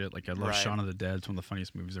shit. Like I love Shaun of the Dead. It's one of the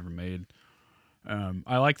funniest movies ever made.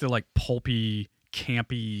 I like the like pulpy,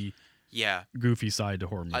 campy, goofy side to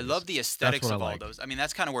horror movies. I love the aesthetics of all like. those. I mean,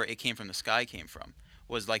 that's kind of where It Came from the Sky came from.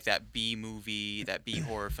 Was like that B movie, that B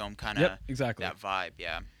horror film kind of exactly that vibe.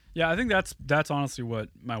 Yeah. Yeah, I think that's honestly what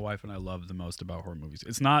my wife and I love the most about horror movies.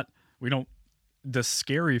 It's not the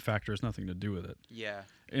scary factor has nothing to do with it. Yeah.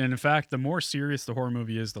 And in fact, the more serious the horror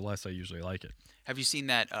movie is, the less I usually like it. Have you seen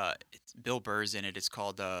that? Bill Burr's in it. It's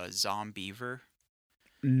called Zombeaver.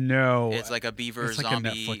 No, it's like a beaver it's like zombie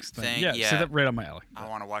a Netflix thing. Yeah, see that right on my alley. I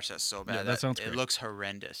want to watch that so bad. Yeah, that sounds great. It looks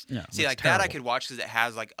horrendous. Yeah, see, like terrible. that I could watch because it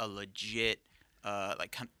has like a legit,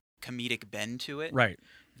 like comedic bend to it. Right.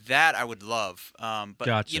 That I would love. But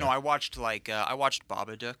Gotcha. you know, I watched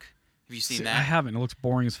Babadook. Have you seen that? I haven't. It looks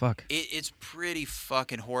boring as fuck. It's pretty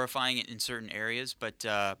fucking horrifying in certain areas, but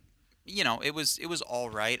you know, it was all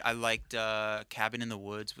right. I liked Cabin in the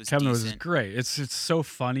Woods. Cabin in the decent. Woods is great. It's so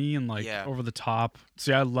funny and like over the top.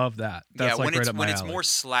 See, I love that. That's like right up my alley. When it's more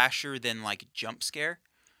slasher than like jump scare.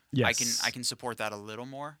 Yes. I can support that a little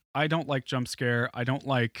more. I don't like jump scare. I don't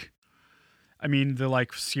like. I mean, the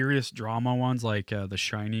like serious drama ones like The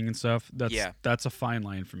Shining and stuff. That's a fine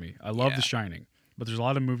line for me. I love The Shining, but there's a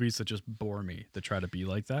lot of movies that just bore me that try to be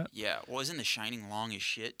like that. Yeah. Well, isn't The Shining long as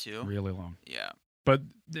shit too? Really long. Yeah.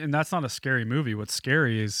 And that's not a scary movie. What's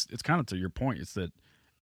scary is, it's kind of to your point, it's that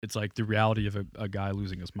it's like the reality of a guy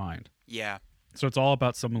losing his mind. Yeah. So it's all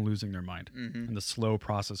about someone losing their mind Mhm. and the slow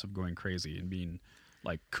process of going crazy and being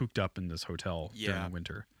like cooped up in this hotel during the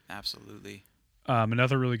winter. Absolutely.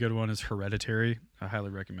 Another really good one is Hereditary. I highly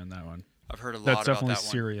recommend that one. I've heard a lot That's about definitely that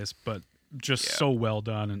one. serious, but just so well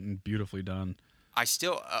done and beautifully done. I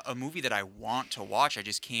still a movie that I want to watch. I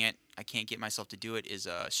just can't get myself to do it. Is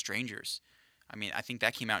Strangers. I mean, I think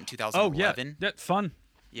that came out in 2011. Oh yeah, fun.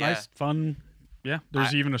 Yeah. Nice, fun. Yeah,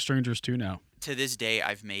 there's even a Strangers 2 now. To this day,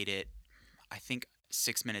 I've made it, I think,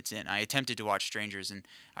 6 minutes in. I attempted to watch Strangers, and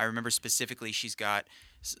I remember specifically she's got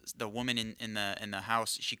the woman in the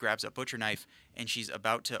house. She grabs a butcher knife, and she's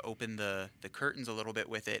about to open the curtains a little bit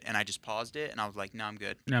with it, and I just paused it, and I was like, no, I'm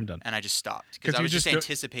good. Yeah, I'm done. And I just stopped because I was just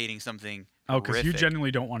anticipating something because you horrific.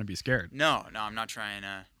 genuinely don't want to be scared. No, I'm not trying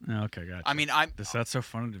to. Okay, gotcha. I mean, that's so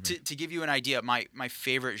funny to me. To give you an idea, my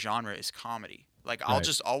favorite genre is comedy. Like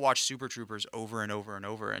I'll watch Super Troopers over and over and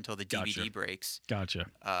over until the DVD breaks. Gotcha.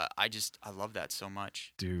 I love that so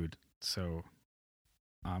much. Dude, so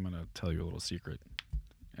I'm gonna tell you a little secret,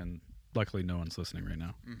 and luckily no one's listening right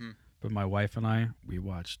now. Mm-hmm. But my wife and I, we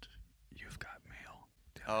watched You've Got Mail.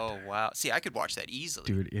 Oh wow! See, I could watch that easily.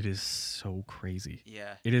 Dude, it is so crazy.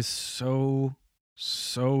 Yeah. It is so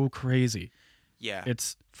crazy. Yeah.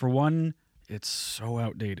 It's for one, it's so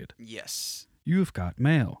outdated. Yes. You've Got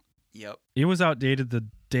Mail. Yep. It was outdated the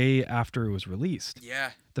day after it was released.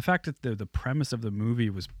 Yeah. The fact that the premise of the movie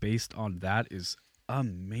was based on that is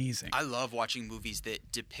amazing. I love watching movies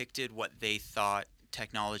that depicted what they thought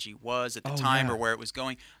technology was at the time or where it was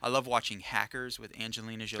going. I love watching Hackers with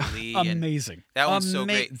Angelina Jolie. Amazing. And that one's so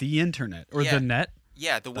great. The internet or the net.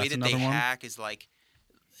 Yeah, the way that they hack is like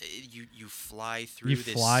you fly through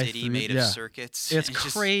this city made of circuits. It's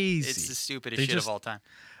crazy. It's the stupidest shit of all time.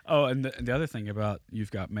 Oh, and the other thing about You've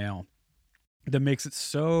Got Mail that makes it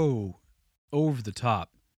so over the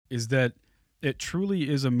top is that it truly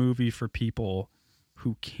is a movie for people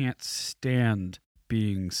who can't stand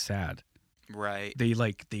being sad. Right. They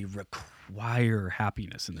require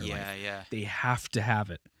happiness in their life. Yeah. They have to have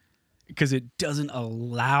it. because it doesn't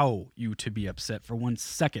allow you to be upset for 1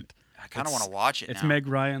 second. I kind of want to watch it It's now. Meg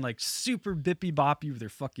Ryan, like super bippy boppy with her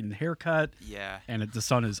fucking haircut. Yeah. And the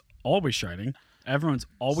sun is always shining. Everyone's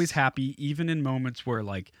always happy, even in moments where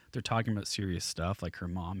like they're talking about serious stuff, like her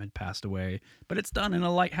mom had passed away, but it's done in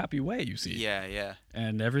a light, happy way, you see. Yeah, yeah.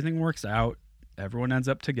 And everything works out. Everyone ends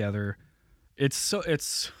up together. It's so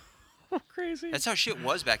crazy. That's how shit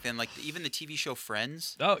was back then. Like even the TV show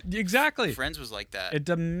Friends. Oh, exactly. Friends was like that. It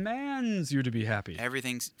demands you to be happy.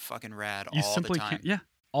 Everything's fucking rad You all simply the time. can't. Yeah,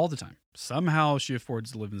 all the time. Somehow she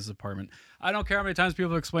affords to live in this apartment. I don't care how many times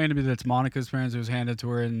people explain to me that it's Monica's parents who was handed to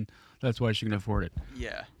her, and that's why she can afford it.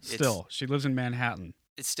 Yeah. Still, she lives in Manhattan.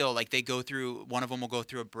 It's still like they go through. One of them will go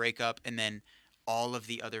through a breakup, and then all of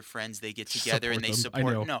the other friends they get together and they Support them.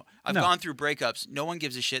 I support. know. No, I've No. gone through breakups. No one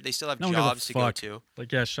gives a shit. They still have No one gives a jobs to go fuck. to.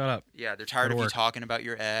 Like, yeah, shut up. Yeah, they're tired Go of to you work. talking about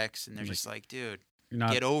your ex, and they're Like, just like, dude, You're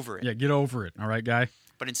not- get over it. Yeah, get over it. All right, guy.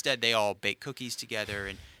 But instead, they all bake cookies together,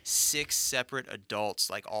 and 6 separate adults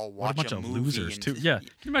like all watch What a bunch of movie. losers, and too. Yeah. Can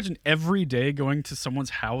you imagine every day going to someone's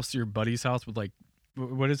house, your buddy's house, with like,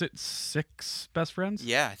 what is it, 6 best friends?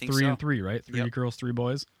 Yeah, I think 3 so. and 3, right? 3 Yep. girls, 3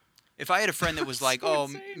 boys. If I had a friend that was like, oh,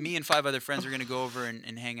 me and 5 other friends are going to go over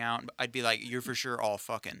and hang out, I'd be like, you're for sure all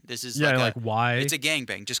fucking. This is Yeah, like, like, why? It's a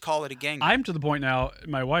gangbang. Just call it a gangbang. I'm to the point now,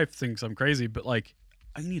 my wife thinks I'm crazy, but like,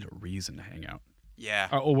 I need a reason to hang out. Yeah.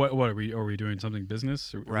 Oh, what are we? Are we doing something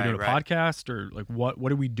business? Are we Right, doing a right. podcast or like what?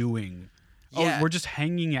 What are we doing? Yeah. Oh, we're just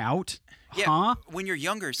hanging out. Yeah, Huh? when you're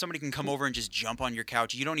younger, somebody can come over and just jump on your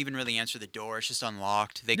couch. You don't even really answer the door. It's just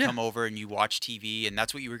unlocked. They Yeah. come over and you watch TV, and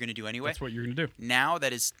that's what you were going to do anyway. That's what you're gonna do. Now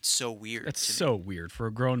that is so weird. That's to me. so weird for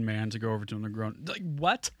a grown man to go over to another grown. Like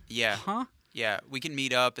what? Yeah. Huh? Yeah, we can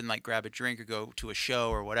meet up and like grab a drink or go to a show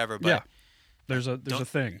or whatever. But Yeah. There's a don't-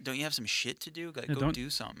 thing. Don't you have some shit to do? Like, Yeah, go don't- do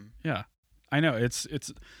something. Yeah, I know. It's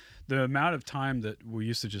the amount of time that we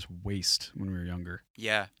used to just waste when we were younger.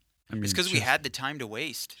 Yeah. I mean, it's because we just- had the time to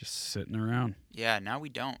waste. just sitting around Yeah, now we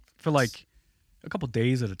don't. for like a couple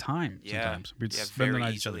days at a time. Yeah. Sometimes we'd Yeah, spend the very night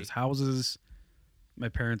at each easily. other's houses.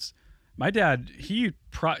 My dad, he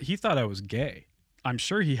thought I was gay. I'm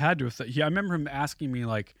sure he had to have. I remember him asking me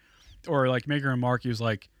like, or like making a remark. He was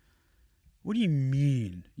like, "What do you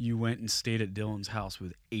mean you went and stayed at Dylan's house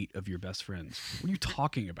with 8 of your best friends? What are you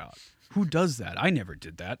talking about? Who does that? I never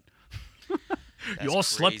did that." That's You all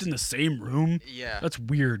slept crazy. in the same room? Yeah. That's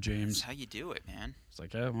weird, That's James. how you do it, man. It's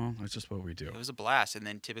like, yeah, well, that's just what we do. It was a blast, and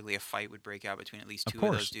then typically a fight would break out between at least Of 2 of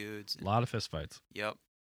those course. dudes. A lot of fistfights. Yep.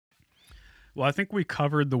 Well, I think we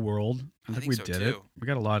covered the world. I I think think we so, did it. too. We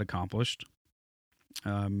got a lot accomplished.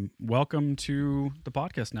 Welcome to the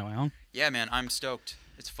podcast now, Alan. Yeah, man, I'm stoked.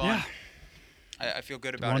 It's fun. Yeah. I feel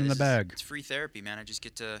good about One it. in the This is- bag. It's free therapy, man. I just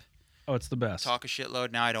get to Oh, it's the best. talk a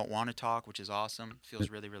shitload. Now I don't want to talk, which is awesome. Feels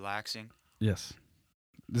really relaxing. Yes.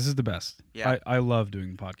 This is the best. Yeah. I love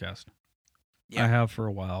doing the podcast. Yeah. I have for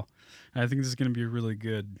a while. And I think this is going to be a really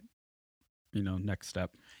good, next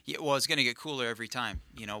step. Yeah, well, it's gonna get cooler every time.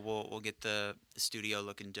 You know, we'll get the studio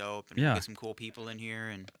looking dope, and Yeah. we'll get some cool people in here,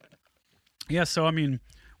 and Yeah, so, I mean,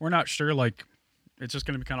 we're not sure. Like, it's just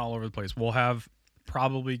going to be kind of all over the place. We'll have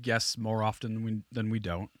probably guests more often than we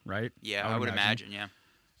don't, right? yeah, I would imagine. Yeah.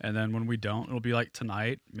 And then when we don't, it'll be like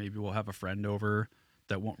tonight. Maybe we'll have a friend over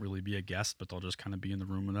that won't really be a guest, but they'll just kind of be in the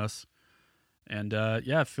room with us. And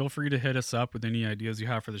yeah, feel free to hit us up with any ideas you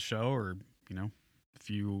have for the show, or if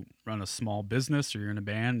you run a small business or you're in a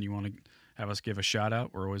band and you want to have us give a shout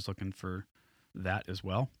out, we're always looking for that as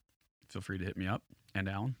well. Feel free to hit me up. And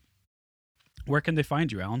Alan, where can they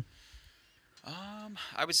find you, Alan?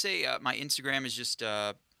 I would say my Instagram is just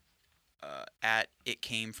at It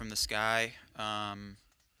Came From The Sky. Yeah.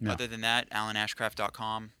 Other than that,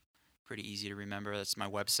 alanashcraft.com. Pretty easy to remember. That's my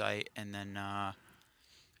website. And then,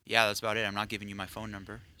 yeah, that's about it. I'm not giving you my phone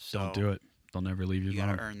number. So Don't do it. They'll never leave you You alone.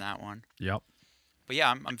 got to earn that one. Yep. But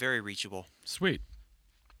yeah, I'm very reachable. Sweet.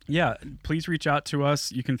 Yeah, please reach out to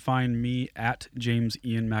us. You can find me at James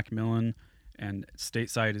Ian Macmillan, and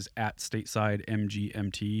Stateside is at Stateside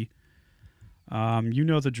MGMT. You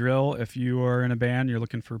know the drill. If you are in a band, you're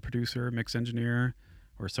looking for a producer, mix engineer,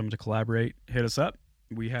 or someone to collaborate, hit us up.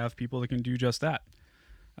 We have people that can do just that.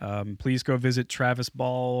 Please go visit Travis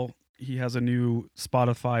Ball. He has a new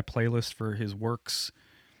Spotify playlist for his works.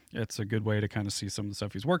 It's a good way to kind of see some of the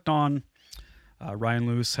stuff he's worked on. Ryan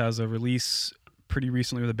Lewis has a release pretty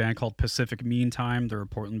recently with a band called Pacific Meantime. They're a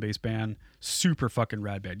Portland-based band. Super fucking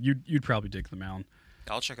rad band. You'd probably dig them, Alan.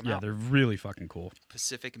 I'll check them Yeah, out. they're really fucking cool.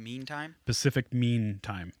 Pacific Meantime? Pacific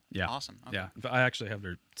Meantime. Yeah. Awesome. Okay. Yeah. I actually have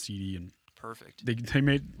their CD, and Perfect.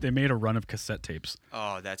 they made a run of cassette tapes.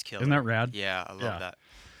 Oh, that's killer. Isn't that rad? Yeah, I love that.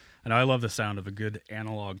 And I love the sound of a good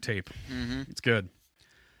analog tape. Mhm. It's good.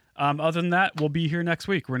 Other than that, we'll be here next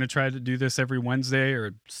week. We're going to try to do this every Wednesday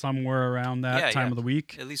or somewhere around that time of the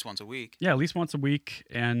week. At least once a week. Yeah, at least once a week.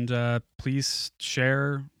 And please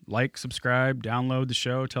share, like, subscribe, download the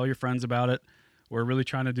show, tell your friends about it. We're really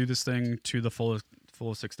trying to do this thing to the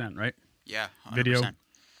fullest extent, right? Yeah, 100%. Video,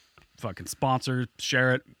 fucking sponsor,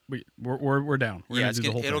 share it. We're down. We're gonna do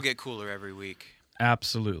the whole it'll thing. get cooler every week.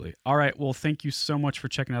 Absolutely. All right. Well, thank you so much for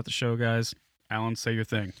checking out the show, guys. Alan, say your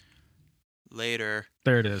thing. Later.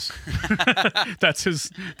 There it is. That's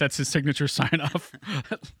his signature sign off.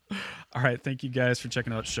 All right. Thank you guys for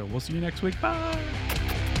checking out the show. We'll see you next week. Bye.